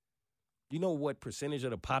mid-20s. You know what percentage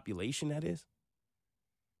of the population that is?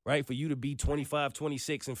 Right? For you to be 25,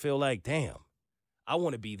 26 and feel like, damn, I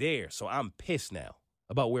want to be there. So I'm pissed now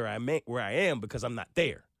about where I am because I'm not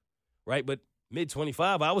there, right? But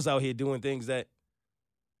mid-25, I was out here doing things that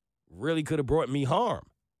really could have brought me harm.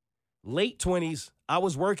 Late 20s, I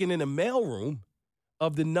was working in the mailroom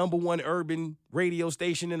of the #1 urban radio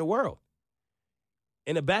station in the world.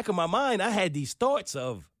 In the back of my mind, I had these thoughts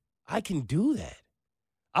of, I can do that.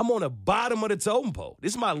 I'm on the bottom of the totem pole.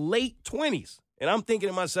 This is my late 20s. And I'm thinking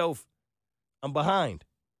to myself, I'm behind.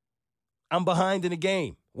 I'm behind in the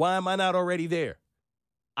game. Why am I not already there?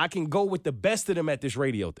 I can go with the best of them at this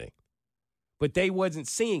radio thing. But they wasn't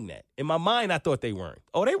seeing that. In my mind, I thought they weren't.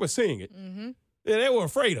 Oh, they were seeing it. Mm-hmm. Yeah, they were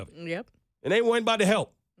afraid of it. Yep. And they weren't about to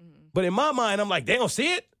help. Mm-hmm. But in my mind, I'm like, they don't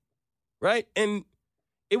see it? Right? And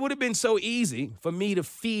it would have been so easy for me to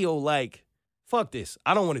feel like, fuck this.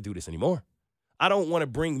 I don't want to do this anymore. I don't want to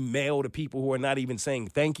bring mail to people who are not even saying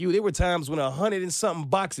thank you. There were times when 100 and something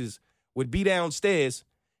boxes would be downstairs,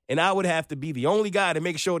 and I would have to be the only guy to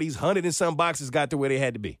make sure these 100 and something boxes got to where they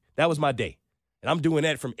had to be. That was my day. And I'm doing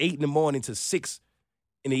that from 8 in the morning to 6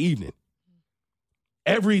 in the evening.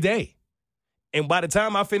 Every day. And by the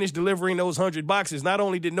time I finished delivering those 100 boxes, not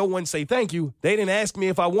only did no one say thank you, they didn't ask me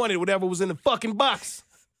if I wanted whatever was in the fucking box.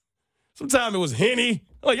 Sometimes it was Henny.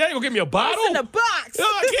 Like, you ain't gonna give me a bottle? What's in the box?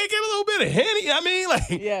 I can't get a little bit of Henny. I mean, like,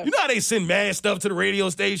 You know how they send mad stuff to the radio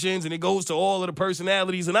stations and it goes to all of the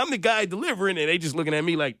personalities, and I'm the guy delivering and they just looking at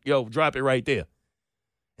me like, yo, drop it right there.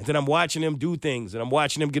 And then I'm watching them do things and I'm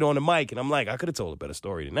watching them get on the mic and I'm like, I could have told a better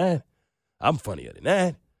story than that. I'm funnier than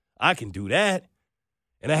that. I can do that.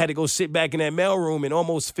 And I had to go sit back in that mailroom and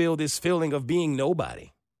almost feel this feeling of being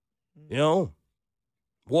nobody. You know?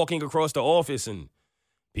 Walking across the office and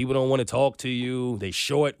people don't want to talk to you. They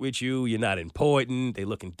short with you. You're not important. They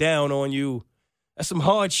looking down on you. That's some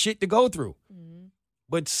hard shit to go through. Mm-hmm.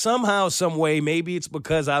 But somehow, some way, maybe it's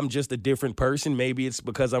because I'm just a different person. Maybe it's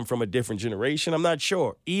because I'm from a different generation. I'm not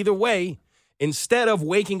sure. Either way, instead of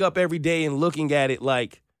waking up every day and looking at it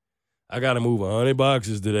like, I got to move 100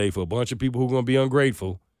 boxes today for a bunch of people who are going to be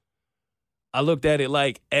ungrateful, I looked at it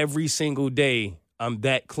like every single day I'm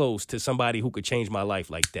that close to somebody who could change my life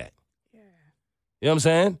like that. Yeah. You know what I'm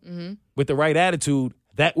saying? Mm-hmm. With the right attitude,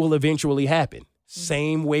 that will eventually happen. Mm-hmm.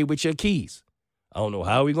 Same way with your keys. I don't know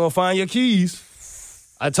how we going to find your keys.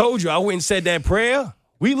 I told you, I went and said that prayer.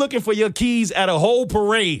 We looking for your keys at a whole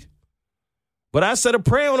parade. But I said a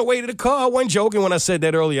prayer on the way to the car. I wasn't joking when I said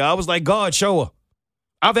that earlier. I was like, God, show her.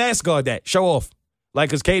 I've asked God that. Show off.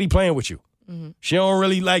 Like, is Katie playing with you? Mm-hmm. She don't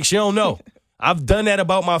really she don't know. I've done that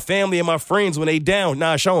about my family and my friends when they down.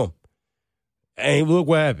 Nah, show them. Hey, look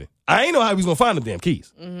what happened. I ain't know how we was going to find them damn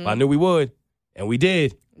keys. Mm-hmm. I knew we would, and we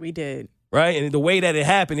did. We did. Right? And the way that it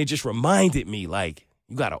happened, it just reminded me, like,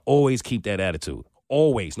 you got to always keep that attitude.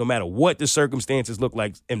 Always. No matter what the circumstances look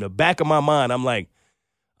like. In the back of my mind, I'm like,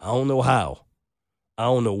 I don't know how. I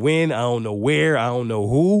don't know when. I don't know where. I don't know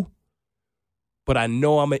who. But I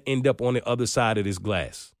know I'm going to end up on the other side of this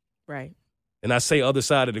glass. Right. And I say other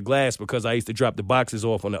side of the glass because I used to drop the boxes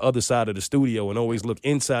off on the other side of the studio and always look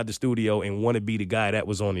inside the studio and want to be the guy that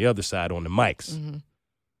was on the other side on the mics. Mm-hmm.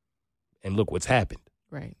 And look what's happened.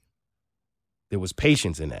 Right. There was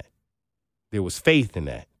patience in that. There was faith in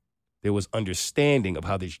that. There was understanding of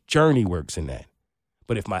how this journey works in that.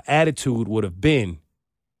 But if my attitude would have been,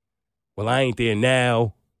 well, I ain't there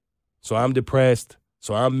now, so I'm depressed,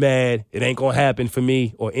 so I'm mad, it ain't going to happen for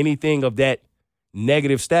me, or anything of that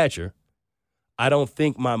negative stature, I don't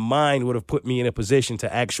think my mind would have put me in a position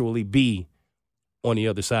to actually be on the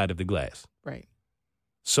other side of the glass. Right.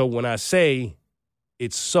 So when I say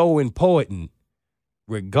it's so important,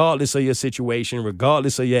 regardless of your situation,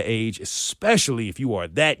 regardless of your age, especially if you are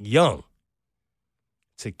that young,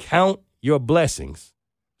 to count your blessings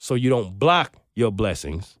so you don't block your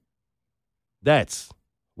blessings, that's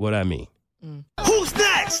what I mean. Mm. Who's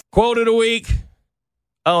next? Quote of the week.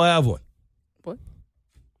 I don't have one. What?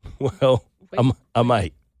 Well, I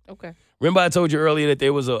might. Okay. Remember I told you earlier that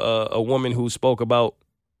there was a woman who spoke about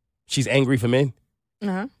she's angry for men?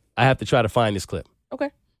 Uh-huh. I have to try to find this clip. Okay.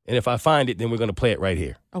 And if I find it, then we're going to play it right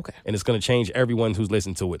here. Okay. And it's going to change everyone who's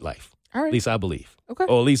listened to it life. All right. At least I believe. Okay.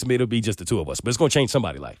 Or at least it'll be just the two of us. But it's going to change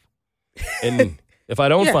somebody's life. And if I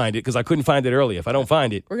don't find it, because I couldn't find it earlier, if I don't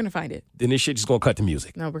find it, we're going to find it. Then this shit just going to cut the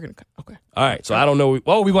music. No, we're going to cut. Okay. All right. So I don't know.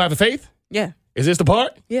 Oh, we going to have a faith? Yeah. Is this the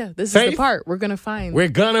part? Yeah, this faith? Is the part. We're going to find. We're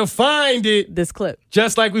going to find it. This clip.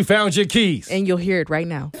 Just like we found your keys. And you'll hear it right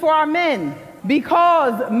now. For our men,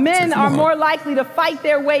 because men are more likely to fight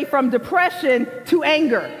their way from depression to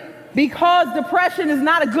anger. Because depression is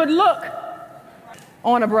not a good look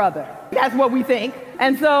on a brother. That's what we think.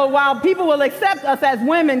 And so while people will accept us as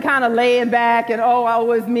women kind of laying back and,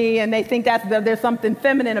 oh, it's me, and they think there's something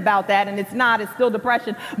feminine about that, and it's not, it's still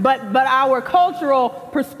depression. But our cultural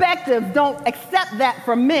perspectives don't accept that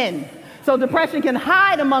from men. So depression can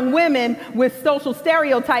hide among women with social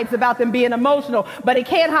stereotypes about them being emotional, but it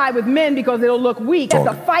can't hide with men because it'll look weak. He has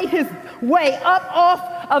to fight his way up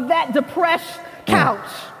off of that depressed couch.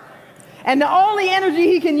 And the only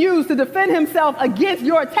energy he can use to defend himself against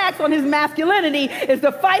your attacks on his masculinity is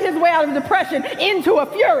to fight his way out of depression into a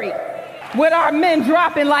fury. With our men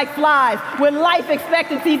dropping like flies, with life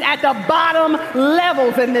expectancies at the bottom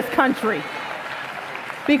levels in this country.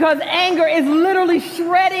 Because anger is literally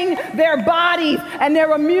shredding their bodies and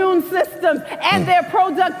their immune systems and their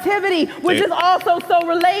productivity, which is also so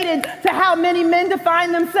related to how many men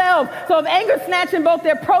define themselves. So if anger's snatching both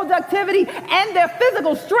their productivity and their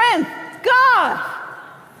physical strength, gosh,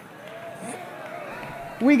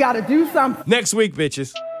 we got to do something. Next week,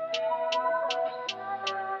 bitches.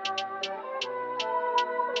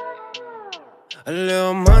 A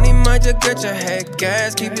little money might just get your head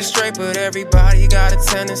gas. Keep it straight, but everybody got a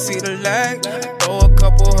tendency to lag. Throw a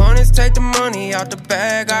couple hundreds, take the money out the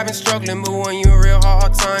bag. I've been struggling, but when you real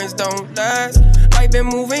hard times don't last. Life been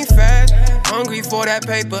moving fast, hungry for that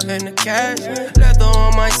paper and the cash. Leather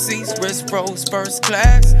on my seats, wrist rolls first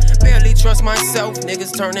class. Barely trust myself,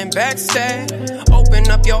 niggas turning backstab. Open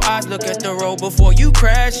up your eyes, look at the road before you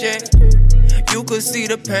crash it. You could see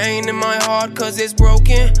the pain in my heart cause it's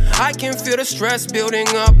broken. I can feel the stress building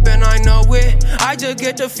up and I know it. I just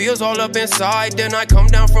get the feels all up inside. Then I come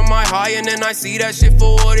down from my high and then I see that shit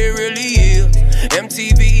for what it really is.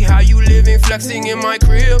 MTV, how you living, flexing in my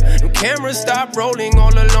crib. The cameras stop rolling,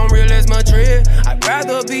 all alone, real as Madrid. I'd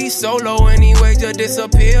rather be solo anyway to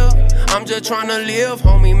disappear. I'm just trying to live,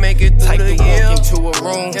 homie, make it through the year. Walk into a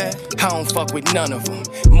room, I don't fuck with none of them.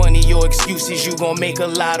 Money or excuses, you gon' make a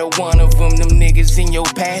lot of one of them. Them niggas in your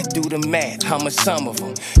path, do the math, I'm a sum of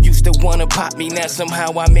them. Used to wanna pop me, now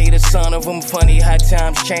somehow I made a son of them. Funny how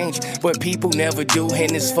times change, but people never do.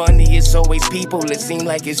 And it's funny, it's always people, it seem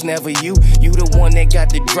like it's never you. You the one that got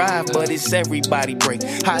the drive, but it's everybody break.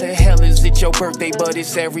 How the hell is it your birthday, but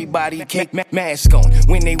it's everybody cake? Mask on,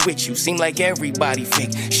 when they with you, seem like everybody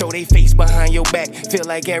fake. Show they face behind your back, feel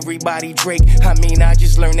like everybody Drake. I mean, I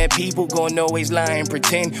just learned that people gon' always lie and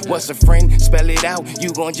pretend. What's a friend? Spell it out, you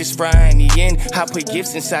gon' just fry in the end. I put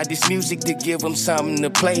gifts inside this music to give them something to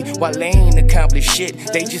play. While they ain't accomplished shit,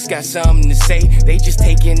 they just got something to say. They just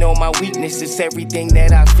taking all my weaknesses, everything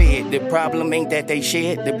that I feared. The problem ain't that they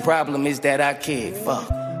shared, the problem is that I cared. Fuck.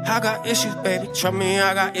 I got issues, baby. Trust me,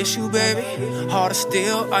 I got issues, baby. Heart of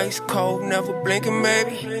steel, ice cold, never blinking,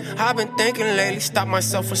 baby. I've been thinking lately, stop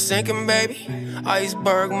myself from sinking, baby.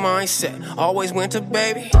 Iceberg mindset, always winter,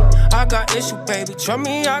 baby. I got issues, baby. Trust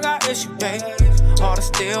me, I got issues, baby. Heart of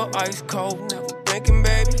steel, ice cold, never blinking,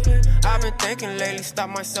 baby. I've been thinking lately, stop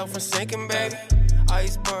myself from sinking, baby.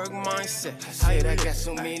 Iceberg mindset. I said I got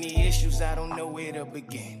so many issues, I don't know where to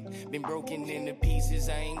begin. Been broken into pieces,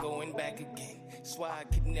 I ain't going back again. That's why I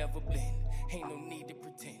could never blend. Ain't no need to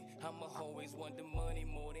pretend. I'ma always want the money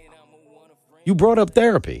more than I'ma want a friend. You brought up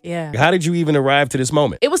therapy. Yeah. How did you even arrive to this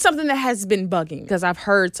moment? It was something that has been bugging because I've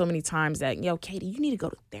heard so many times that, yo, Katie, you need to go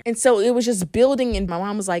to therapy. And so it was just building, and my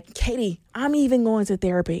mom was like, Katie, I'm even going to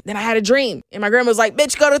therapy. Then I had a dream, and my grandma was like,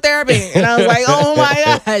 bitch, go to therapy. And I was like, oh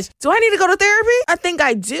my gosh, do I need to go to therapy? I think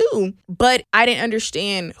I do, but I didn't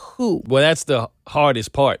understand who. Well, that's the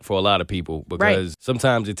hardest part for a lot of people because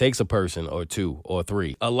sometimes it takes a person or two or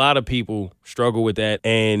three. A lot of people struggle with that,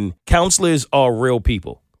 and counselors are real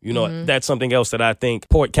people. You know, that's something else that I think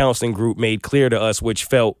Port Counseling Group made clear to us, which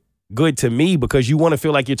felt good to me because you want to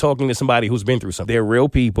feel like you're talking to somebody who's been through something. They're real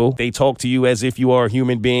people. They talk to you as if you are a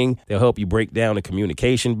human being. They'll help you break down the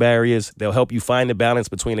communication barriers. They'll help you find the balance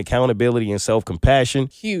between accountability and self-compassion.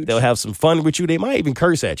 Huge. They'll have some fun with you. They might even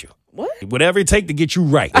curse at you. What? Whatever it takes to get you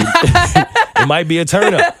right. It might be a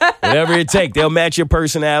turn up. Whatever it takes. They'll match your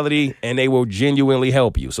personality and they will genuinely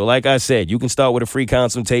help you. So like I said, you can start with a free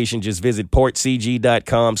consultation. Just visit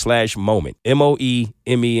portcg.com/moment.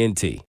 MOEMENT.